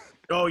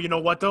 Oh, you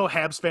know what though?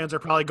 Habs fans are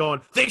probably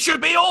going, they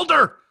should be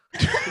older.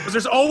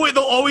 Because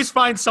they'll always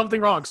find something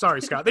wrong. Sorry,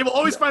 Scott. They will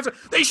always find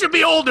they should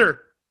be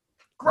older.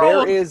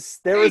 There is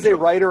a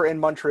writer in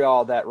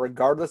Montreal that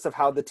regardless of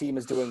how the team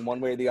is doing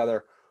one way or the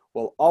other,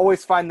 will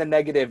always find the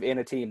negative in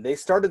a team. They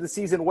started the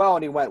season well,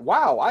 and he went,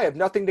 wow, I have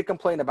nothing to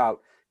complain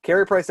about.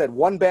 Carey Price had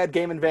one bad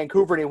game in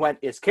Vancouver, and he went,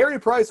 is Carey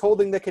Price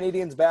holding the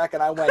Canadians back?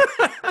 And I went,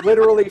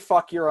 literally,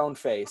 fuck your own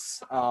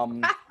face.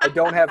 I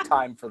don't have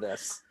time for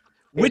this.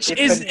 Which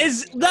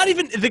is not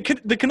even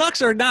the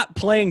Canucks are not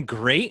playing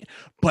great,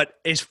 but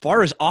as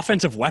far as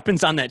offensive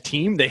weapons on that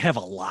team, they have a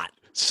lot.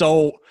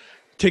 So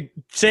to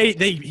say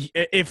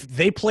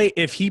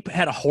if he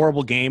had a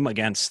horrible game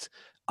against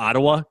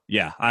Ottawa,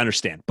 yeah, I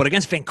understand. But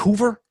against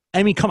Vancouver,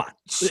 I mean, come on.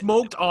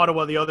 Smoked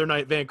Ottawa the other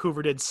night.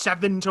 Vancouver did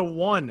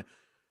 7-1.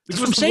 This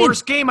was the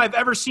worst game I've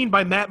ever seen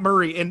by Matt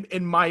Murray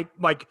in my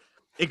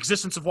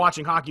existence of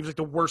watching hockey. It was like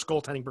the worst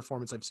goaltending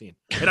performance I've seen.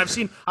 And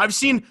I've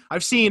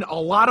seen a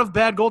lot of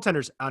bad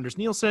goaltenders. Anders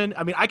Nielsen.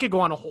 I mean, I could go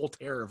on a whole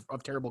tear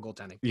of terrible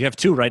goaltending. You have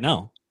two right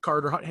now.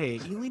 Carter, hey,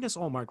 Linus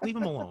Ullmark, leave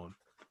him alone.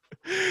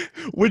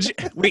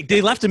 Wait,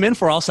 they left him in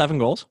for all 7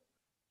 goals?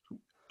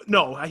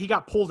 No, he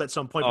got pulled at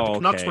some point, but the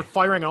Canucks were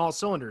firing on all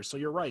cylinders. So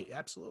you're right,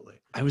 absolutely.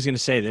 I was going to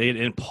say they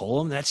didn't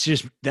pull him. That's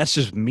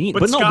just mean.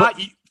 But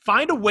Scott,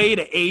 find a way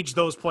to age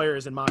those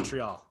players in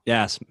Montreal.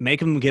 Yes,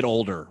 make them get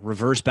older.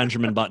 Reverse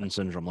Benjamin Button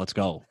syndrome. Let's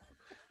go.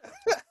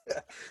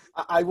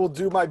 I will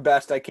do my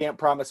best. I can't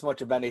promise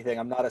much of anything.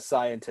 I'm not a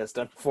scientist,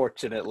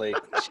 unfortunately.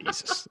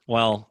 Jesus.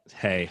 Well,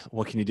 hey,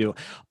 what can you do?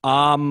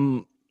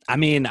 I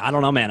mean, I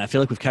don't know, man. I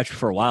feel like we've kept you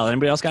for a while.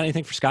 Anybody else got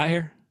anything for Scott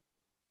here?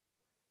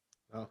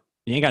 No.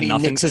 You ain't got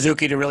nothing. Nick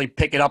Suzuki to really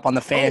pick it up on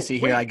the fantasy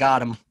here. I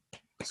got him.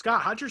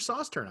 Scott, how'd your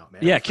sauce turn out,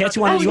 man? Yeah, Katz,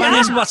 you want to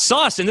ask him about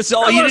sauce, and this is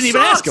all you didn't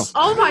even ask him.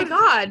 Oh my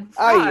God!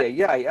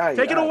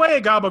 Take it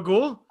away,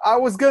 Gabagool. I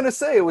was gonna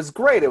say it was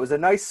great. It was a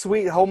nice,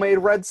 sweet homemade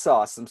red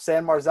sauce, some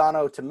San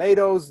Marzano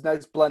tomatoes,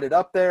 nice blended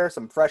up there,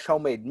 some fresh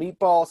homemade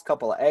meatballs,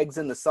 couple of eggs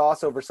in the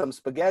sauce over some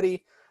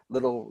spaghetti,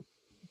 little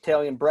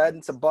Italian bread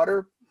and some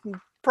butter.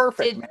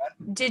 Perfect, man.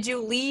 Did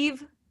you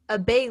leave a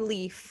bay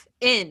leaf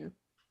in,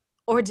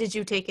 or did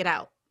you take it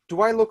out?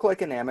 Do I look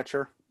like an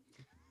amateur?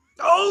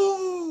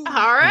 Oh,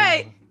 all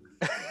right.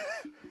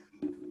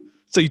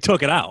 So you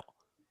took it out?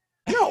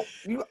 No,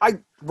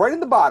 right in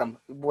the bottom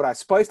when I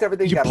spiced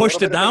everything. You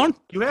pushed it down.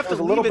 You have to leave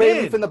a little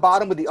bay leaf in the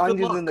bottom with the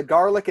onions and the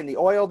garlic and the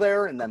oil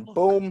there, and then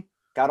boom,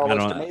 got all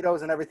those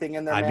tomatoes and everything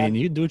in there. I mean,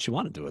 you do what you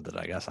want to do with it,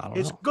 I guess. I don't know.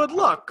 It's good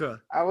luck.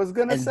 I was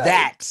gonna say. And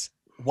that's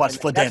what's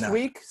for dinner. Next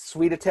week,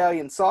 sweet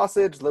Italian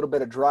sausage, a little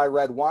bit of dry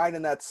red wine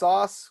in that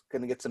sauce.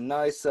 Gonna get some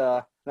nice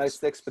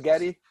thick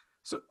spaghetti.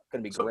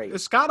 Gonna be great.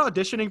 Is Scott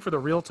auditioning for the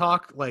Real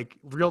Talk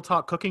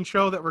cooking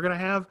show that we're gonna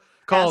have?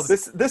 Called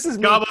this is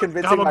me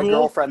convincing my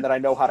girlfriend that I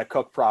know how to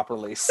cook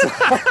properly. So.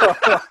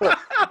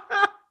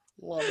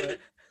 Love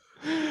it.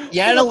 The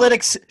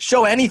analytics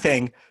show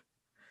anything.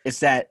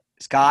 It's that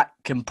Scott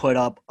can put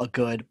up a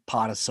good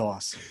pot of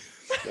sauce.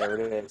 There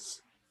it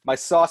is. My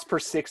sauce per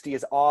 60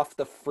 is off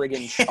the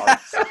friggin'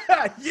 charts.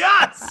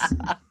 Yes.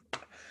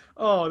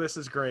 Oh, this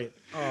is great.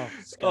 Oh,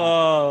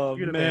 Scott.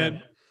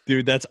 Man.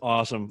 Dude, that's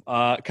awesome.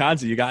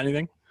 Kanzi, you got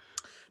anything?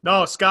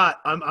 No, Scott,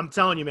 I'm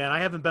telling you, man, I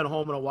haven't been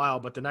home in a while,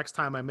 but the next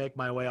time I make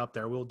my way up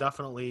there, we'll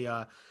definitely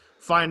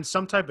find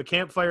some type of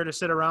campfire to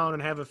sit around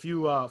and have a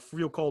few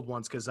real cold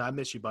ones because I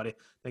miss you, buddy.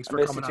 Thanks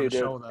for coming on the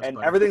show with us. And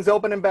buddy. Everything's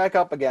opening back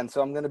up again,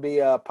 so I'm going to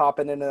be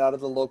popping in and out of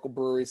the local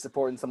breweries,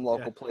 supporting some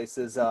local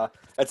places.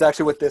 That's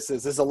actually what this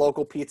is. This is a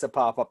local pizza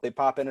pop-up. They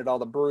pop in at all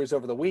the breweries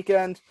over the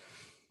weekend.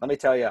 Let me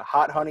tell you,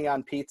 hot honey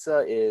on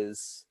pizza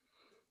is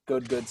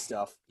good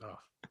stuff.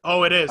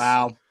 Oh, it is.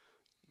 Wow.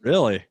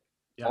 Really?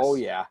 Yes. Oh,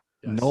 yeah.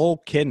 Yes. No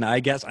kidding. I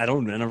guess I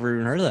never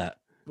even heard of that.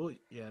 Well,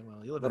 yeah.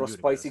 Well, you live little in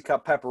spicy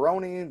cut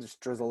pepperoni,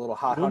 just drizzle a little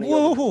hot honey.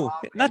 Whoa.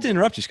 Not to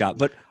interrupt you, Scott,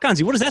 but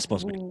Kanzi, what is that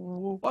supposed to mean?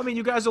 Well, I mean,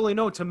 you guys only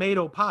know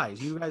tomato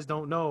pies. You guys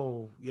don't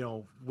know,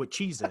 what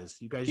cheese is.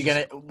 You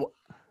guys.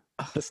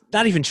 That's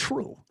not even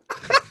true.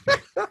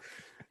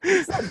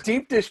 It's not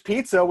deep dish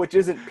pizza, which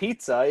isn't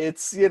pizza.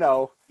 It's You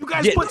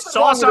guys Yeah. put What's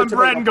sauce wrong on with a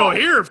bread and go, tomato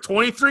pie? here,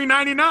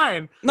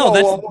 $23.99. No, Whoa,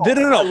 that's whoa, whoa.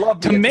 no. I love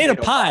me a Tomato tomato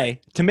pie,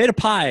 tomato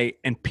pie,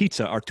 and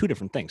pizza are two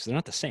different things. They're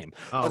not the same.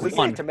 I Oh, was gonna say,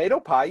 One. tomato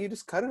pie, you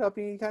just cut it up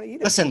and you kind of eat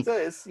it. Listen. Pizza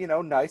is,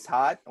 nice,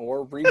 hot,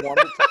 or rewarmed.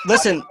 it hot in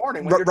Listen, the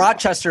morning when you're drunk.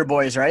 Rochester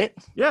boys, right?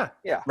 yeah.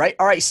 Right?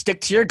 All right,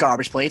 stick to your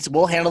garbage plates.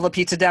 We'll handle the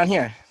pizza down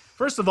here.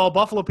 First of all,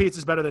 Buffalo pizza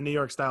is better than New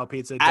York style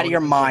pizza. Out of Don't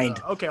your even-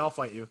 mind. Okay, I'll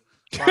fight you.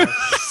 Fine.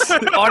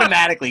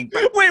 Automatically.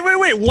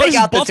 Wait. What Take is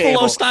out the Buffalo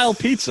table. style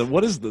pizza?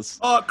 What is this?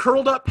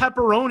 Curled up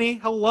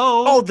pepperoni.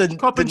 Hello. Oh, the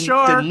cup and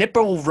char.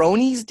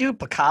 Nipperonis, dude.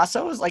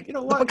 Picassos. Like, You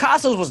know the what?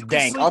 Picassos was You can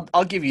dank. sleep-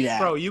 I'll give you that.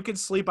 Bro, you can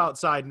sleep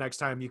outside next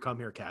time you come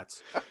here,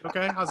 cats.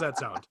 Okay, how's that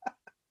sound?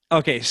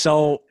 Okay,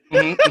 so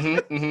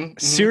Mhm.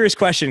 serious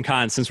question,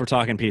 Con. Since we're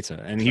talking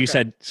pizza, and you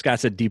said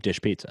Scott said deep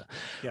dish pizza.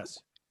 Yes.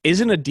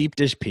 Isn't a deep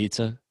dish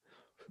pizza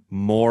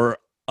more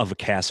of a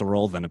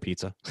casserole than a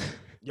pizza?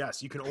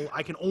 Yes, you can.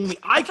 I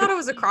thought it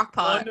was a crock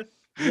pot.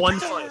 One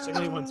slice. I can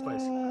only one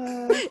slice.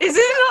 Is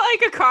it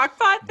like a crock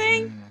pot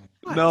thing?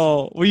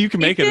 No, well, you can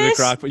make Deep it in a dish?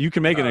 crock pot. You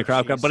can make it in Oh, a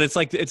crock pot, jeez. but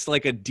it's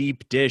like a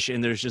deep dish,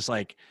 and there's just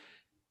like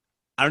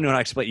I don't know how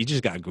to explain. You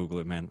just gotta Google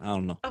it, man. I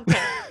don't know. Okay.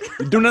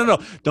 No.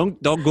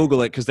 Don't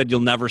Google it because then you'll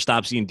never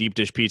stop seeing deep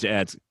dish pizza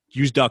ads.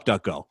 Use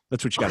DuckDuckGo.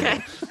 That's what you gotta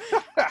Okay. do.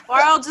 Or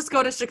I'll just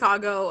go to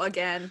Chicago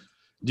again.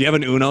 Do you have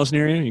an Uno's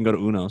near you? You can go to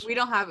Uno's. We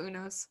don't have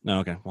Unos No,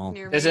 okay. Well,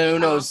 near me. There's an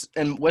Uno's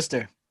in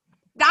Worcester.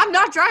 I'm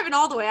not driving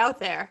all the way out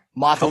there.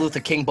 Martin Luther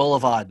King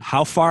Boulevard.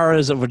 how far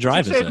is of a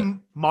drive Did is you say it?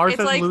 Martha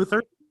It's like-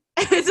 Luther?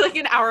 It's like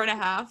an hour and a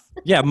half.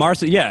 Yeah,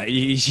 Martha. Yeah,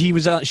 she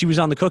was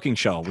on the cooking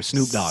show with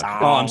Snoop Dogg.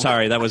 Oh, I'm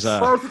sorry. That was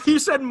You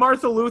said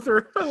Martha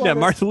Luther. I love yeah, it.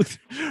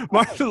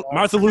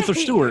 Martha Luther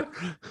Stewart.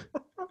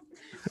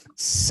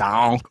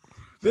 Song.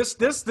 This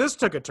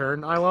took a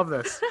turn. I love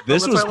this.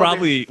 This That's was why I love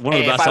probably one of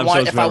the Hey, best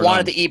episodes if we've I ever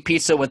wanted done. to eat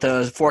pizza with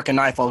a fork and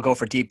knife, I'll go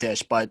for deep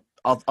dish, but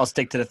I'll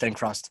stick to the thin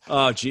crust.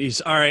 Oh,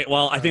 geez. All right.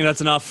 Well, I think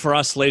that's enough for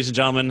us, ladies and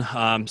gentlemen.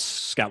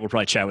 Scott will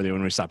probably chat with you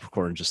when we stop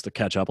recording just to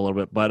catch up a little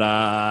bit. But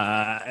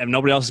if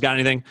nobody else has got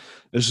anything,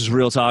 this is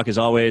Real Talk, as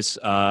always,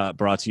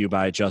 brought to you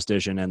by Just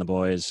Dishing and the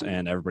boys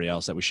and everybody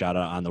else that we shout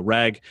out on the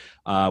reg.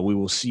 We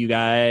will see you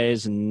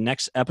guys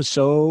next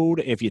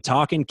episode. If you're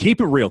talking,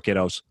 keep it real,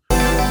 kiddos.